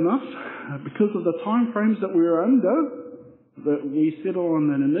fortunate enough, because of the time frames that we were under, that we settled on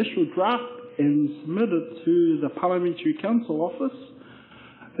an initial draft and submitted to the Parliamentary Council office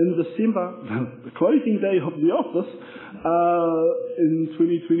in December, the closing day of the office, in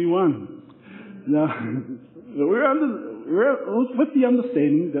 2021. Now, we're with the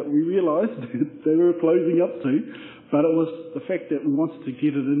understanding that we realised that they were closing up to, but it was the fact that we wanted to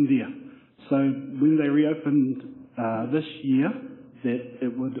get it in there. So when they reopened this year, that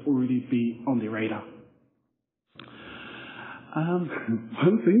it would already be on their radar.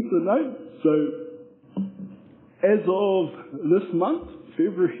 One thing to note, so as of this month,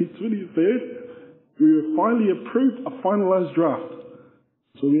 February 23rd, we were finally approved a finalised draft.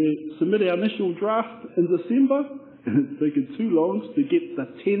 So we submitted our initial draft in December, and it's taken too long to get the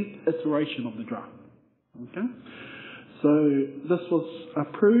 10th iteration of the draft. Okay? So this was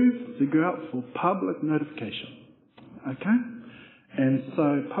approved to go out for public notification. Okay? And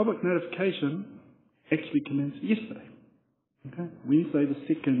so public notification actually commenced yesterday. Okay? Wednesday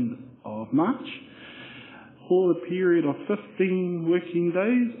the 2nd of March, for a period of 15 working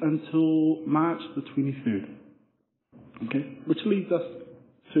days until March the 23rd. Okay? Which leads us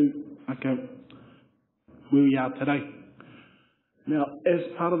to, where we are today. Now, as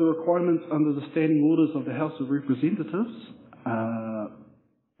part of the requirements under the standing orders of the House of Representatives,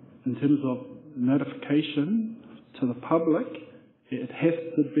 in terms of notification to the public it has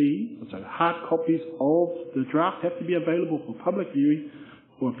to be, so hard copies of the draft have to be available for public viewing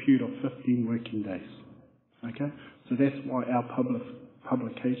for a period of 15 working days. Okay? So that's why our public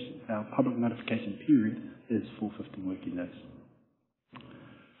notification period is for 15 working days.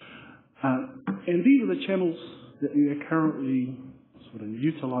 And these are the channels that we are currently sort of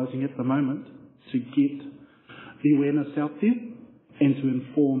utilising at the moment to get the awareness out there and to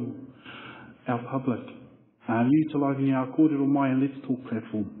inform our public. Utilising our Kōrero Mai and Let's Talk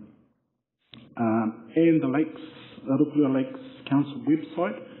platform. And the Rotorua Lakes Council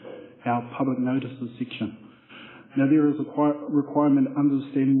website, our public notices section. Now there is a requirement under the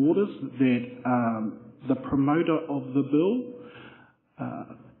standing orders that the promoter of the bill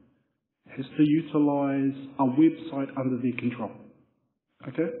has to utilise a website under their control.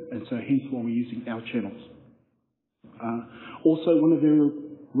 Okay? And so hence why we're using our channels. Also, one of the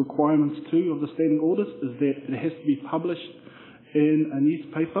requirements too of the standing orders is that it has to be published in a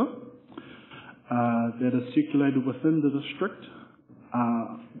newspaper that is circulated within the district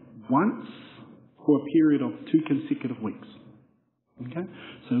once for a period of 2 consecutive weeks. Okay?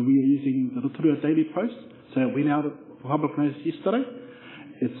 So we are using the Rotorua Daily Post. So it went out for public notice yesterday.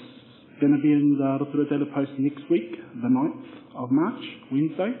 It's going to be in the Rotorua Daily Post next week, the 9th of March,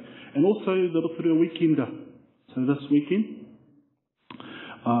 Wednesday, and also the Rotorua Weekender. So this weekend,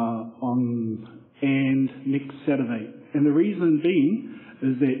 and next Saturday. And the reason being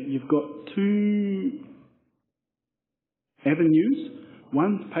is that you've got 2 avenues,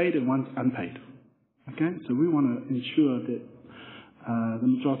 one's paid and one's unpaid. Okay, so we want to ensure that the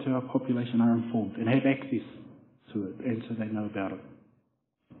majority of our population are informed and have access to it, and so they know about it.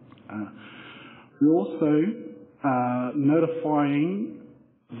 We're also notifying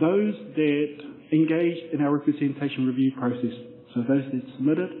those that engaged in our representation review process. So those that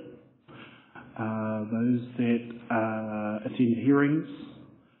submitted, those that attend hearings,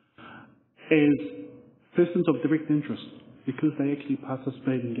 as persons of direct interest, because they actually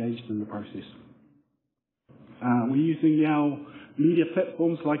participate and engaged in the process. We're using our media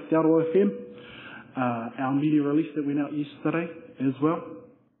platforms like Rotorua FM, our media release that went out yesterday as well,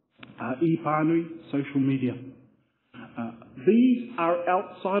 e-pānui, social media. These are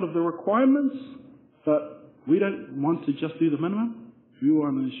outside of the requirements, but we don't want to just do the minimum. We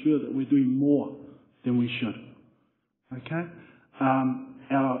want to ensure that we're doing more than we should. Okay? And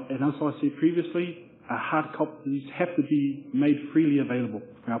as I said previously, hard copies have to be made freely available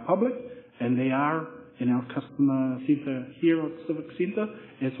for our public, and they are in our customer centre here at Civic Centre,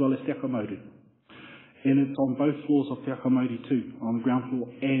 as well as Te Akamori. And it's on both floors of Te Akamori too, on the ground floor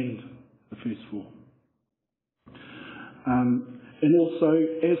and the first floor. And also,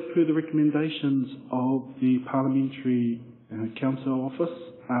 as per the recommendations of the Parliamentary Council Office,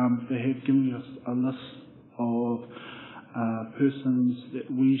 they have given us a list of persons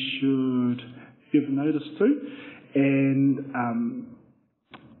that we should give notice to. And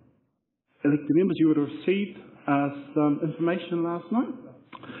elected members, you would have received some information last night.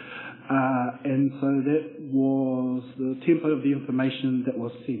 And so that was the template of the information that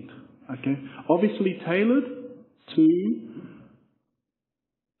was sent. Okay, obviously tailored to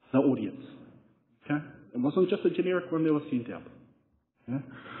the audience. Okay, it wasn't just a generic one that was sent out. Okay?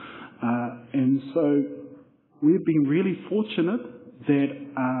 And so we've been really fortunate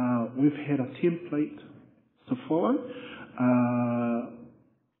that we've had a template to follow.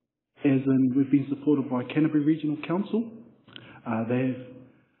 As in, we've been supported by Canterbury Regional Council. They've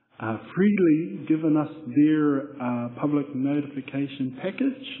freely given us their public notification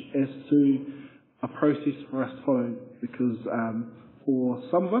package as to a process for us to follow, because for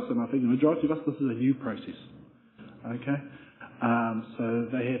some of us, and I think the majority of us, this is a new process. Okay? So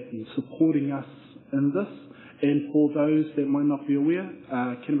they have been supporting us in this. And for those that might not be aware,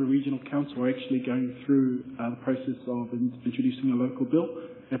 Canterbury Regional Council are actually going through the process of introducing a local bill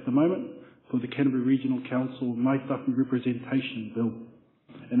at the moment for the Canterbury Regional Council Maitapu Representation Bill.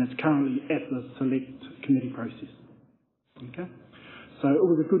 And it's currently at the select committee process. Okay? So it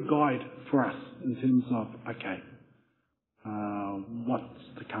was a good guide for us in terms of, okay, what's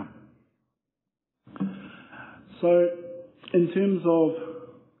to come. So in terms of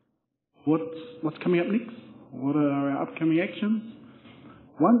what's coming up next, what are our upcoming actions?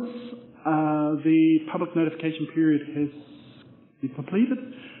 Once the public notification period has been completed,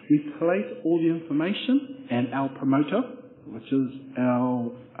 we collate all the information, and our promoter, which is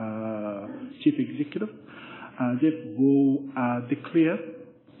our chief executive, that will declare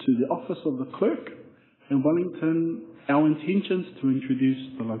to the office of the clerk in Wellington our intentions to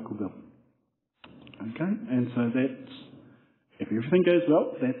introduce the local bill. Okay, and so that's, if everything goes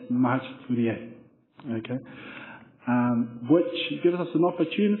well, that's March 28th. Okay, which gives us an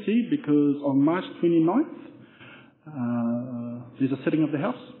opportunity because on March 29th, there's a sitting of the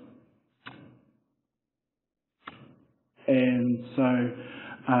House. And so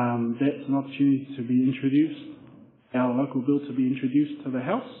that's an opportunity to be introduced, our local bill to be introduced to the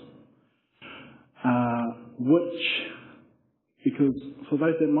House, because for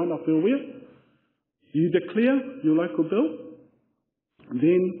those that might not be aware, you declare your local bill,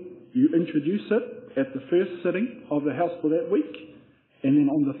 then you introduce it at the first sitting of the House for that week, and then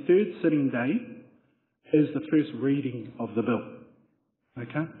on the third sitting day is the first reading of the bill.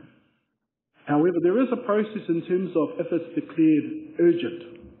 Okay? However, there is a process in terms of if it's declared urgent.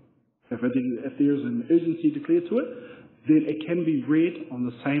 If there is an urgency declared to it, then it can be read on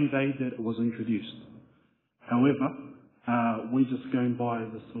the same day that it was introduced. However, we're just going by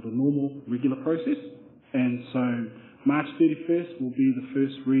the sort of normal, regular process, and so March 31st will be the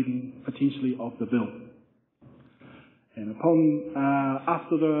first reading, potentially, of the bill. And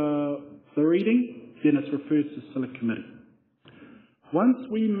after the reading, then it's referred to select committee. Once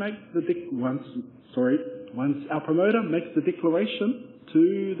our promoter makes the declaration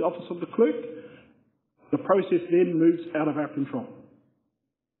to the office of the clerk, the process then moves out of our control.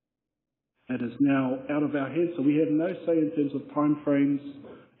 It is now out of our hands, so we have no say in terms of time frames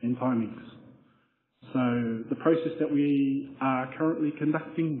and timings. So the process that we are currently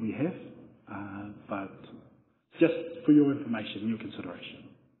conducting, we have, but just for your information, your consideration.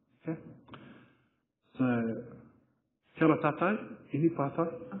 Okay? So, kia ora tātou, ini pātai.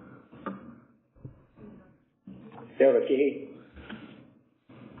 Kia ora kihi.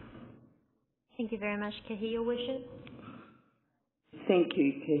 Thank you very much, Kihi, Your Worship. Thank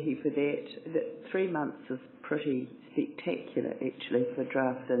you, Kihi, for that. The 3 months is pretty spectacular, actually, for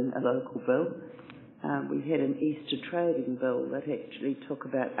drafting a local bill. We had an Easter trading bill that actually took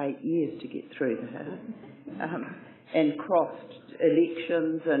about 8 years to get through the House, and crossed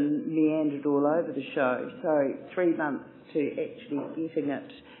elections and meandered all over the show. So 3 months to actually getting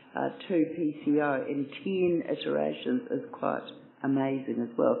it to PCO in 10 iterations is quite amazing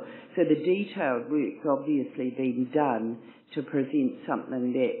as well. So the detailed work's obviously been done to present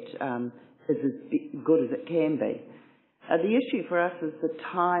something that is as good as it can be. The issue for us is the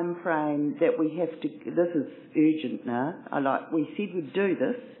time frame that we have to. This is urgent now. We said we'd do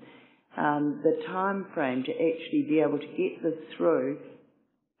this. The time frame to actually be able to get this through,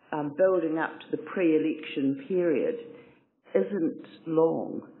 building up to the pre-election period, isn't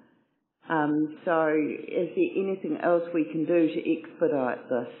long. So is there anything else we can do to expedite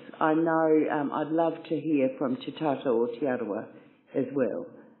this? I know I'd love to hear from Te Tata or Te Arawa as well.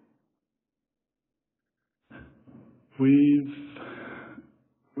 We've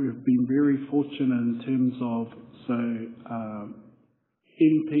been very fortunate in terms of,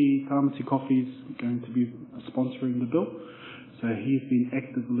 MP Tamati Coffee's going to be sponsoring the bill. So he's been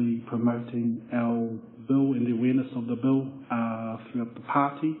actively promoting our bill and the awareness of the bill throughout the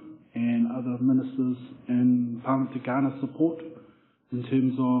party, and other ministers in Parliament to garner support in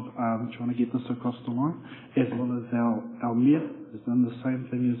terms of trying to get this across the line, as well as our mayor has done the same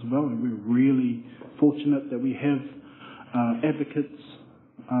thing as well, and we're really fortunate that we have advocates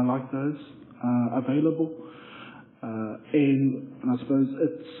like those available, and I suppose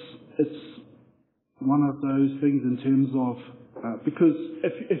it's one of those things in terms of because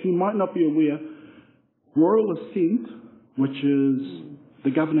if you might not be aware, royal assent, which is the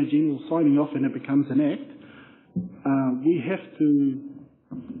Governor General signing off and it becomes an act,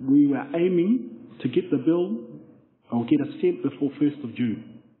 we were aiming to get the bill or get assent before 1st of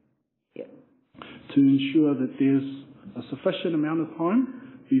June. Yeah. To ensure that there's a sufficient amount of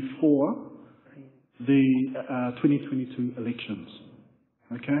time before the 2022 elections.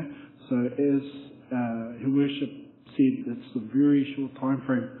 Okay? So as Her Worship said, it's a very short time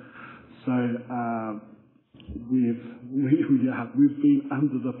frame. So we've been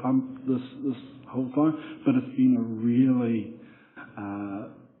under the pump this whole time, but it's been a really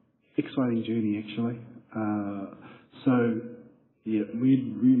exciting journey actually. So yeah, we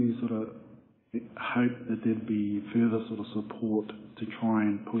really sort of hope that there'd be further sort of support to try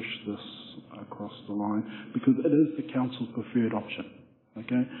and push this across the line, because it is the council's preferred option.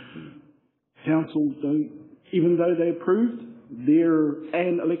 Okay, council don't, even though they approved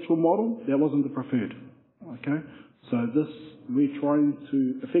an electoral model, that wasn't the preferred. Okay, so we're trying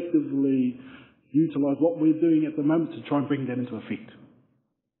to effectively utilise what we're doing at the moment to try and bring that into effect.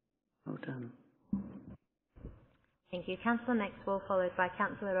 Well done. Thank you. Councillor Maxwell, followed by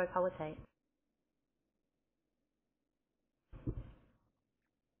Councillor O'Politate.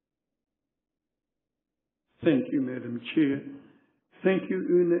 Thank you, Madam Chair. Thank you,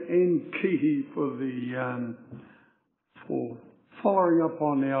 Una and Kihi, for the for following up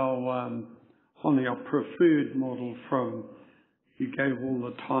on our preferred model from, you gave all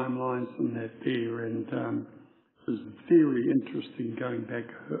the timelines and that there, and it was very interesting going back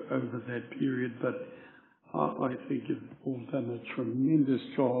over that period, but I think you've all done a tremendous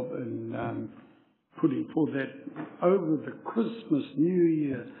job in putting for that over the Christmas, New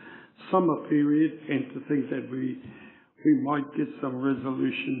Year, summer period, and to think that we might get some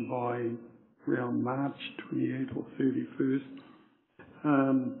resolution by around March 28th or 31st.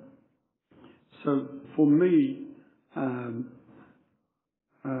 So for me,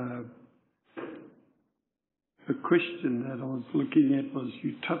 the question that I was looking at was,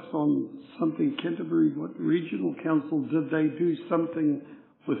 you touched on something, Canterbury, what regional council, did they do something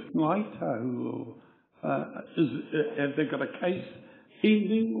with Ngaitahu? Have they got a case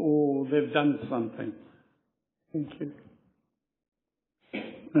pending, or they've done something? Thank you.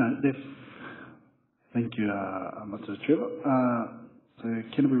 Thank you, Mr. Trevor. So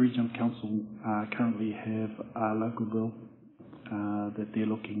Canterbury Regional Council currently have a local bill that they're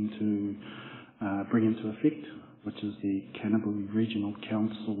looking to bring into effect, which is the Canterbury Regional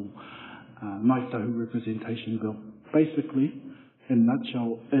Council Ngaitahu Representation Bill. Basically, in a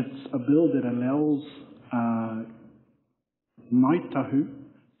nutshell, it's a bill that allows Ngaitahu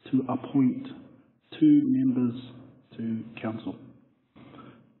to appoint 2 members to council.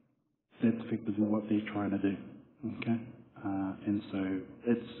 That's effectively what they're trying to do. Okay, and so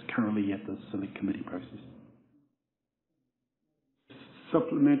it's currently at the select committee process.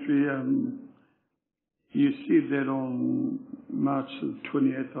 Supplementary, you said that on March the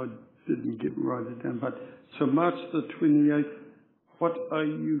 28th, I didn't write it down, but so March the 28th, what are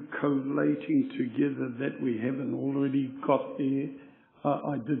you collating together that we haven't already got there?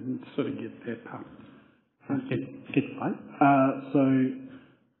 I didn't sort of get that part. Get fine. So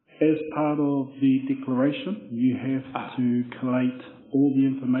as part of the declaration, you have to collate all the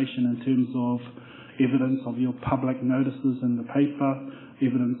information in terms of evidence of your public notices in the paper,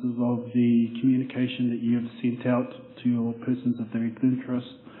 evidences of the communication that you have sent out to your persons of direct interest,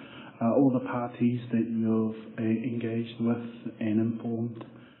 all the parties that you've engaged with and informed.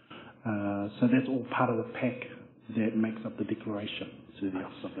 So that's all part of the pack that makes up the declaration to the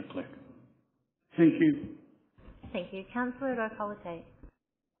Office of the Clerk. Thank you. Thank you. Councillor Rotorua.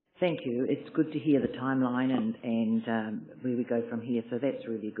 Thank you. It's good to hear the timeline and where we go from here, so that's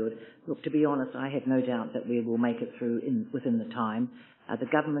really good. Look, to be honest, I have no doubt that we will make it through within the time. The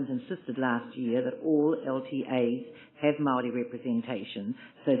government insisted last year that all LTAs have Māori representation,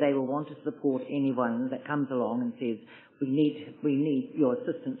 so they will want to support anyone that comes along and says, we need your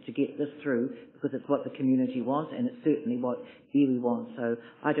assistance to get this through, because it's what the community wants and it's certainly what iwi wants, so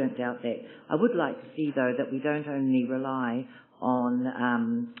I don't doubt that. I would like to see, though, that we don't only rely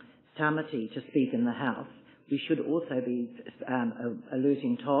on Tamati to speak in the House. We should also be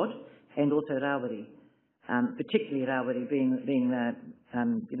alerting Todd and also Rawiri, particularly Rawiri being the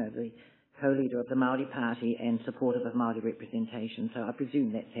the co-leader of the Māori Party and supportive of Māori representation. So I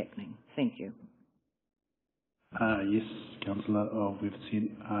presume that's happening. Thank you. Yes, Councillor. We've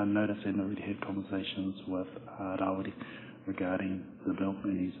sent notice and already had conversations with Rawiri regarding the bill,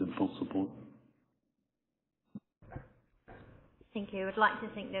 and he's in full support. Thank you. I'd like to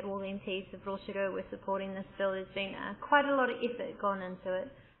think that all the MPs of Rotorua were supporting this bill. There's been quite a lot of effort gone into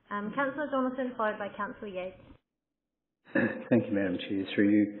it. Councillor Donaldson, followed by Councillor Yates. Thank you, Madam Chair. Through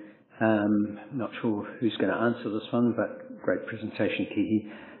you. Not sure who's going to answer this one, but great presentation, Kihi.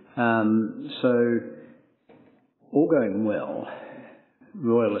 So, all going well,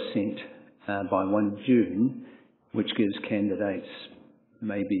 Royal Assent by 1 June, which gives candidates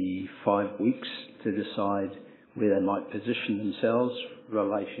maybe 5 weeks to decide where they might position themselves in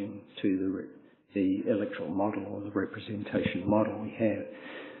relation to the electoral model or the representation model we have.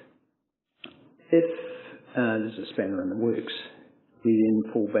 If there's a spanner in the works, we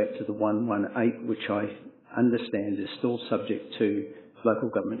then fall back to the 118, which I understand is still subject to Local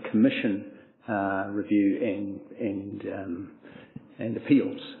Government Commission review and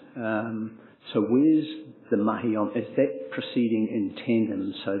appeals. So where's the mahi on? Is that proceeding in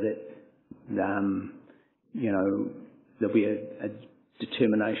tandem so that there'll be a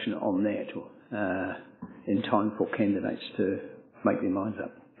determination on that in time for candidates to make their minds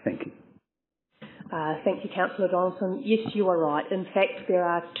up? Thank you. Thank you, Councillor Donaldson. Yes, you are right. In fact, there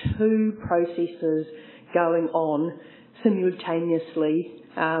are 2 processes going on simultaneously,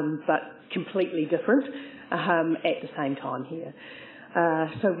 but completely different at the same time here.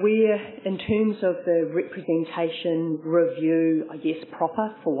 So we're, in terms of the representation review, I guess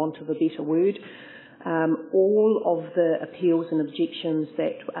proper, for want of a better word, All of the appeals and objections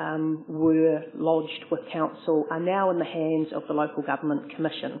that were lodged with Council are now in the hands of the Local Government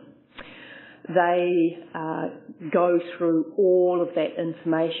Commission. They go through all of that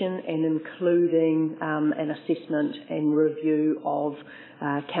information and including an assessment and review of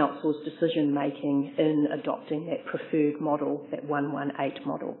Council's decision making in adopting that preferred model, that 118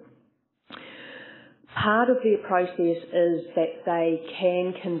 model. Part of their process is that they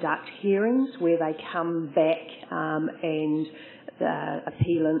can conduct hearings where they come back and the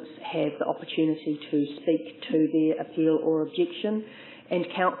appellants have the opportunity to speak to their appeal or objection, and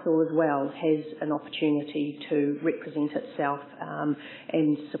Council as well has an opportunity to represent itself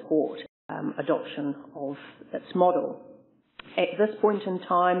and support adoption of its model. At this point in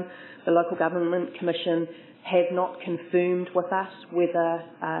time, the Local Government Commission have not confirmed with us whether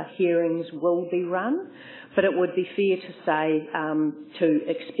hearings will be run, but it would be fair to say to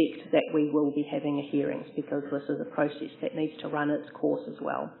expect that we will be having a hearings, because this is a process that needs to run its course as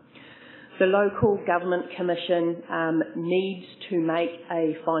well. The Local Government Commission needs to make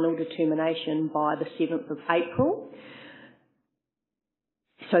a final determination by the 7th of April,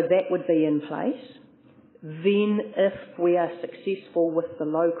 so that would be in place. Then if we are successful with the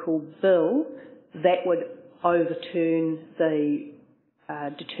local bill, that would overturn the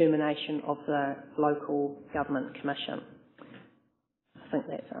determination of the Local Government Commission. I think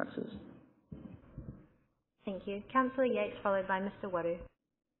that answers. Thank you. Councillor Yates, followed by Mr Waru.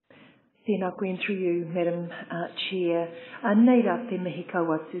 Tēnā koe through you, Madam Chair. Nei rā te mihi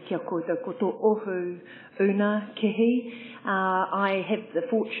kauatu kia koutou koto ohu una Kihi. I have the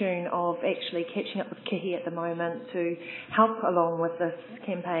fortune of actually catching up with Kihi at the moment to help along with this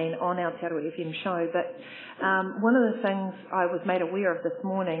campaign on our Te Aroha FM show. But one of the things I was made aware of this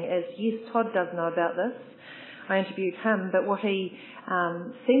morning is, yes, Todd does know about this. I interviewed him, but what he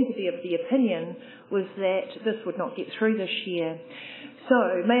seemed to be of the opinion was that this would not get through this year.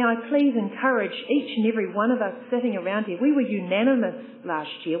 So may I please encourage each and every one of us sitting around here. We were unanimous last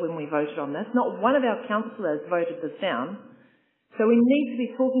year when we voted on this. Not one of our councillors voted this down. So we need to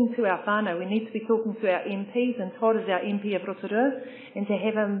be talking to our whānau. We need to be talking to our MPs, and Todd is our MP of Rotorua, and to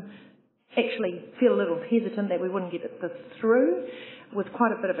have him actually feel a little hesitant that we wouldn't get this through was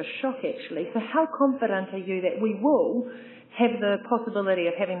quite a bit of a shock, actually. So how confident are you that we will have the possibility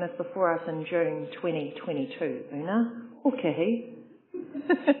of having this before us in June 2022, Una? Okay.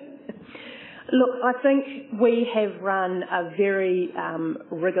 Look, I think we have run a very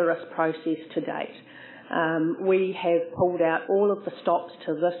rigorous process to date. We have pulled out all of the stops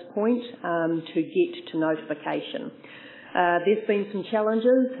to this point to get to notification. There's been some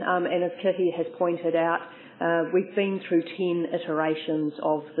challenges, and as Kihi has pointed out, we've been through 10 iterations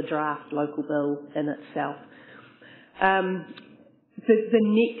of the draft local bill in itself. The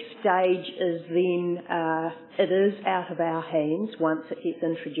next stage is then, it is out of our hands once it gets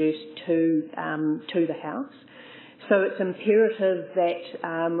introduced to the House. So it's imperative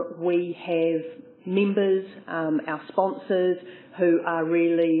that we have members, our sponsors, who are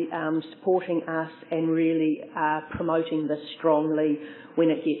really supporting us and really promoting this strongly when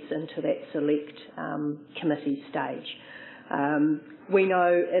it gets into that select committee stage. We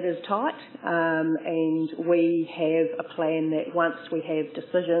know it is tight, and we have a plan that once we have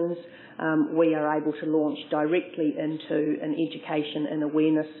decisions, we are able to launch directly into an education and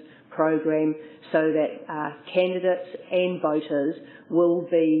awareness program so that candidates and voters will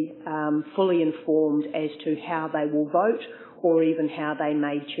be fully informed as to how they will vote or even how they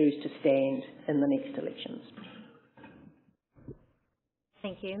may choose to stand in the next elections.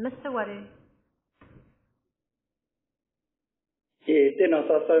 Thank you. Mr Waru. Tēnā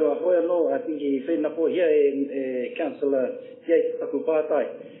tātou a hoi anō, I think I whēnā po here Councillor Yates taku pātai.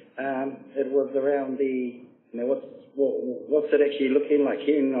 It was around the, what's it actually looking like,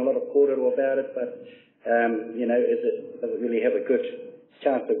 hearing a lot of kōrero about it, but, does it really have a good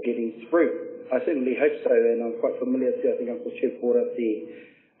chance of getting through? I certainly hope so, and I'm quite familiar too. I think Uncle Chev brought up the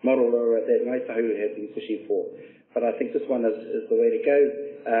model that Ngaitahu has been pushing for. But I think this one is the way to go.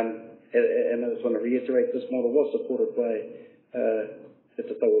 And I just want to reiterate, this model was supported by Te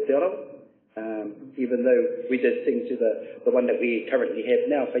Tau o Te Arawa. Even though we did sing to the one that we currently have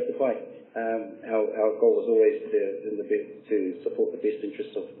now, Whai Te Whai, our goal was always to support the best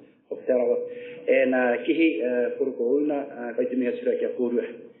interests of Te Arawa. And kihi, poroko una, kai te mea tira kia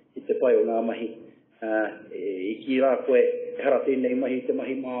kōrua, I te pai o ngā mahi. I ki rā koe, e hara tēnei mahi, te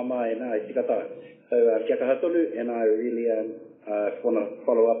mahi māma e nā, i tika tā. So, kia kaha tonu, and I really want to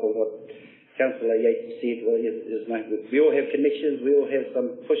follow up on what Councillor Yates said. Well, we all have connections, we all have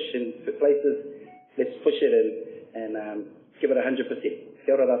some push in places. Let's push it and give it 100%.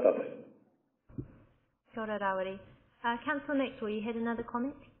 Kia ora rā tātou. Kia ora Rawiri. Councillor Maxwell, you had another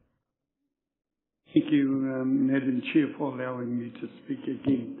comment? Thank you, Madam Chair, for allowing me to speak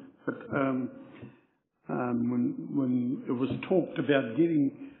again. But when it was talked about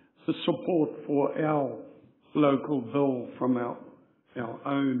getting the support for our local bill from our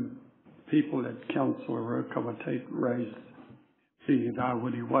own people at Councillor Rotorua raised, being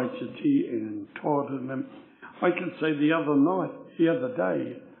Rawiri Waititi and Todd and them, I can say the other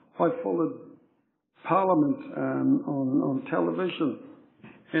day, I followed Parliament on television,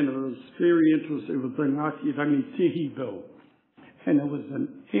 and it was very interesting. It was the Ngāti Rangitihi bill, and it was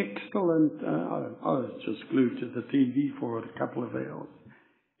an excellent, I was just glued to the TV for it a couple of hours,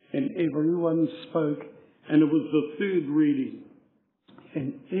 and everyone spoke, and it was the third reading,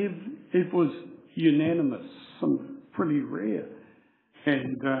 and it was unanimous, some pretty rare,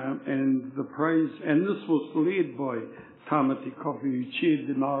 and the praise, and this was led by Tamati Kofi, who chaired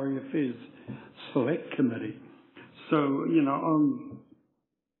the Māori Affairs Select Committee. So, I'm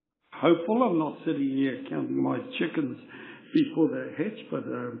hopeful. I'm not sitting here counting my chickens before they hatch, but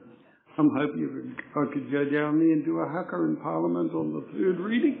I'm hoping I could go down there and do a haka in Parliament on the third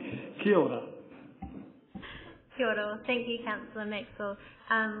reading. Kia ora. Kia ora. Thank you, Councillor Maxwell.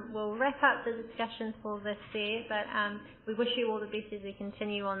 We'll wrap up the discussions for this there, but we wish you all the best as we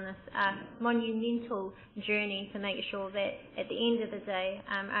continue on this monumental journey to make sure that at the end of the day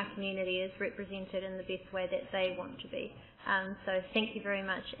our community is represented in the best way that they want to be. So thank you very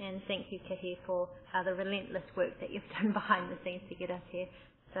much, and thank you, Kihi, for the relentless work that you've done behind the scenes to get us here.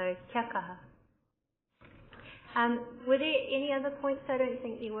 So kia kaha. Were there any other points? I don't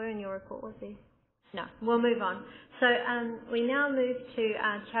think there were in your report, was there? No, we'll move on. So we now move to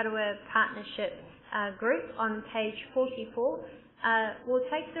Rotorua Partnership Group on page 44. We'll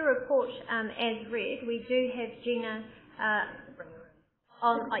take the report as read. We do have Gina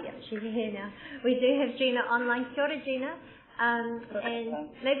she's here now. We do have Gina online. Kia ora, Gina. And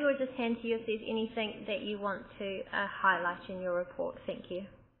maybe we'll just hand to you if there's anything that you want to highlight in your report. Thank you.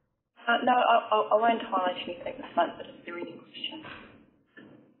 No, I won't highlight anything this month, but if there are any questions.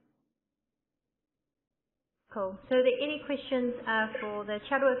 Cool. So are there any questions for the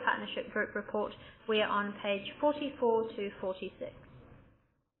Rotorua Partnership Group report? We are on page 44 to 46.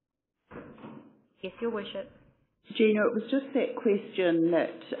 Yes, Your Worship. Gina, it was just that question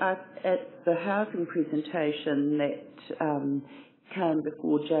that at the housing presentation that came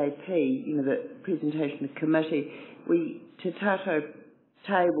before JP, the presentation of committee, Te Tato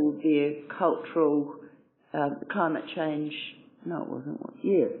tabled their cultural climate change, no it wasn't,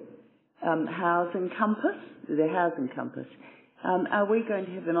 housing compass, the housing compass. Are we going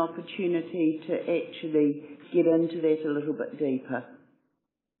to have an opportunity to actually get into that a little bit deeper?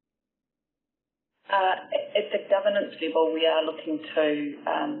 At the governance level, we are looking to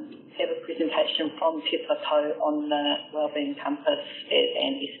have a presentation from Te Tato on the Wellbeing Compass at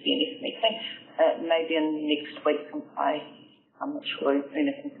an SBNF meeting, maybe in next week. I'm not sure if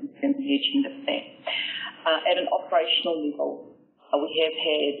Una can confirm the agenda for that. At an operational level, we have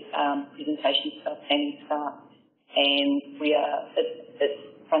had presentations to our planning staff, and it's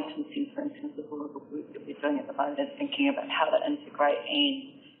front and centre in terms of all of the work that we're doing at the moment, thinking about how to integrate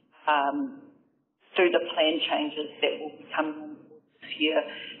and through the plan changes that will be coming on this year,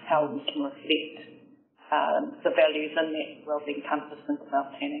 how we can reflect the values in that wellbeing compass into our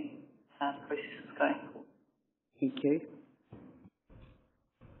planning processes going forward. Thank you.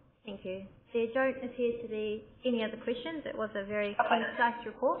 Thank you. There don't appear to be any other questions. It was a very concise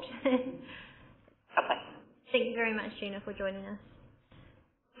report. Thank you very much, Gina, for joining us.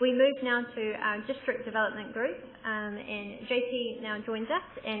 We move now to our District Development Group, and JP now joins us,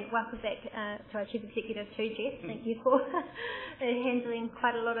 and welcome back to our Chief Executive too, Jeff. Thank you for handling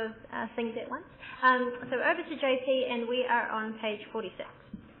quite a lot of things at once. So over to JP, and we are on page 46.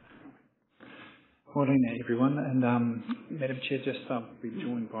 Morning, everyone, and Madam Chair, I'll be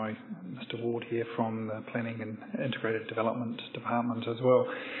joined by Mr. Ward here from the Planning and Integrated Development Department as well.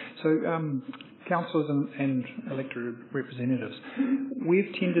 So, councillors and elected representatives,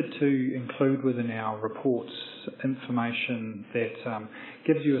 we've tended to include within our reports information that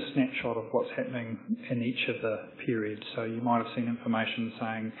gives you a snapshot of what's happening in each of the periods. So you might have seen information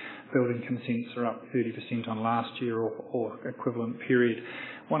saying building consents are up 30% on last year or equivalent period.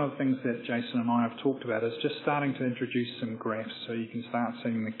 One of the things that Jason and I have talked about is just starting to introduce some graphs so you can start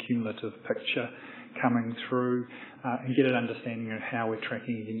seeing the cumulative picture coming through and get an understanding of how we're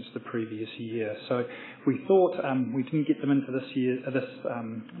tracking against the previous year. So we thought we didn't get them into this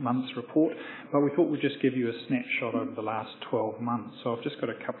month's report, but we thought we'd just give you a snapshot over the last 12 months. So I've just got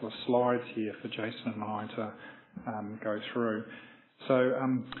a couple of slides here for Jason and I to go through. So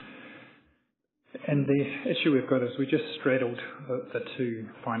And the issue we've got is we just straddled the two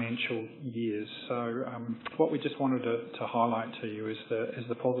financial years. So what we just wanted to highlight to you is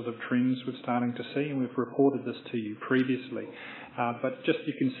the positive trends we're starting to see, and we've reported this to you previously. But just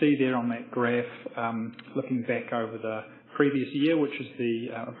you can see there on that graph, looking back over the previous year, which is the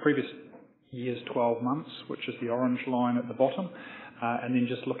previous year's 12 months, which is the orange line at the bottom. And then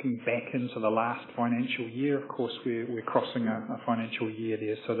just looking back into the last financial year, of course, we're crossing a financial year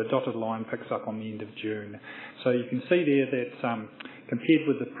there. So the dotted line picks up on the end of June. So you can see there that compared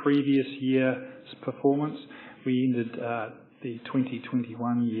with the previous year's performance, we ended the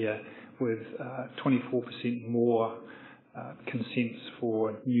 2021 year with 24% more consents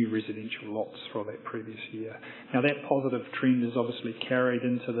for new residential lots for that previous year. Now that positive trend is obviously carried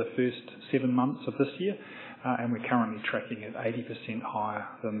into the first 7 months of this year. And we're currently tracking at 80% higher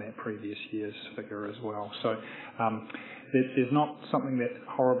than that previous year's figure as well. So there's not something that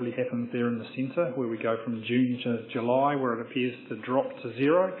horribly happens there in the centre where we go from June to July where it appears to drop to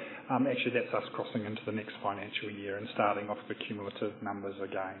zero. Actually, that's us crossing into the next financial year and starting off the cumulative numbers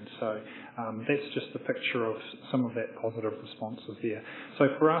again. So that's just the picture of some of that positive responses there. So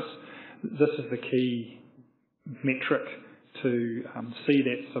for us, this is the key metric to see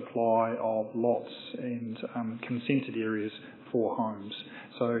that supply of lots and consented areas for homes.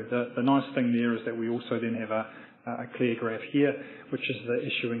 So the nice thing there is that we also then have a clear graph here, which is the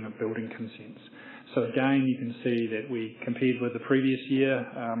issuing of building consents. So again, you can see that we compared with the previous year,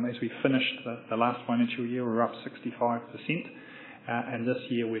 as we finished the last financial year, we're up 65%. And this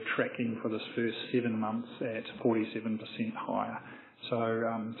year we're tracking for this first 7 months at 47% higher.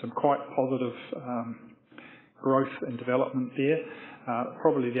 So some quite positive growth and development there.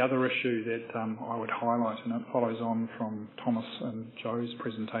 Probably the other issue that I would highlight, and it follows on from Thomas and Joe's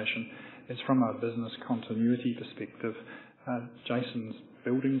presentation, is from a business continuity perspective. Jason's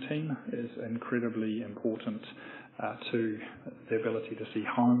building team is incredibly important to the ability to see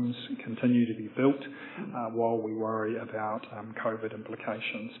homes continue to be built while we worry about COVID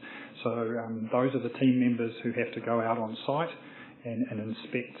implications. So those are the team members who have to go out on site and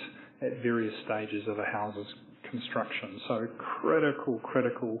inspect at various stages of a house's construction. So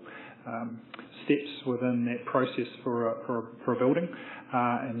critical steps within that process for a building,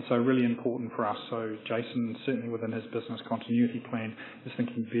 and so really important for us. So Jason, certainly within his business continuity plan, is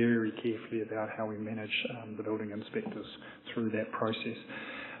thinking very carefully about how we manage the building inspectors through that process.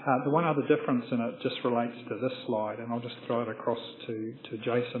 The one other difference, and it just relates to this slide, and I'll just throw it across to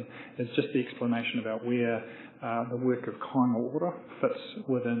Jason, is just the explanation about where the work of kāinga ora fits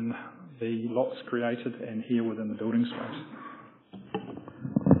within the lots created and here within the building space.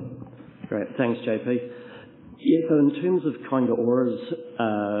 Great, thanks JP. Yeah, so in terms of kāinga ora's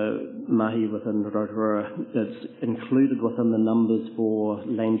mahi within Rotorua, it's included within the numbers for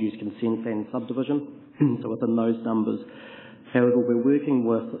land use consent and subdivision, so within those numbers. However, we're working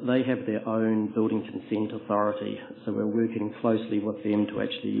with, they have their own building consent authority, so we're working closely with them to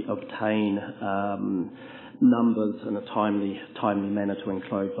actually obtain numbers in a timely manner to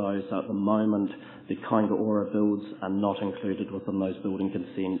include those. So at the moment, the kāinga ora builds are not included within those building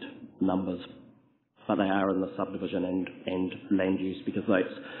consent numbers, but they are in the subdivision and land use, because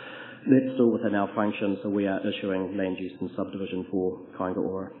that's still within our function, so we are issuing land use and subdivision for kāinga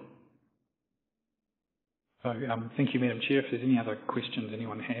ora. So thank you, Madam Chair. If there's any other questions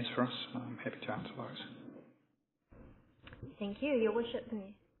anyone has for us, I'm happy to answer those. Thank you, Your Worship.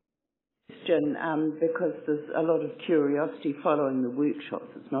 Question, because there's a lot of curiosity following the workshops.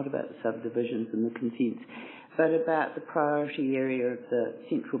 It's not about the subdivisions and the consents, but about the priority area of the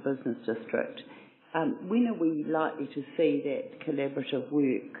Central Business District. When are we likely to see that collaborative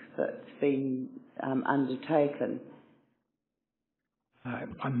work that's been undertaken?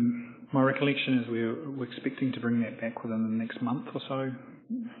 My recollection is we're expecting to bring that back within the next month or so,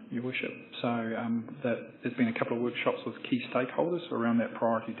 Your Worship. So there's been a couple of workshops with key stakeholders around that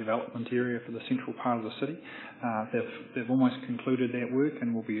priority development area for the central part of the city. They've almost concluded that work,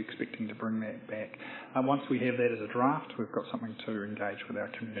 and we'll be expecting to bring that back. Once we have that as a draft, we've got something to engage with our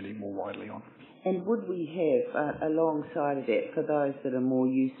community more widely on. And would we have, alongside of that, for those that are more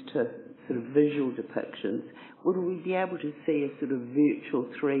used to sort of visual depictions, would we be able to see a sort of virtual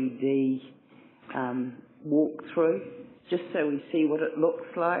 3D walkthrough, just so we see what it looks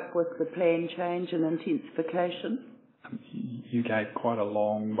like with the plan change and intensification? You gave quite a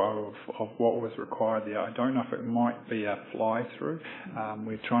long bow of what was required there. I don't know if it might be a fly-through.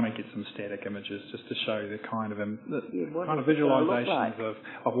 We're trying to get some static images just to show the kind of visualisations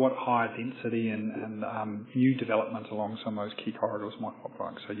of what higher density and new development along some of those key corridors might look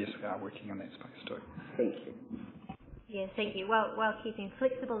like. So yes, we are working in that space too. Thank you. Yeah, thank you. While keeping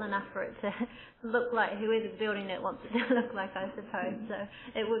flexible enough for it to look like whoever's building it wants it to look like, I suppose. So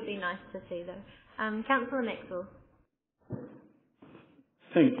it would be nice to see, though. Councillor Maxwell.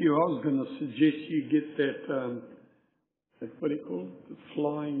 Thank you. I was going to suggest you get that, what do you call it, the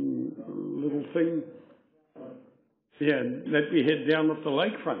flying little thing. Yeah, that we had down at the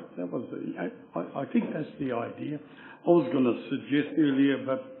lakefront. That was, I think that's the idea. I was going to suggest earlier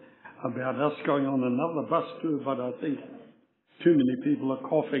about us going on another bus tour, but I think too many people are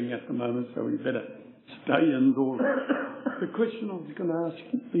coughing at the moment, so we better stay indoors. The question I was going to ask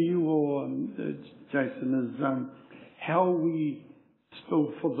you or Jason is how we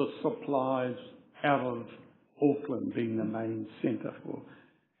still for the supplies out of Auckland being the main centre for,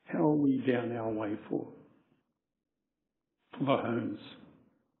 how are we down our way for the homes?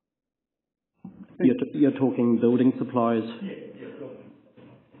 You're talking building supplies?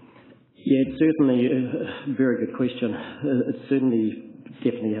 Yeah, it's certainly a very good question. It's certainly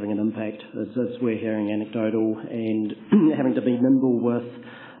definitely having an impact. As we're hearing anecdotal and having to be nimble with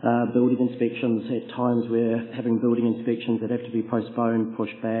building inspections. At times we're having building inspections that have to be postponed,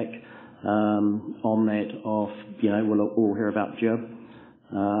 pushed back on that of, we'll all hear about GIB.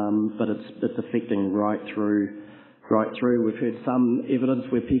 But it's affecting right through. We've heard some evidence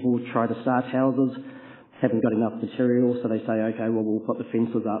where people try to start houses, haven't got enough material, so they say, okay, well, we'll put the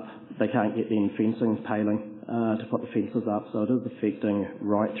fences up. They can't get the fencing, paling, to put the fences up, so it is affecting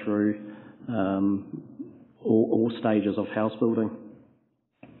right through all stages of house building.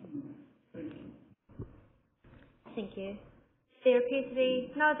 Thank you. There appear to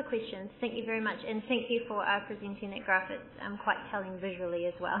be no other questions. Thank you very much, and thank you for presenting that graph. It's quite telling visually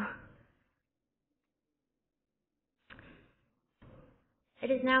as well. It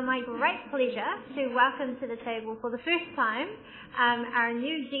is now my great pleasure to welcome to the table for the first time our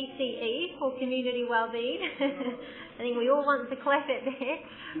new DCE for Community Wellbeing. I think we all want to clap at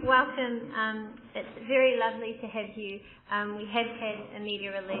that. Welcome. It's very lovely to have you. We have had a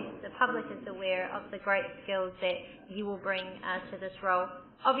media release. The public is aware of the great skills that you will bring to this role.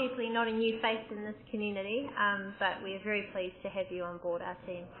 Obviously not a new face in this community, but we are very pleased to have you on board our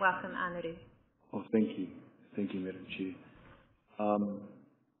team. Welcome, Anaru. Oh, thank you. Thank you, Madam Chair.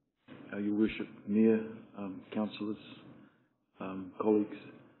 Your Worship, Mayor, councillors, colleagues,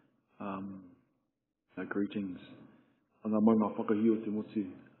 greetings. Ngā mai ngā whakahi o te motu,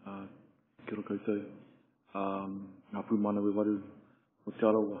 kia ora koutou. Ngā pūmana we waru o te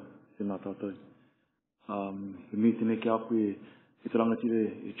arawa, tēnā tātou. He me tēnei ki a koe e te rangatire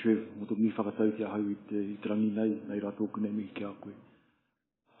e Trev, mo tō mi whakatau ki a hau i te rangi nei rā tōku nei mihi ki a koe.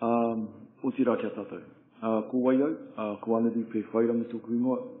 O te rā ki a tātou. Ko wai au, ko anaru pe whairanga tōku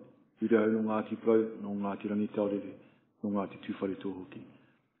ingoa, i reo no Ngāti Prau, no Ngāti Rangi Taurere, no Ngāti Tūwhare Tōhoki.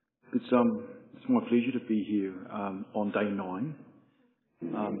 It's my pleasure to be here on day 9.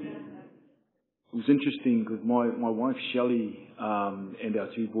 It was interesting because my wife Shelley and our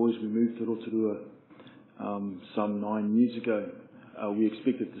 2 boys, we moved to Rotorua some 9 years ago. We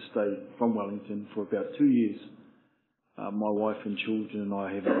expected to stay from Wellington for about 2 years. My wife and children and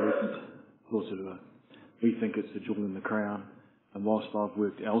I haven't left Rotorua. We think it's the jewel in the crown. And whilst I've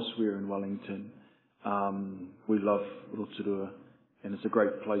worked elsewhere in Wellington, we love Rotorua, and it's a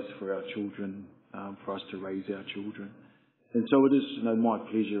great place for our children, for us to raise our children. And so it is, my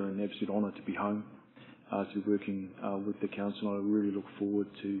pleasure and absolute honour to be home, to be working with the council. I really look forward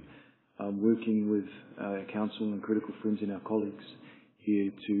to working with our council and critical friends and our colleagues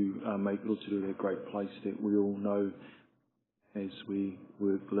here to make Rotorua a great place that we all know as we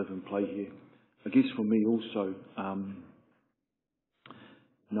work, live and play here. I guess for me also, I'm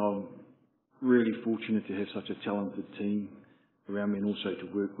really fortunate to have such a talented team around me and also to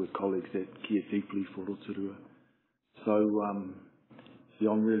work with colleagues that care deeply for Rotorua. So, I'm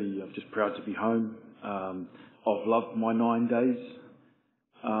just proud to be home. I've loved my 9 days,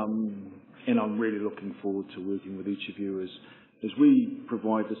 and I'm really looking forward to working with each of you as we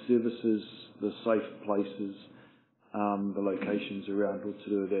provide the services, the safe places, the locations around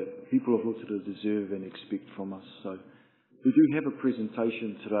Rotorua that people of Rotorua deserve and expect from us. So we do have a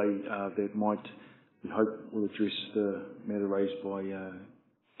presentation today that we hope will address the matter raised by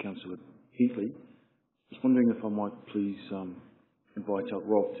Councillor Heatley. I was wondering if I might please invite up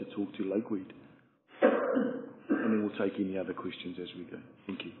Rob to talk to Lakeweed, and then we'll take any other questions as we go.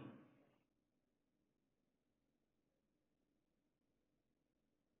 Thank you.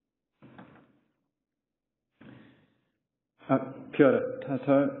 Kia ora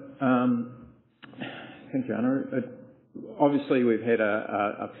tātou. Thank you, Anna. Obviously, we've had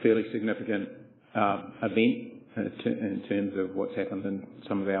a fairly significant event in terms of what's happened in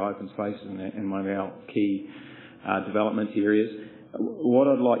some of our open spaces and one of our key development areas. What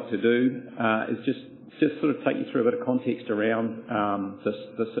I'd like to do is just sort of take you through a bit of context around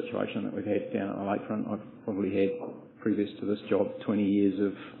this situation that we've had down at the lakefront. I've probably had, previous to this job, 20 years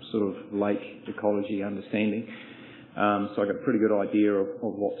of sort of lake ecology understanding. So I've got a pretty good idea of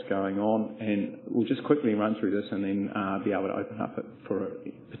what's going on, and we'll just quickly run through this and then be able to open up it for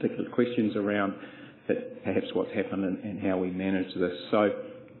particular questions around perhaps what's happened and how we manage this. So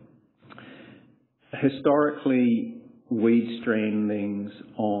historically, weed strandings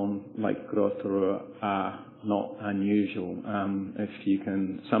on Lake Rotorua are not unusual. If you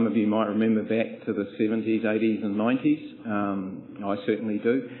can, some of you might remember back to the 70s, 80s and 90s. I certainly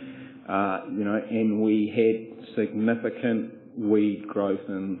do. And we had significant weed growth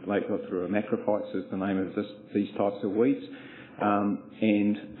in Lake Rotorua. Macrophytes is the name of these types of weeds.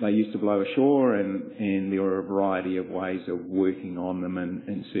 And they used to blow ashore, and there were a variety of ways of working on them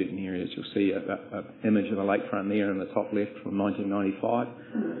in certain areas. You'll see an image of the lakefront there in the top left from 1995.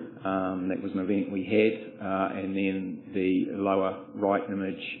 That was an event we had. And then the lower right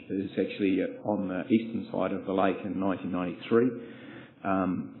image is actually on the eastern side of the lake in 1993.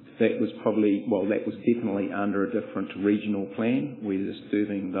 That was definitely under a different regional plan, where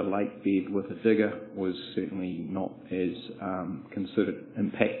disturbing the lake bed with a digger was certainly not as considered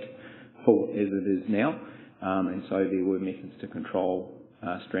impactful as it is now. And so there were methods to control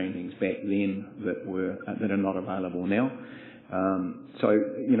strandings back then that are not available now.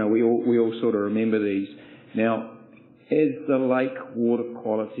 We all sort of remember these. Now, as the lake water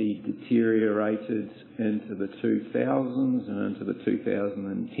quality deteriorated into the 2000s and into the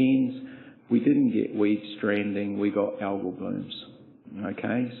 2010s, we didn't get weed stranding, we got algal blooms.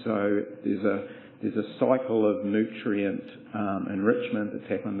 Okay, so there's a cycle of nutrient enrichment that's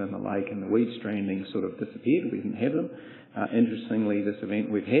happened in the lake, and the weed stranding sort of disappeared. We didn't have them. Interestingly, this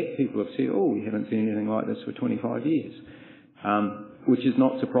event we've had, people have said, we haven't seen anything like this for 25 years. Which is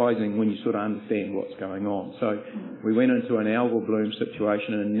not surprising when you sort of understand what's going on. So we went into an algal bloom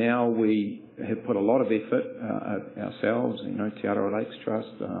situation, and now we have put a lot of effort ourselves, Te Aroha Lakes Trust,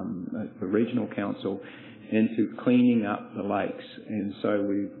 the Regional Council, into cleaning up the lakes. And so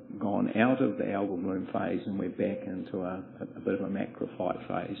we've gone out of the algal bloom phase, and we're back into a bit of a macrophyte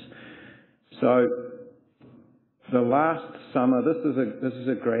phase. So the last summer, this is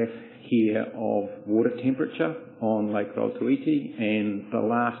a graph here of water temperature on Lake Rotoiti, and the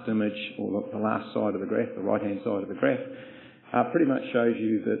last image, or the last side of the graph, the right-hand side of the graph, pretty much shows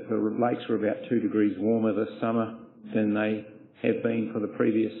you that the lakes were about 2 degrees warmer this summer than they have been for the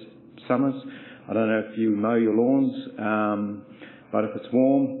previous summers. I don't know if you mow your lawns, but if it's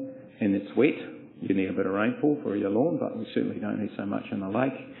warm and it's wet, you need a bit of rainfall for your lawn, but we certainly don't need so much in the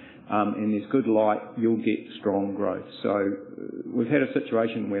lake. And there's good light, you'll get strong growth. So we've had a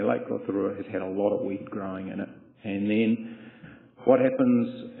situation where Lake Rotorua has had a lot of weed growing in it. And then what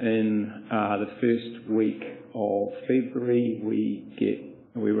happens in the first week of February,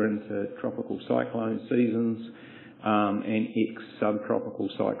 we were into tropical cyclone seasons, and ex-subtropical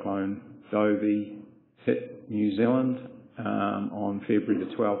cyclone Dovey hit New Zealand on February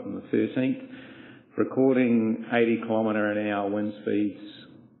the 12th and the 13th, recording 80 kilometre an hour wind speeds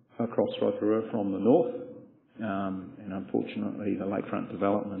across Rotorua from the north, and unfortunately the lakefront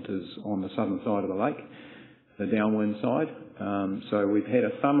development is on the southern side of the lake, the downwind side. So we've had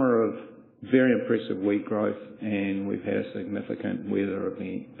a summer of very impressive weed growth, and we've had a significant weather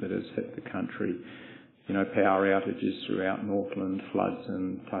event that has hit the country. Power outages throughout Northland, floods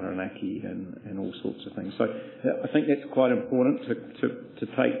in Taranaki, and all sorts of things. So I think that's quite important to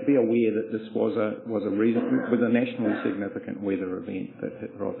be aware that this was a nationally significant weather event that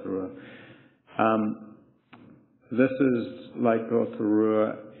hit Rotorua. This is Lake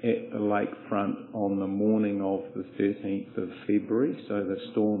Rotorua at the lakefront on the morning of the 13th of February. So the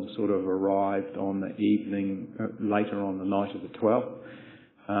storm sort of arrived on the evening, later on the night of the 12th.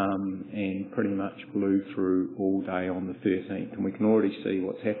 And pretty much blew through all day on the 13th. And we can already see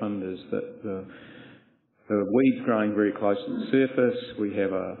what's happened is that the weed's growing very close to the surface. We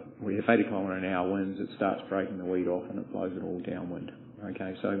have 80 kilometre an hour winds. It starts breaking the weed off and it blows it all downwind.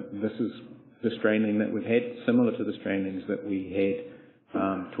 Okay, so this is the stranding that we've had, similar to the strandings that we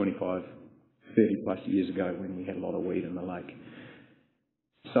had 25, 30 plus years ago when we had a lot of weed in the lake.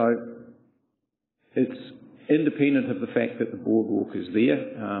 So it's independent of the fact that the boardwalk is there.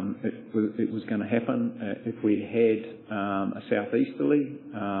 It was going to happen. If we had a southeasterly,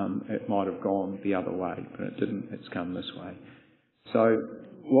 it might have gone the other way, but it didn't. It's come this way. So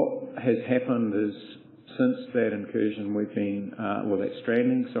what has happened is, since that incursion, we've been, that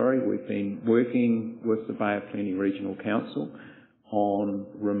stranding, we've been working with the Bay of Plenty Regional Council on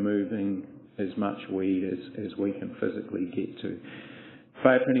removing as much weed as we can physically get to.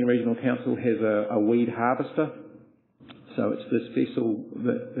 Bay of Plenty Regional Council has a weed harvester. So it's this vessel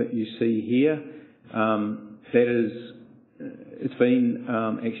that you see here. It's been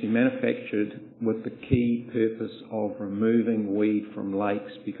actually manufactured with the key purpose of removing weed from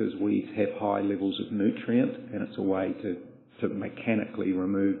lakes, because weeds have high levels of nutrient, and it's a way to mechanically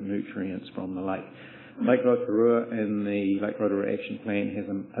remove nutrients from the lake. Lake Rotorua and the Lake Rotorua Action Plan has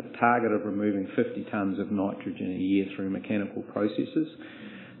a target of removing 50 tonnes of nitrogen a year through mechanical processes.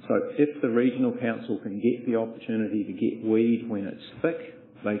 So if the regional council can get the opportunity to get weed when it's thick,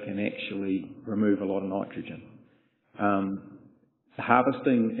 they can actually remove a lot of nitrogen.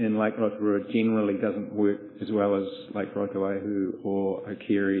 Harvesting in Lake Rotorua generally doesn't work as well as Lake Rotoahu or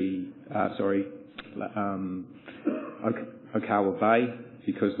Okawa Bay,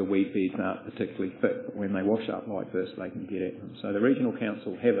 because the weed beds aren't particularly thick, but when they wash up like this, they can get at them. So the regional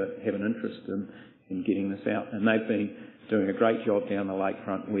council have an interest in getting this out, and they've been doing a great job down the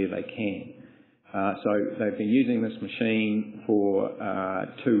lakefront where they can. So they've been using this machine for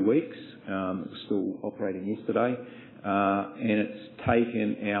 2 weeks. It was still operating yesterday, and it's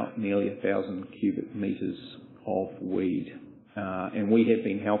taken out nearly 1,000 cubic metres of weed. And we have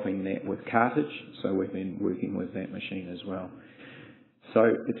been helping that with cartage, so we've been working with that machine as well. So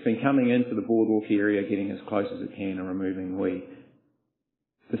it's been coming into the boardwalk area, getting as close as it can and removing weed.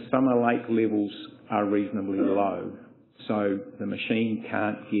 The summer lake levels are reasonably low, so the machine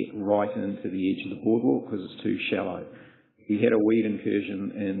can't get right into the edge of the boardwalk because it's too shallow. We had a weed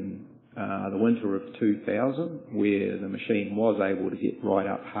incursion in the winter of 2000 where the machine was able to get right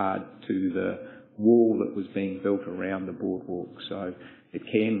up hard to the wall that was being built around the boardwalk. So it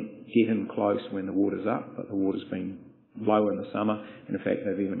can get in close when the water's up, but the water's been low in the summer. And in fact,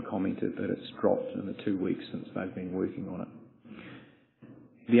 they've even commented that it's dropped in the 2 weeks since they've been working on it.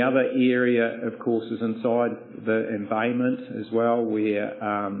 The other area, of course, is inside the embayment as well, where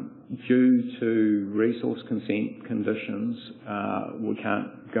due to resource consent conditions, we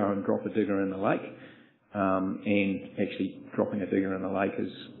can't go and drop a digger in the lake. And actually dropping a digger in the lake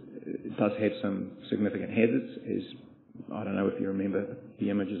does have some significant hazards. I don't know if you remember the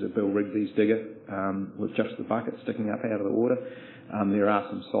images of Bill Rigby's digger with just the bucket sticking up out of the water. There are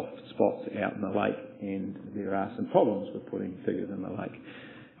some soft spots out in the lake, and there are some problems with putting diggers in the lake.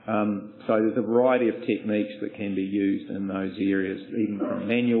 So there's a variety of techniques that can be used in those areas, even from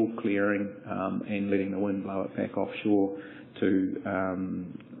manual clearing and letting the wind blow it back offshore to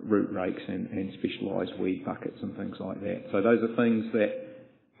root rakes and specialised weed buckets and things like that. So those are things that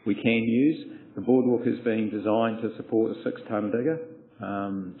we can use. The boardwalk is being designed to support a 6-tonne digger,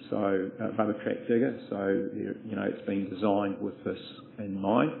 so a rubber track digger. So it's been designed with this in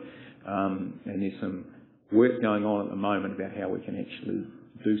mind, and there's some work going on at the moment about how we can actually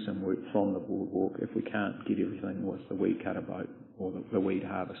do some work from the boardwalk if we can't get everything with the weed cutter boat or the weed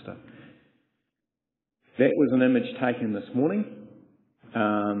harvester. That was an image taken this morning.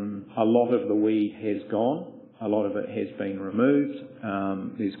 A lot of the weed has gone. A lot of it has been removed.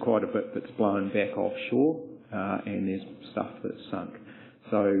 There's quite a bit that's blown back offshore, and there's stuff that's sunk.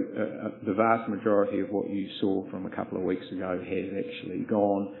 So the vast majority of what you saw from a couple of weeks ago has actually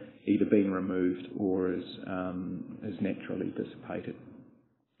gone, either been removed or is naturally dissipated.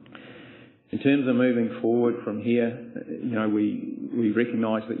 In terms of moving forward from here, we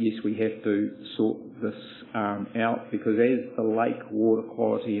recognise that yes, we have to sort this out, because as the lake water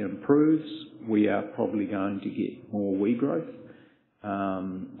quality improves, we are probably going to get more weed growth.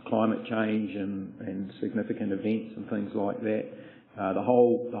 Climate change and significant events and things like that. The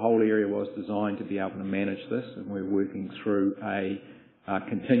whole area was designed to be able to manage this, and we're working through a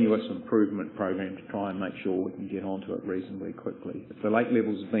continuous improvement program to try and make sure we can get onto it reasonably quickly. If the lake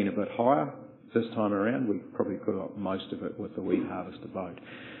levels have been a bit higher this time around, we probably could have got most of it with the weed harvester boat.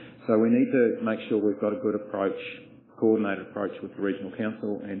 So we need to make sure we've got a good approach, coordinated approach with the Regional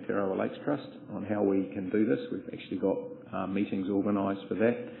Council and Rotorua Lakes Trust on how we can do this. We've actually got meetings organised for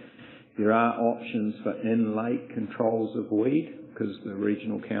that. There are options for in-lake controls of weed, because the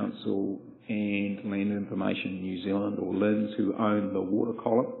Regional Council and Land Information New Zealand, or LINZ, who own the water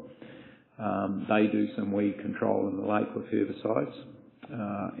column, they do some weed control in the lake with herbicides,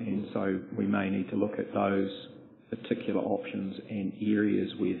 and so we may need to look at those particular options and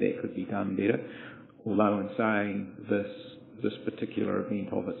areas where that could be done better. Although in saying this particular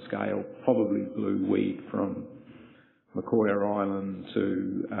event of its scale probably blew weed from Makoia Island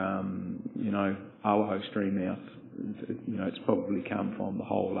to Awaho Streammouth. It's probably come from the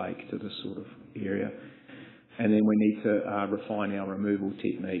whole lake to this sort of area. And then we need to refine our removal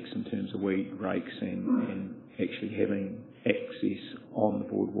techniques in terms of weed rakes and actually having access on the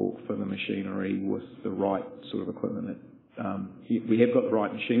boardwalk for the machinery with the right sort of equipment. That we have got the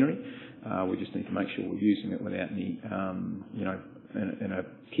right machinery. We just need to make sure we're using it without any, in a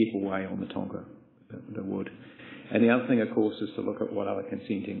careful way on the tonga, the wood. And the other thing, of course, is to look at what other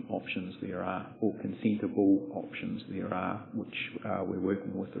consenting options there are, or consentable options there are, which we're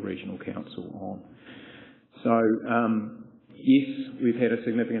working with the Regional Council on. So, yes, we've had a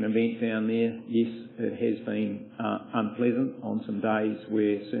significant event down there. Yes, it has been unpleasant on some days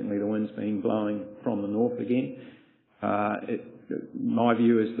where certainly the wind's been blowing from the north again. My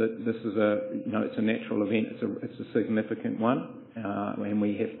view is that this is it's a natural event. It's a significant one. And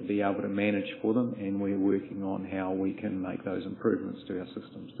we have to be able to manage for them, and we're working on how we can make those improvements to our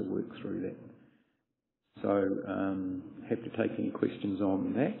systems to work through that. So, have to take any questions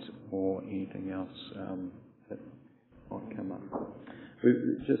on that or anything else that might come up.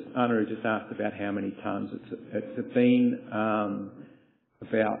 Anu just asked about how many tonnes. It's been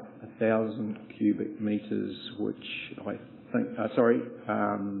about 1,000 cubic metres, which I think,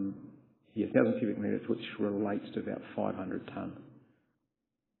 1,000 cubic metres, which relates to about 500 tonne.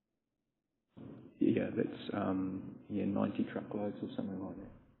 Yeah, that's 90 truckloads or something like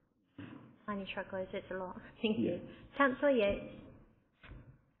that. 90 truckloads, that's a lot. Thank you. Councillor Yates.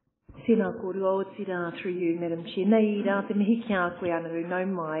 Tēnā kōrua o tira through you, Madam Chair. Nei rā te mihi kia koe anaru nau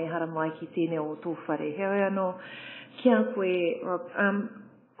mai, hara mai ki tēnei o tō whare. Heo anō, kia koe, Rob.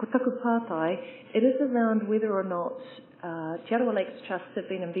 Ko taku pātai, it is around whether or not Rotorua Lakes Trust have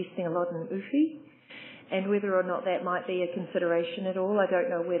been investing a lot in uwhi, and whether or not that might be a consideration at all. I don't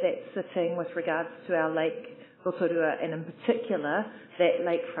know where that's sitting with regards to our Lake Rotorua, and in particular that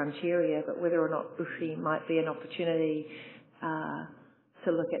lakefront area, but whether or not uwhi might be an opportunity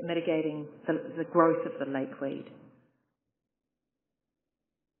to look at mitigating the growth of the lakeweed.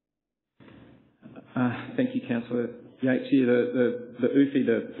 Thank you, Councillor Yates. Yeah, the uwhi,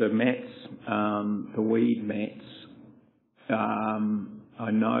 the mats, the weed mats, I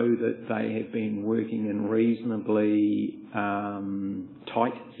know that they have been working in reasonably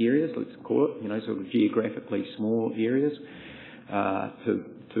tight areas, let's call it, sort of geographically small areas, to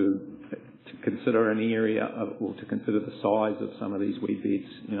consider an area or to consider the size of some of these weed beds,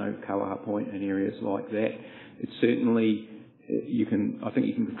 Kawaha Point and areas like that. It's certainly, I think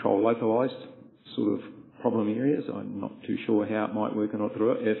you can control localised sort of problem areas. I'm not too sure how it might work in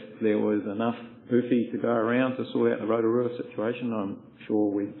Rotorua. If there was enough uwhi to go around to sort out the Rotorua situation, I'm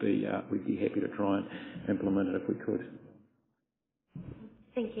sure we'd be happy to try and implement it if we could.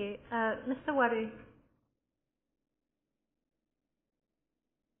 Thank you. Mr. Waru.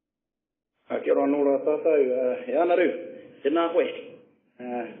 Kia ora nōra tātou, e anaru, tēnā koe.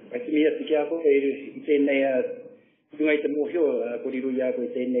 Ai te mea te kia koe, I tēnei tungai te mōhio, koriru ia koe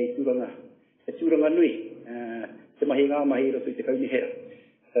tēnei tūranga nui, te mahi ngā mahi roto I te kaunihera.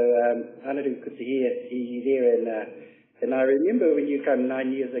 So, anaru, good to hear you there, and I remember when you came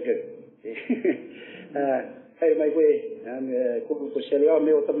 9 years ago. Hei mai koe, koko ko Shelley,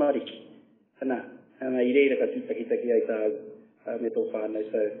 me o tamariki. Hana, I reira ka tūtakitaki ai tāu, me tō whānau.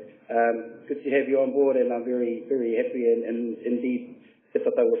 So, good to have you on board, and I'm very, very happy, and indeed, te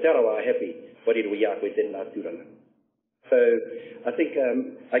tatau o te arawa happy, wariru ia koe tēnā tūranga. So, I think,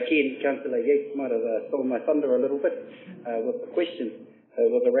 again, Councillor Yates might have stolen my thunder a little bit with the question.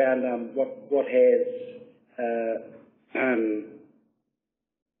 Was around what has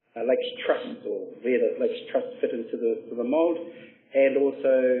Lakes Trust, or where does Lakes Trust fit into the mould, and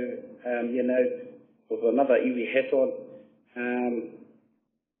also, with another iwi hat on,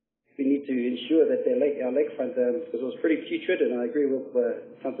 we need to ensure that our lakefront, because it was pretty putrid, and I agree with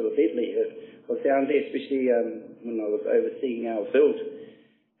Councillor Bentley, it was down there, especially when I was overseeing our build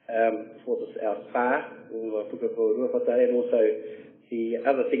for our spa, and also the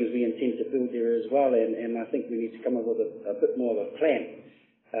other things we intend to build there as well, and I think we need to come up with a bit more of a plan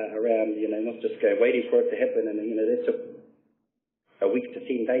around, not just waiting for it to happen, and that took a week to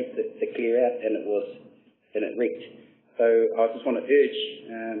 10 days to clear out, and it wrecked. So I just want to urge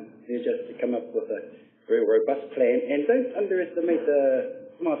us to come up with a very robust plan, and don't underestimate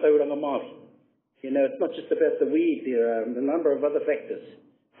the mātauranga Māori. It's not just about the weed, there are a number of other factors,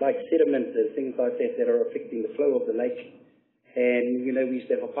 like sediment and things like that are affecting the flow of the lake. And, we used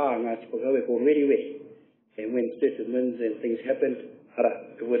to have a pāanga called Weriweri. And when certain winds and things happened,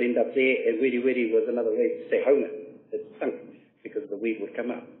 it would end up there, and Weriweri was another way to say haunga. It sunk because the weed would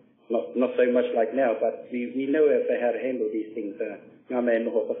come up. Not so much like now, but we know how to handle these things. And I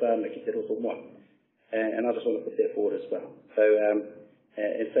just want to put that forward as well. So,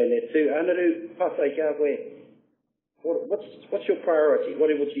 and saying that too, Anaru, Pasai Kawe, what's your priority?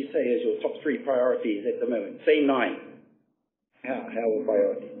 What would you say is your top 3 priorities at the moment? Say 9. our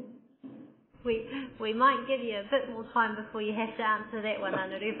priority. We might give you a bit more time before you have to answer that one,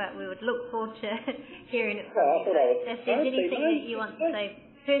 Anaru, but we would look forward to hearing it from you. If there's anything that you want to say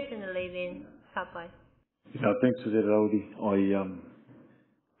personally, then Kapai. Thanks for that, Audi. I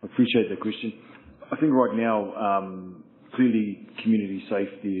appreciate the question. I think right now, clearly, community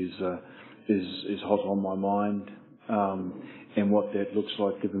safety is hot on my mind, and what that looks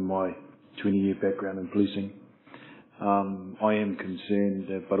like, given my 20-year background in policing. I am concerned,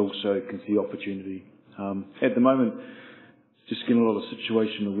 but also can see opportunity. At the moment, just getting a lot of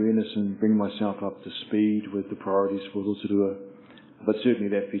situational awareness and bringing myself up to speed with the priorities for Rotorua. But certainly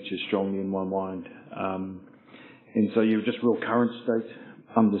that features strongly in my mind. And so you're just real current state,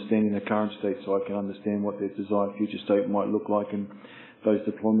 understanding the current state so I can understand what their desired future state might look like and those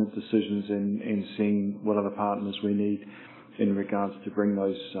deployment decisions and seeing what other partners we need in regards to bring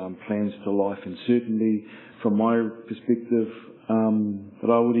those plans to life. And certainly from my perspective,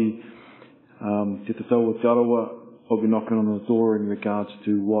 Rauri, Te Tatau o Te Arawa, I'll be knocking on the door in regards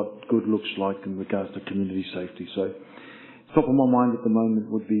to what good looks like in regards to community safety. So top of my mind at the moment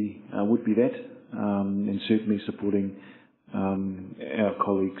would be that, and certainly supporting our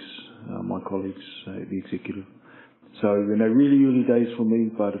colleagues, my colleagues, the executive. So, really early days for me,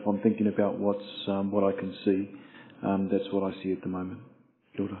 but if I'm thinking about what I can see, that's what I see at the moment.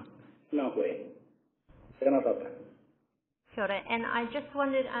 Kia ora. Kia ora. And I just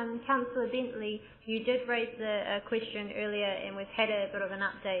wondered, Councillor Bentley, you did raise the question earlier, and we've had a bit of an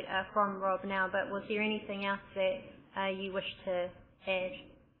update from Rob now, but was there anything else that you wish to add?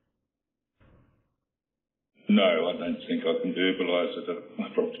 No, I don't think I can verbalise it.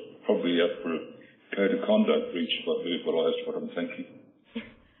 I'm probably up for a code of conduct breach if I verbalise what I'm thinking.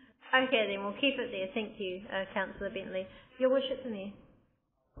 Okay, then we'll keep it there. Thank you, Councillor Bentley. Your Worship, the Mayor.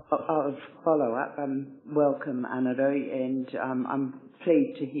 I'll follow up. Welcome, Anaru, and I'm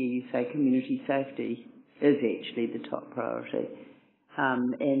pleased to hear you say community safety is actually the top priority.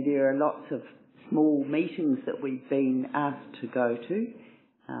 And there are lots of small meetings that we've been asked to go to,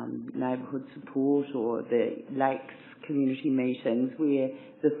 neighbourhood support or the Lakes community meetings where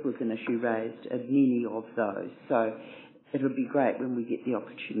this was an issue raised at many of those. So it would be great when we get the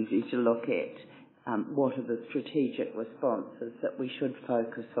opportunity to look at what are the strategic responses that we should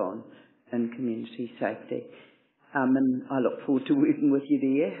focus on in community safety. And I look forward to working with you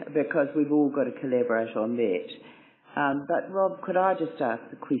there because we've all got to collaborate on that. But Rob, could I just ask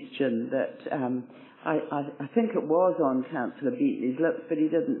the question that I think it was on Councillor Bentley's lips, but he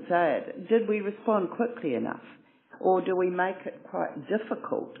didn't say it. Did we respond quickly enough? Or do we make it quite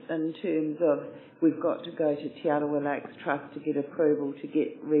difficult in terms of we've got to go to Te Arawa Lakes Trust to get approval, to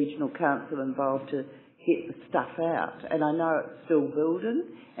get regional council involved to get the stuff out? And I know it's still building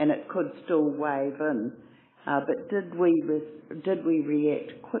and it could still wave in, but did we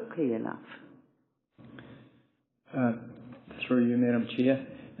react quickly enough? Through you, Madam Chair.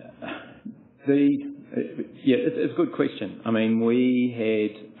 It's a good question. I mean,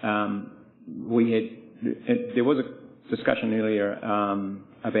 there was a discussion earlier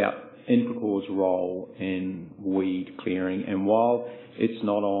about Invercore's role in weed clearing, and while it's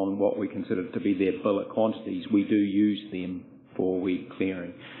not on what we consider to be their billet quantities, we do use them for weed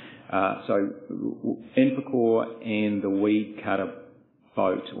clearing. So Invercore and the weed cutter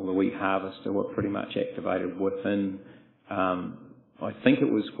boat, or the weed harvester, were pretty much activated within I think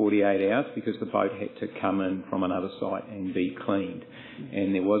it was 48 hours because the boat had to come in from another site and be cleaned.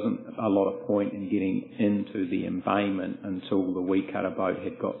 And there wasn't a lot of point in getting into the embayment until the weed cutter boat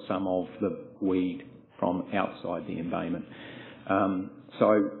had got some of the weed from outside the embayment.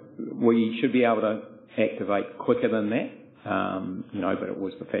 So we should be able to activate quicker than that, but it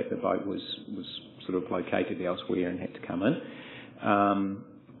was the fact the boat was sort of located elsewhere and had to come in.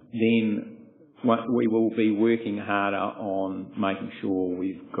 Then we will be working harder on making sure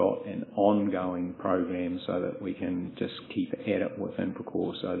we've got an ongoing program so that we can just keep at it with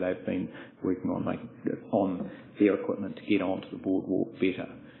Invercore. So they've been working on their equipment to get onto the boardwalk better.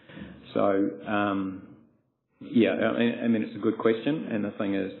 So, I mean, it's a good question, and the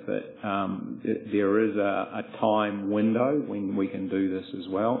thing is that there is a time window when we can do this as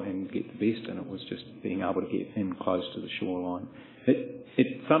well and get the best, and it was just being able to get in close to the shoreline.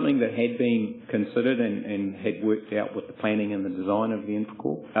 It's something that had been considered and had worked out with the planning and the design of the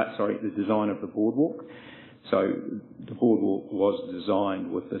the design of the boardwalk. So the boardwalk was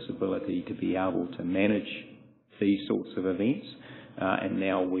designed with this ability to be able to manage these sorts of events, and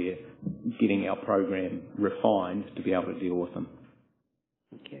now we're getting our program refined to be able to deal with them.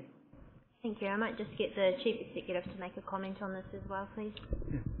 Thank you. Thank you. I might just get the Chief Executive to make a comment on this as well, please.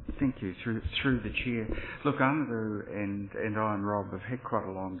 thank you. Through the chair. Look, Andrew and I and Rob have had quite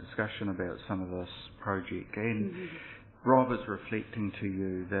a long discussion about some of this project, and Rob is reflecting to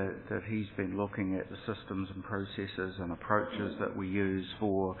you that he's been looking at the systems and processes and approaches that we use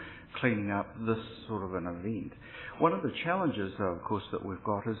for cleaning up this sort of an event. One of the challenges, though, of course, that we've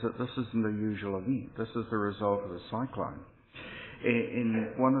got is that this isn't a usual event. This is the result of a cyclone.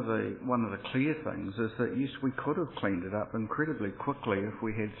 And one of the clear things is that, yes, we could have cleaned it up incredibly quickly if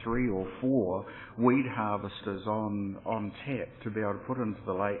we had 3 or 4 weed harvesters on tap to be able to put into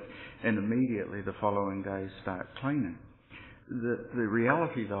the lake and immediately the following day start cleaning. The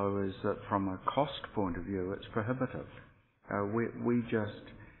reality, though, is that from a cost point of view, it's prohibitive. We just,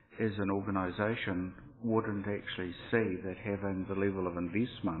 as an organisation, wouldn't actually see that having the level of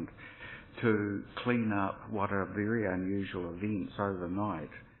investment to clean up what are very unusual events overnight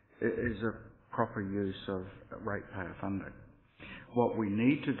is a proper use of ratepayer funding. What we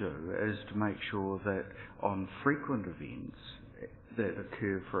need to do is to make sure that on frequent events that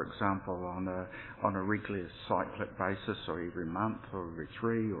occur, for example, on a regular cyclic basis, or every month, or every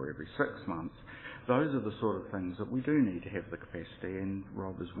 3, or every 6 months, those are the sort of things that we do need to have the capacity, and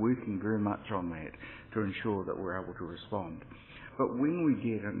Rob is working very much on that to ensure that we're able to respond. But when we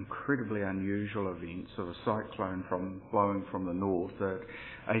get incredibly unusual events of a cyclone blowing from the north at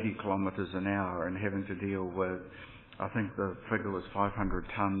 80 kilometres an hour and having to deal with, I think the figure was 500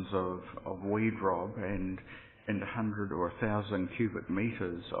 tonnes of weed, Rob, and 100 or 1,000 cubic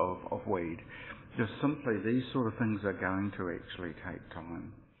metres of weed, just simply these sort of things are going to actually take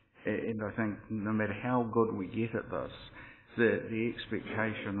time. And I think no matter how good we get at this, the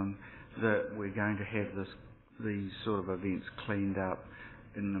expectation that we're going to have these sort of events cleaned up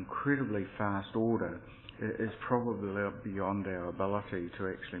in an incredibly fast order is probably beyond our ability to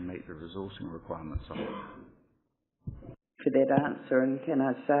actually meet the resourcing requirements of it. For that answer, and can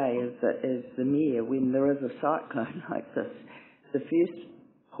I say, as the Mayor, when there is a cyclone like this, the first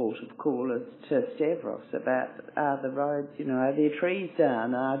port of call is to Stavros about, are the roads, are there trees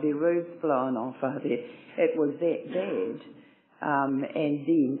down, are there roofs blown off, it was that bad. And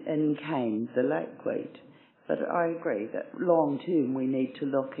then in came the lakeweed. But I agree that long term we need to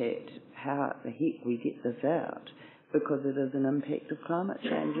look at how the heck we get this out, because it is an impact of climate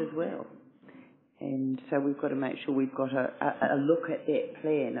change as well. And so we've got to make sure we've got a look at that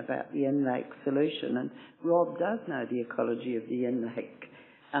plan about the in-lake solution. And Rob does know the ecology of the in-lake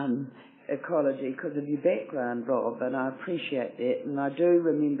ecology because of your background, Rob, and I appreciate that. And I do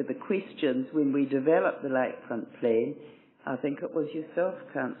remember the questions when we developed the lakefront plan. I think it was yourself,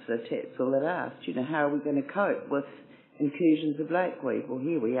 Councillor Tatzel, that asked, how are we going to cope with incursions of lakeweed? Well,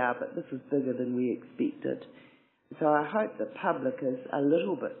 here we are, but this is bigger than we expected. So I hope the public is a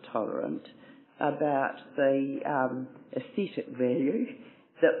little bit tolerant about the aesthetic value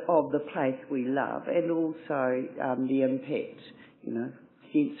of the place we love, and also the impact,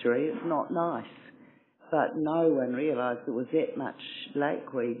 sensory. It's not nice. But no one realised there was that much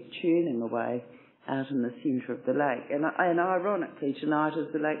lakeweed churning away out in the centre of the lake. And ironically, tonight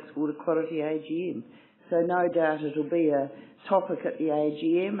is the Lakes Water Quality AGM. So no doubt it'll be a topic at the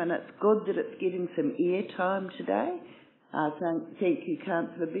AGM, and it's good that it's getting some airtime today. Thank you,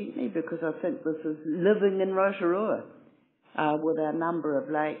 Councillor Bentley, because I think this is living in Rotorua with our number of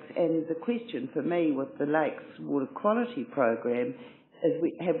lakes. And the question for me with the Lakes Water Quality Program is,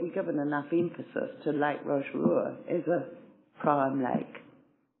 have we given enough emphasis to Lake Rotorua as a prime lake?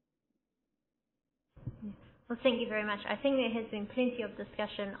 Well, thank you very much. I think there has been plenty of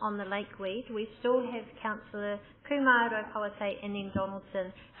discussion on the lakeweed. We still have Councillor Kumar, Ropawate and then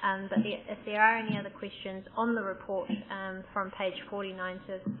Donaldson, but if there are any other questions on the report from page 49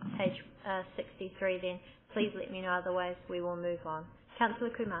 to page 63, then please let me know, otherwise we will move on.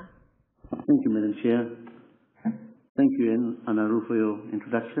 Councillor Kumar. Thank you, Madam Chair. Thank you, Anaru, for your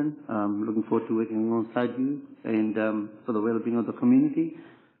introduction. I'm looking forward to working alongside you and for the well-being of the community.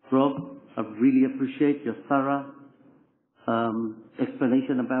 Rob, I really appreciate your thorough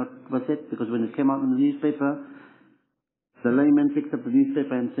explanation about what's it, because when it came out in the newspaper, the layman picks up the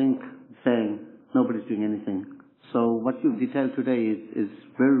newspaper and saying nobody's doing anything. So what you've detailed today is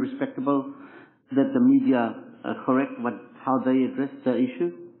very respectable, that the media are correct how they address the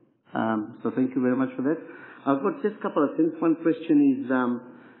issue. So thank you very much for that. I've got just a couple of things. One question is,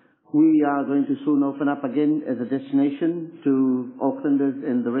 we are going to soon open up again as a destination to Aucklanders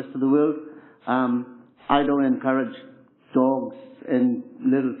and the rest of the world. I don't encourage dogs and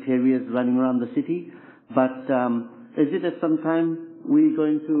little terriers running around the city, but is it at some time we're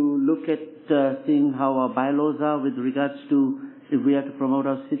going to look at seeing how our bylaws are with regards to if we are to promote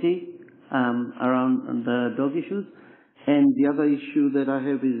our city around the dog issues? And the other issue that I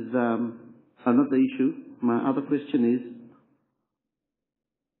have is, not the issue, my other question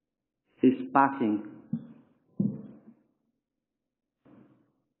is parking.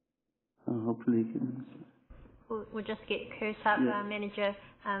 Hopefully you can answer. We'll just get Kurt up, our manager,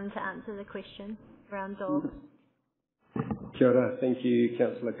 to answer the question around dogs. Kia ora. Thank you,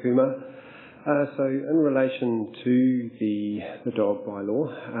 Councillor Kuma. So in relation to the dog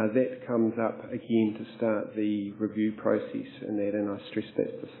bylaw, that comes up again to start the review process in that, and I stress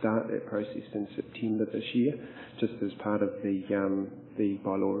that's to start that process in September this year, just as part of the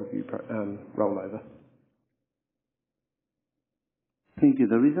bylaw review rollover. Thank you.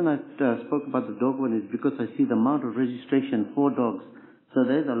 The reason I spoke about the dog one is because I see the amount of registration for dogs. So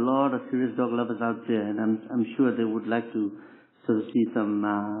there's a lot of serious dog lovers out there, and I'm sure they would like to sort of see some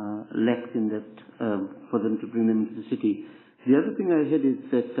lax in that for them to bring them into the city. The other thing I heard is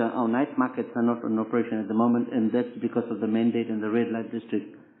that our night markets are not in operation at the moment, and that's because of the mandate in the red light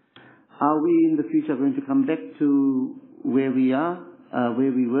district. Are we in the future going to come back to where we are,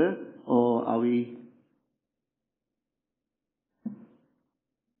 where we were, or are we?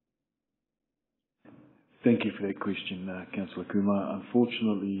 Thank you for that question, Councillor Kuma.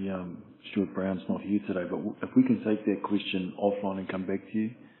 Unfortunately, Stuart Brown's not here today, but if we can take that question offline and come back to you,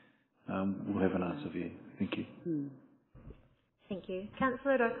 we'll have an answer for you. Thank you. Thank you.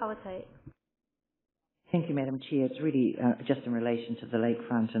 Councillor Rotorua. Thank you, Madam Chair. It's really just in relation to the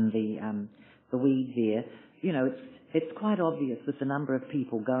lakefront and the weed there. You know, it's quite obvious with the number of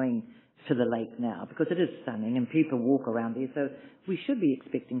people going to the lake now, because it is stunning and people walk around there, so we should be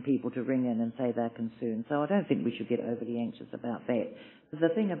expecting people to ring in and say they're concerned. So I don't think we should get overly anxious about that. The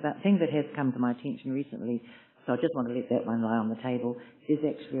thing that has come to my attention recently, so I just want to let that one lie on the table, is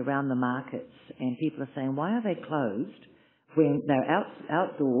actually around the markets, and people are saying, why are they closed when they're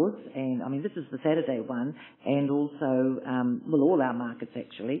outdoors? And I mean, this is the Saturday one, and also, all our markets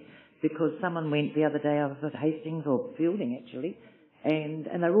actually, because someone went the other day, I was at Hastings or Fielding actually, and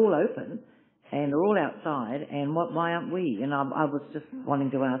they're all open, and they're all outside, and why aren't we? And I was just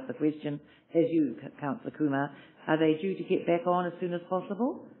wanting to ask the question, as you, Councillor Kumar, are they due to get back on as soon as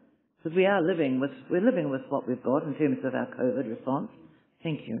possible? Because we're living with what we've got in terms of our COVID response.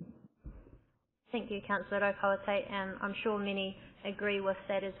 Thank you. Thank you, Councillor Rokolate, and I'm sure many agree with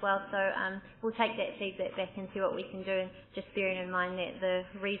that as well. So we'll take that feedback back and see what we can do, and just bearing in mind that the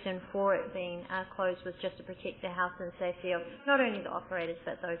reason for it being closed was just to protect the health and safety of not only the operators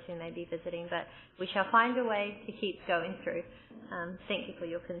but those who may be visiting. But we shall find a way to keep going through. Thank you for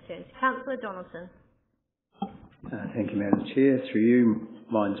your concerns. Councillor Donaldson. Thank you, Madam Chair. Through you,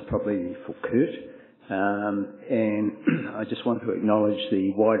 mine's probably for Kurt. And I just want to acknowledge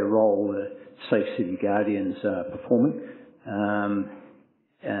the wider role the Safe City Guardians are performing.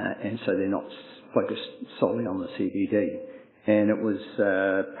 And so they're not focused solely on the CBD. And it was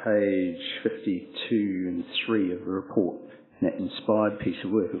page 52 and 3 of the report, and that inspired piece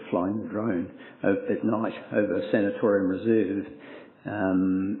of work of flying the drone at night over Sanatorium Reserve,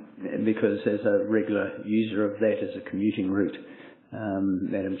 because as a regular user of that as a commuting route,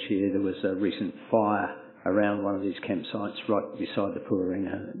 Madam Chair, there was a recent fire around one of these campsites right beside the pool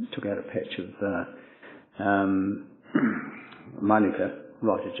arena. It took out a patch of manuka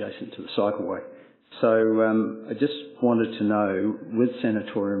right adjacent to the cycleway. So I just wanted to know, with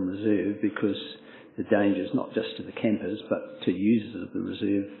Sanatorium Reserve, because the danger is not just to the campers but to users of the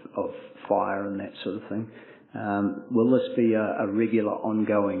reserve of fire and that sort of thing, will this be a regular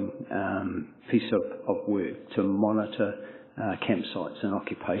ongoing piece of work to monitor campsites and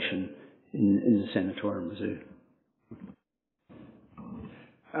occupation in the Sanatorium Reserve?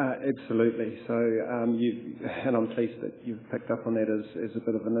 Absolutely. So, and I'm pleased that you've picked up on that as a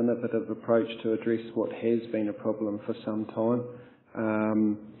bit of an innovative approach to address what has been a problem for some time.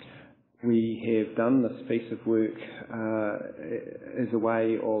 We have done this piece of work as a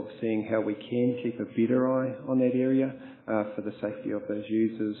way of seeing how we can keep a better eye on that area for the safety of those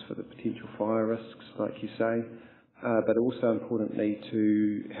users, for the potential fire risks, like you say. But also importantly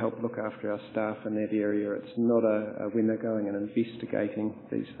to help look after our staff in that area. It's not when they're going and investigating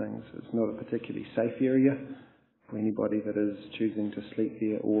these things, it's not a particularly safe area for anybody that is choosing to sleep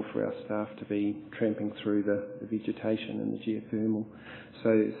there, or for our staff to be tramping through the vegetation and the geothermal.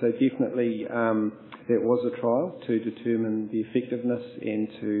 So definitely that was a trial to determine the effectiveness, and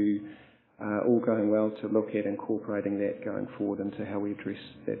to all going well to look at incorporating that going forward into how we address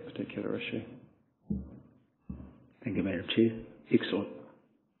that particular issue. Thank you, Madam Chair. Excellent.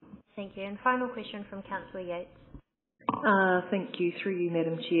 Thank you. And final question from Councillor Yates. Thank you. Through you,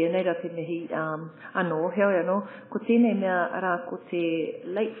 Madam Chair. Nei rā te mihi anō, heoi anō, ko tēnei mea rā ko te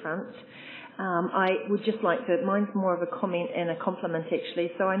lakefront. I would just like to, mine's more of a comment and a compliment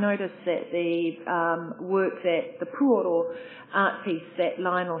actually. So I noticed that the work that the Puoro art piece that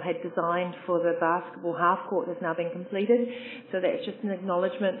Lionel had designed for the basketball half court has now been completed. So that's just an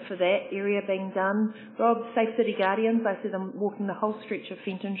acknowledgement for that area being done. Rob, Safe City Guardians, I see them walking the whole stretch of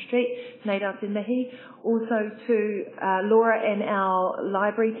Fenton Street, Neira Te Mihi. Also to Laura and our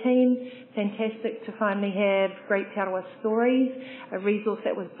library team, fantastic to finally have Great Tarawa Stories, a resource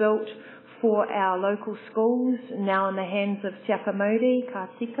that was built for our local schools, now in the hands of Te Akamori, Ka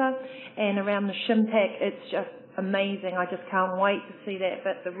Tika, and around the Shimpak, it's just amazing. I just can't wait to see that.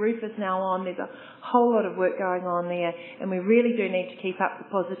 But the roof is now on. There's a whole lot of work going on there, and we really do need to keep up the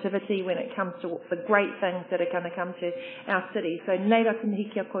positivity when it comes to the great things that are going to come to our city. So Neira Te Mihi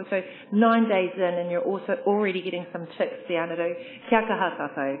kia koe. So 9 days in, and you're also already getting some tips, Te Anaru. Kia kaha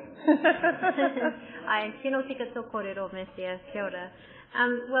tātou. Ai, tēnō tika tō kōrero, Messia. Kia ora.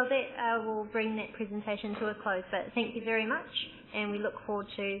 Well, that will bring that presentation to a close, but thank you very much, and we look forward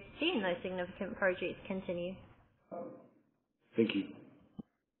to seeing those significant projects continue. Thank you.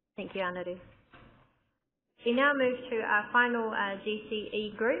 Thank you, Anaru. We now move to our final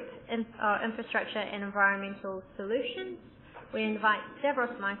GCE group, Infrastructure and Environmental Solutions. We invite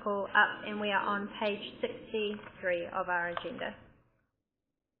Stavros Michael up, and we are on page 63 of our agenda.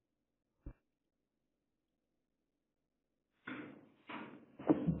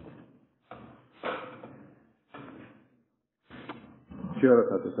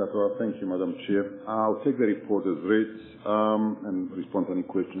 Thank you, Madam Chair. I'll take the report as read and respond to any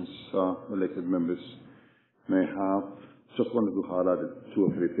questions elected members may have. Just wanted to highlight 2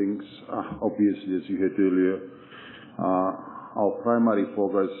 or 3 things. Obviously, as you heard earlier, our primary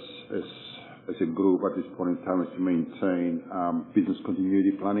focus as a group at this point in time is to maintain business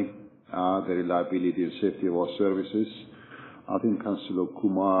continuity planning, the reliability and safety of our services. I think Councillor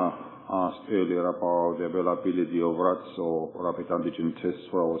Kumar asked earlier about the availability of RATs or rapid antigen tests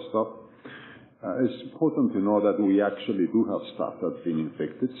for our staff. It's important to know that we actually do have staff that have been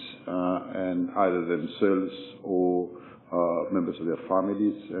infected, and either themselves or members of their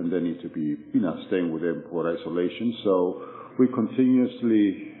families, and they need to be staying with them for isolation. So we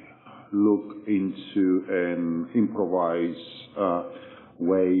continuously look into and improvise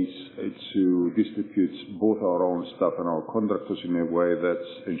ways to distribute both our own staff and our contractors in a way that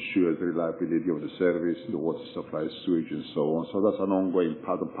ensures the reliability of the service, the water supply, sewage, and so on. So that's an ongoing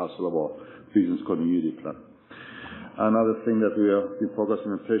part and parcel of our business continuity plan. Another thing that we are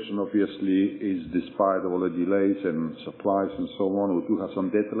focusing on, obviously, is despite all the delays and supplies and so on, we do have some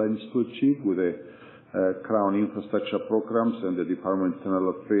deadlines to achieve with the Crown infrastructure programs and the Department of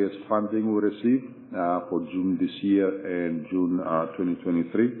Internal Affairs funding we received for June this year and June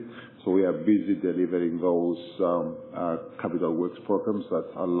 2023. So we are busy delivering those capital works programs that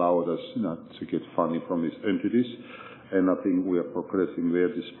allowed us to get funding from these entities. And I think we are progressing there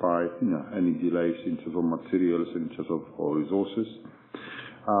despite any delays in terms of materials and in terms of our resources.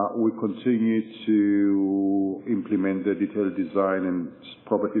 We continue to implement the detailed design and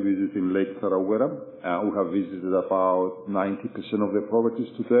property visits in Lake Tarawera. We have visited about 90% of the properties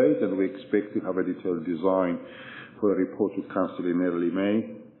to date, and we expect to have a detailed design for a report to Council in early May,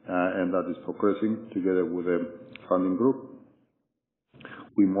 and that is progressing together with a funding group.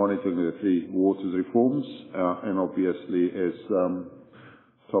 We monitor the 3 waters reforms, and obviously, as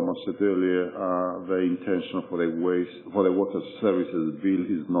Thomas said earlier, the intention for the water services bill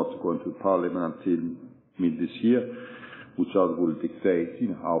is not going to Parliament until mid this year, which will dictate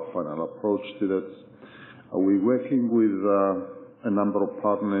our final approach to that. We're working with a number of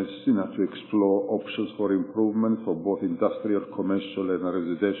partners to explore options for improvement for both industrial, commercial and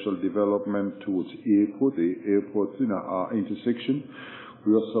residential development towards airport, the airport intersection.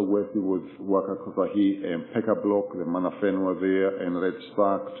 We're also working with Wakakotahi and Peka Block, the Manawhenua there, and Red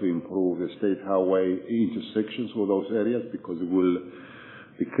Stark to improve the state highway intersections for those areas, because it will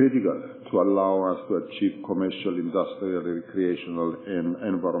be critical to allow us to achieve commercial, industrial, recreational and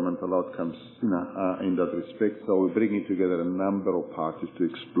environmental outcomes in that respect. So we're bringing together a number of parties to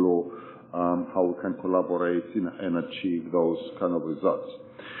explore how we can collaborate and achieve those kind of results.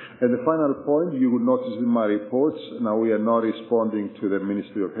 And the final point, you will notice in my reports, now we are not responding to the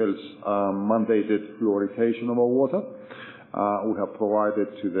Ministry of Health's mandated fluoridation of our water. We have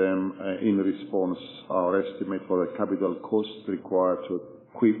provided to them, in response, our estimate for the capital costs required to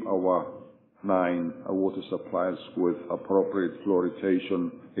equip our 9 water suppliers with appropriate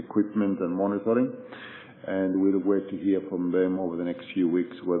fluoridation equipment and monitoring. And we'll wait to hear from them over the next few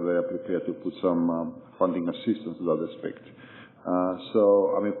weeks whether they are prepared to put some funding assistance to that respect.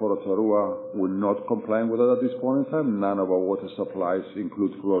 So, I mean, for Rotorua, we're not complying with that at this point in time. None of our water supplies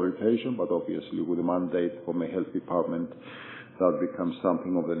include fluoridation, but obviously with the mandate from the health department, that becomes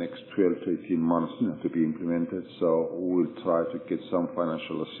something over the next 12 to 18 months, to be implemented. So we'll try to get some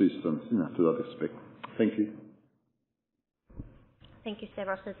financial assistance, to that aspect. Thank you. Thank you,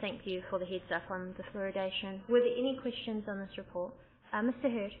 Stavros. Thank you for the heads up on the fluoridation. Were there any questions on this report? Mr.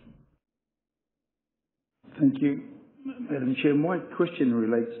 Hurd. Thank you, Madam Chair. My question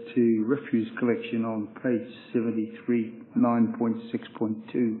relates to refuse collection on page 73,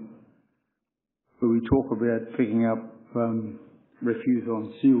 9.6.2, where we talk about picking up refuse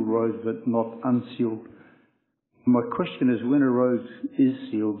on sealed roads but not unsealed. My question is, when a road is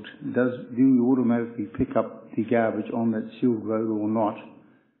sealed, do you automatically pick up the garbage on that sealed road or not?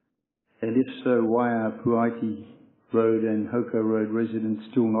 And if so, why are Puaiti Road and Hoko Road residents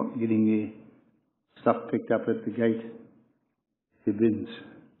still not getting their stuff picked up at the gate, their bins?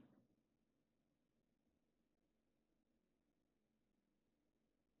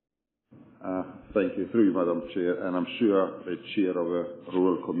 Thank you. Through you, Madam Chair, and I'm sure the Chair of the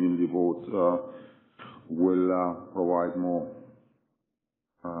Rural Community Board will provide more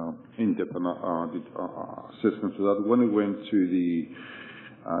in-depth assessment to that. When we went to the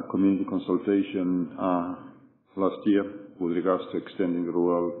community consultation last year with regards to extending the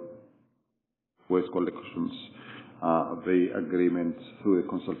rural waste collections, the agreement through the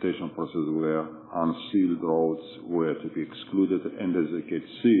consultation process where unsealed roads were to be excluded, and as they get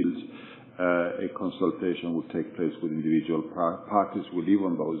sealed, a consultation will take place with individual parties who live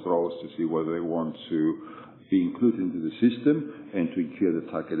on those roads to see whether they want to be included into the system and to incur the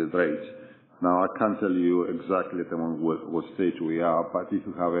targeted rate. Now, I can't tell you exactly at the moment what stage we are, but if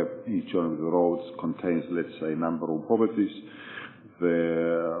you have each one of the roads contains, let's say, a number of properties,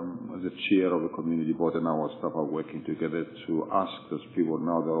 the chair of the community board and our staff are working together to ask those people,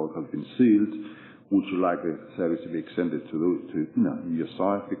 now the road has been sealed, would you like the service to be extended to your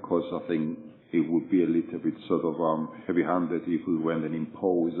side? Because I think it would be a little bit sort of heavy-handed if we went and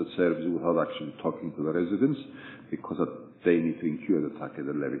imposed the service without actually talking to the residents, because they need to incur the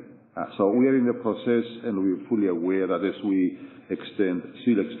targeted levy. So we are in the process, and we're fully aware that as we extend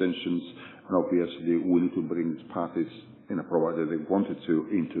seal extensions, and obviously we need to bring these parties, provided they wanted to,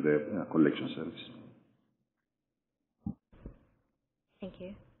 into the collection service. Thank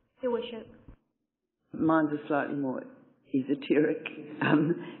you. Your Worship. Mine's a slightly more esoteric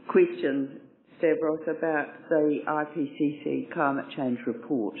question, Stavros, about the IPCC climate change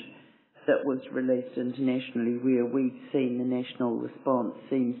report that was released internationally, where we've seen the national response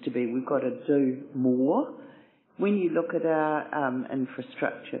seems to be we've got to do more. When you look at our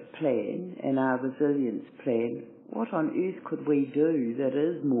infrastructure plan and our resilience plan, what on earth could we do that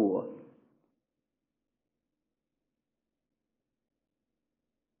is more?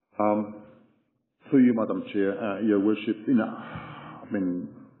 Through you, Madam Chair, Your Worship, I mean,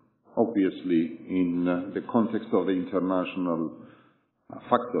 obviously in the context of the international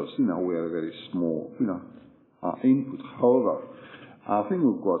factors, we are very small, input. However, I think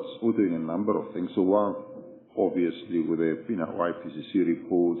we're doing a number of things. So one, obviously, with the IPCC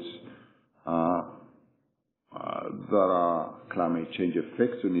reports, there are climate change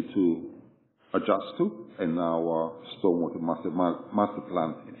effects we need to adjust to, and our stormwater master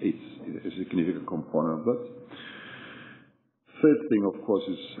plan is a significant component of that. Third thing, of course,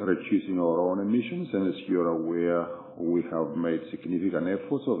 is reducing our own emissions, and as you're aware, we have made significant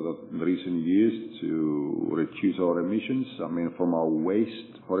efforts over the recent years to reduce our emissions. I mean, from our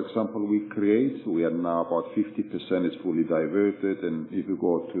waste, for example, we are now about 50% is fully diverted, and if you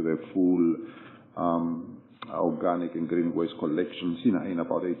go to the full organic and green waste collections, in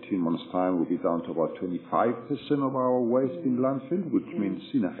about 18 months' time, we'll be down to about 25% of our waste in landfill, which means,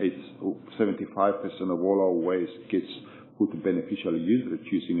 75% of all our waste gets put to beneficial use,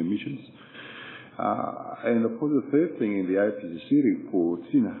 reducing emissions. And of course, the third thing in the IPCC report,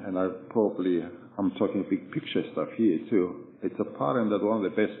 and I'm talking big picture stuff here too, it's apparent that one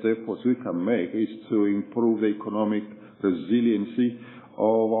of the best efforts we can make is to improve the economic resiliency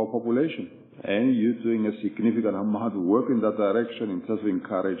of our population. And you're doing a significant amount of work in that direction in terms of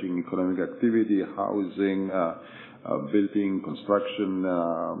encouraging economic activity, housing, building, construction,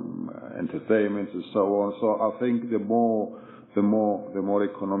 entertainment, and so on. So I think the more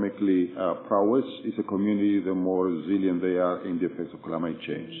economically prowess is a community, the more resilient they are in the effects of climate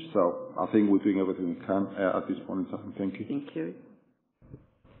change. So I think we're doing everything we can at this point in time. Thank you. Thank you.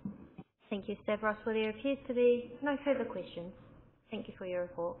 Thank you, Stavros. Well, there appears to be no further questions. Thank you for your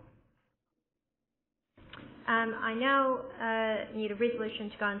report. I now need a resolution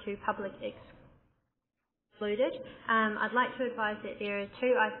to go into public excluded. I'd like to advise that there are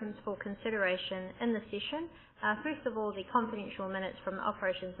 2 items for consideration in the session. First of all, the confidential minutes from the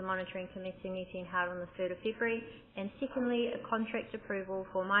Operations and Monitoring Committee meeting held on the 3rd of February, and secondly, a contract approval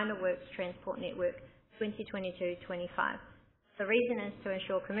for Minor Works Transport Network 2022-25. The reason is to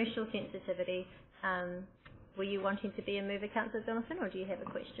ensure commercial sensitivity. Were you wanting to be a mover, Councillor Jonathan, or do you have a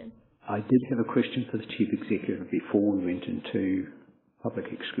question? I did have a question for the Chief Executive before we went into public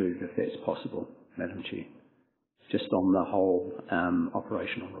exclusion, if that's possible, Madam Chair, just on the whole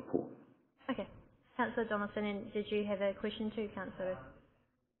operational report. Okay. Councillor Jonathan, and did you have a question too, Councillor?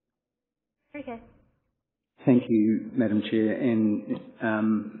 Okay. Thank you, Madam Chair, and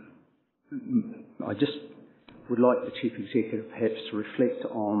I just would like the Chief Executive perhaps to reflect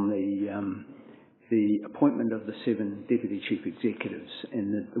on the appointment of the 7 Deputy Chief Executives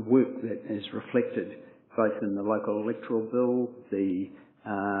and the work that is reflected both in the local electoral bill, the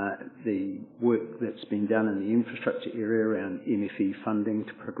work that's been done in the infrastructure area around MFE funding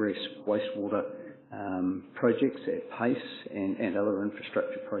to progress wastewater projects at pace and other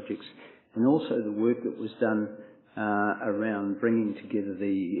infrastructure projects, and also the work that was done around bringing together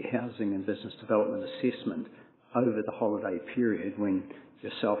the housing and business development assessment over the holiday period when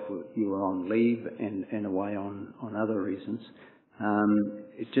yourself, you were on leave and away on other reasons.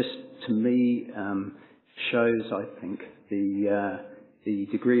 It just, to me, shows, I think, the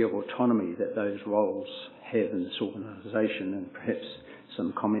degree of autonomy that those roles have in this organisation, and perhaps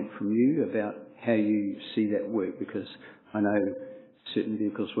some comment from you about how you see that work, because I know certain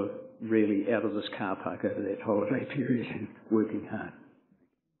vehicles were really out of this car park over that holiday period and working hard.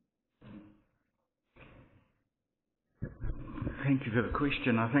 Thank you for the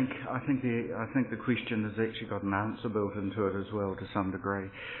question. I think the question has actually got an answer built into it as well to some degree.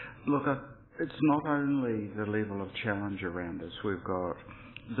 Look, it's not only the level of challenge around us. We've got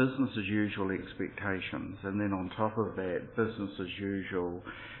business as usual expectations, and then on top of that, business as usual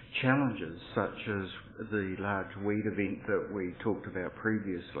challenges, such as the large weed event that we talked about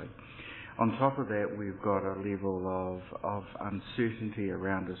previously. On top of that, we've got a level of uncertainty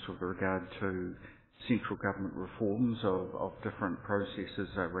around us with regard to central government reforms of different processes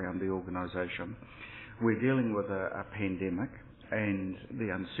around the organisation. We're dealing with a pandemic and the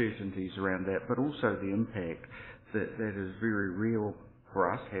uncertainties around that, but also the impact that is very real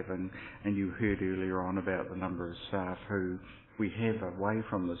for us having, and you heard earlier on about the number of staff who we have away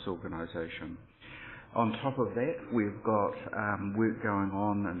from this organisation. On top of that, we've got work going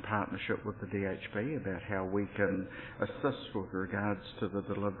on in partnership with the DHB about how we can assist with regards to the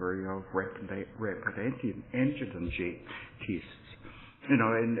delivery of rapid antigen tests. You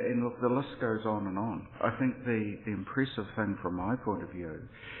know, and look, the list goes on and on. I think the impressive thing from my point of view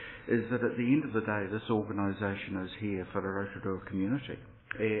is that at the end of the day, this organisation is here for the Rotorua community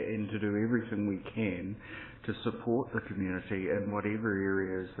and to do everything we can to support the community in whatever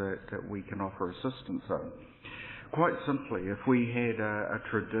areas that we can offer assistance in. Quite simply, if we had a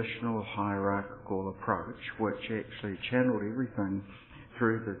traditional hierarchical approach which actually channeled everything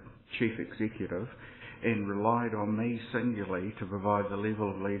through the Chief Executive and relied on me singularly to provide the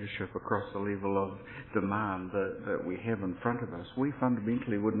level of leadership across the level of demand that we have in front of us, we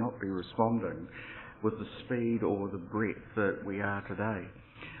fundamentally would not be responding with the speed or the breadth that we are today.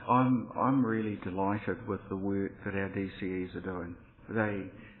 I'm really delighted with the work that our DCEs are doing.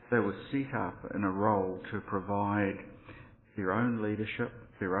 They were set up in a role to provide their own leadership,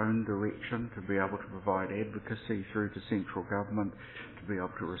 their own direction, to be able to provide advocacy through to central government, to be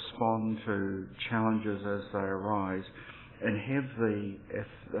able to respond to challenges as they arise, and if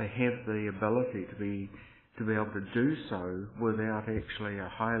they have the ability to be able to do so without actually a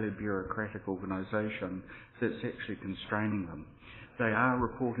highly bureaucratic organisation that's actually constraining them. They are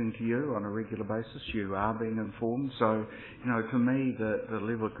reporting to you on a regular basis. You are being informed. So, you know, to me, the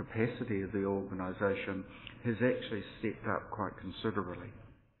level of capacity of the organisation has actually stepped up quite considerably.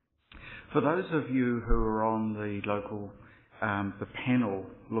 For those of you who are on the local, the panel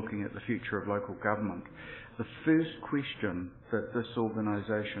looking at the future of local government, the first question that this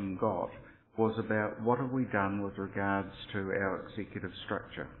organisation got was about what have we done with regards to our executive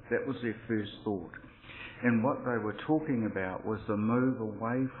structure. That was their first thought. And what they were talking about was the move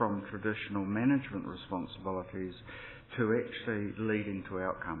away from traditional management responsibilities to actually leading to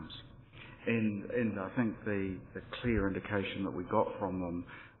outcomes. And I think the clear indication that we got from them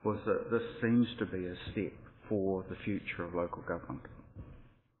was that this seems to be a step for the future of local government.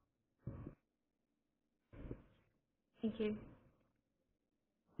 Thank you.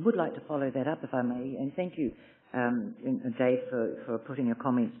 I would like to follow that up, if I may, and thank you. Dave, for putting your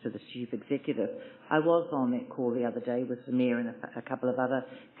comments to the Chief Executive. I was on that call the other day with the Mayor and a couple of other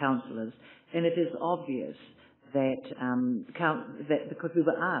councillors, and it is obvious that because we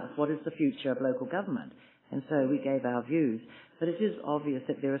were asked, what is the future of local government? And so we gave our views. But it is obvious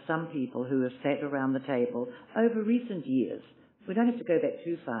that there are some people who have sat around the table over recent years, we don't have to go back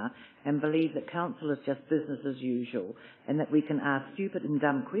too far, and believe that council is just business as usual and that we can ask stupid and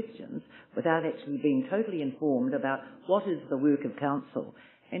dumb questions without actually being totally informed about what is the work of council.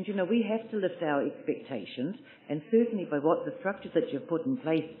 And, you know, we have to lift our expectations, and certainly by what the structures that you've put in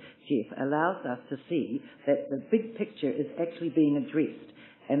place, Jeff, allows us to see that the big picture is actually being addressed,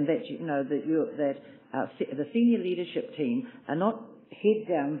 and that, you know, that the senior leadership team are not head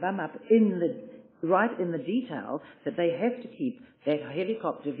down, bum up right in the detail, that they have to keep that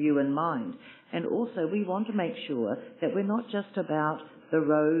helicopter view in mind. And also we want to make sure that we're not just about the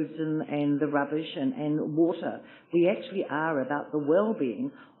roads and the rubbish and water. We actually are about the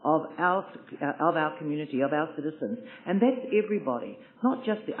well-being of our community, of our citizens. And that's everybody, not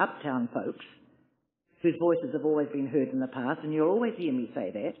just the uptown folks whose voices have always been heard in the past, and you'll always hear me say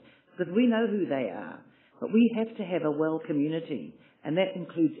that, because we know who they are. But we have to have a well community, and that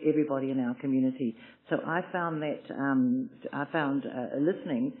includes everybody in our community. So I found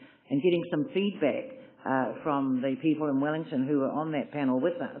listening and getting some feedback from the people in Wellington who were on that panel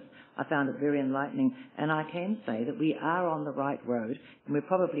with us, I found it very enlightening, and I can say that we are on the right road, and we're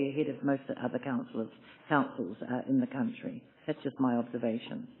probably ahead of most of the other councils in the country. That's just my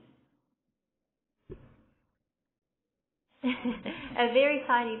observation. A very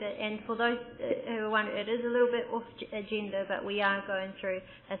tiny bit, and for those who wonder, it is a little bit off agenda, but we are going through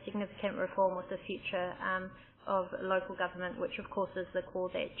a significant reform with the future of local government, which of course is the call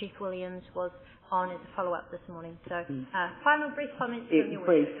that Jeff Williams was on as a follow-up this morning. So final brief comments from your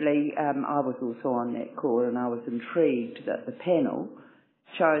briefly, I was also on that call, and I was intrigued that the panel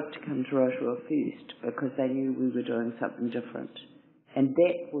chose to come to Rotorua first because they knew we were doing something different. And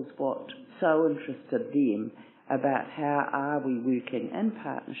that was what so interested them about how are we working in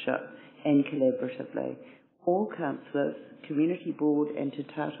partnership and collaboratively. All councillors, community board and Te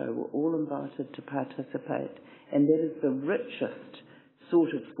Tato were all invited to participate, and that is the richest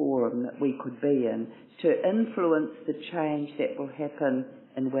sort of forum that we could be in to influence the change that will happen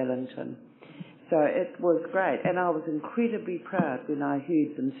in Wellington. So it was great, and I was incredibly proud when I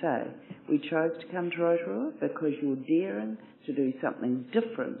heard them say, we chose to come to Rotorua because you're daring to do something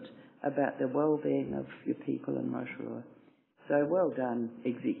different about the well-being of your people in Rotorua. So well done,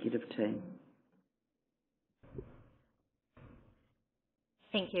 executive team.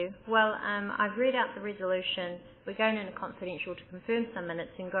 Thank you. Well, I've read out the resolution. We're going into confidential to confirm some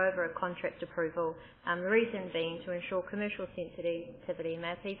minutes and go over a contract approval. The reason being to ensure commercial sensitivity.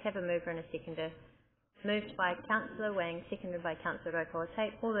 May I please have a mover and a seconder? Moved by Councillor Wang, seconded by Councillor Rotorua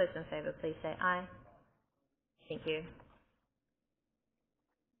Lakes. All those in favour, please say aye. Thank you.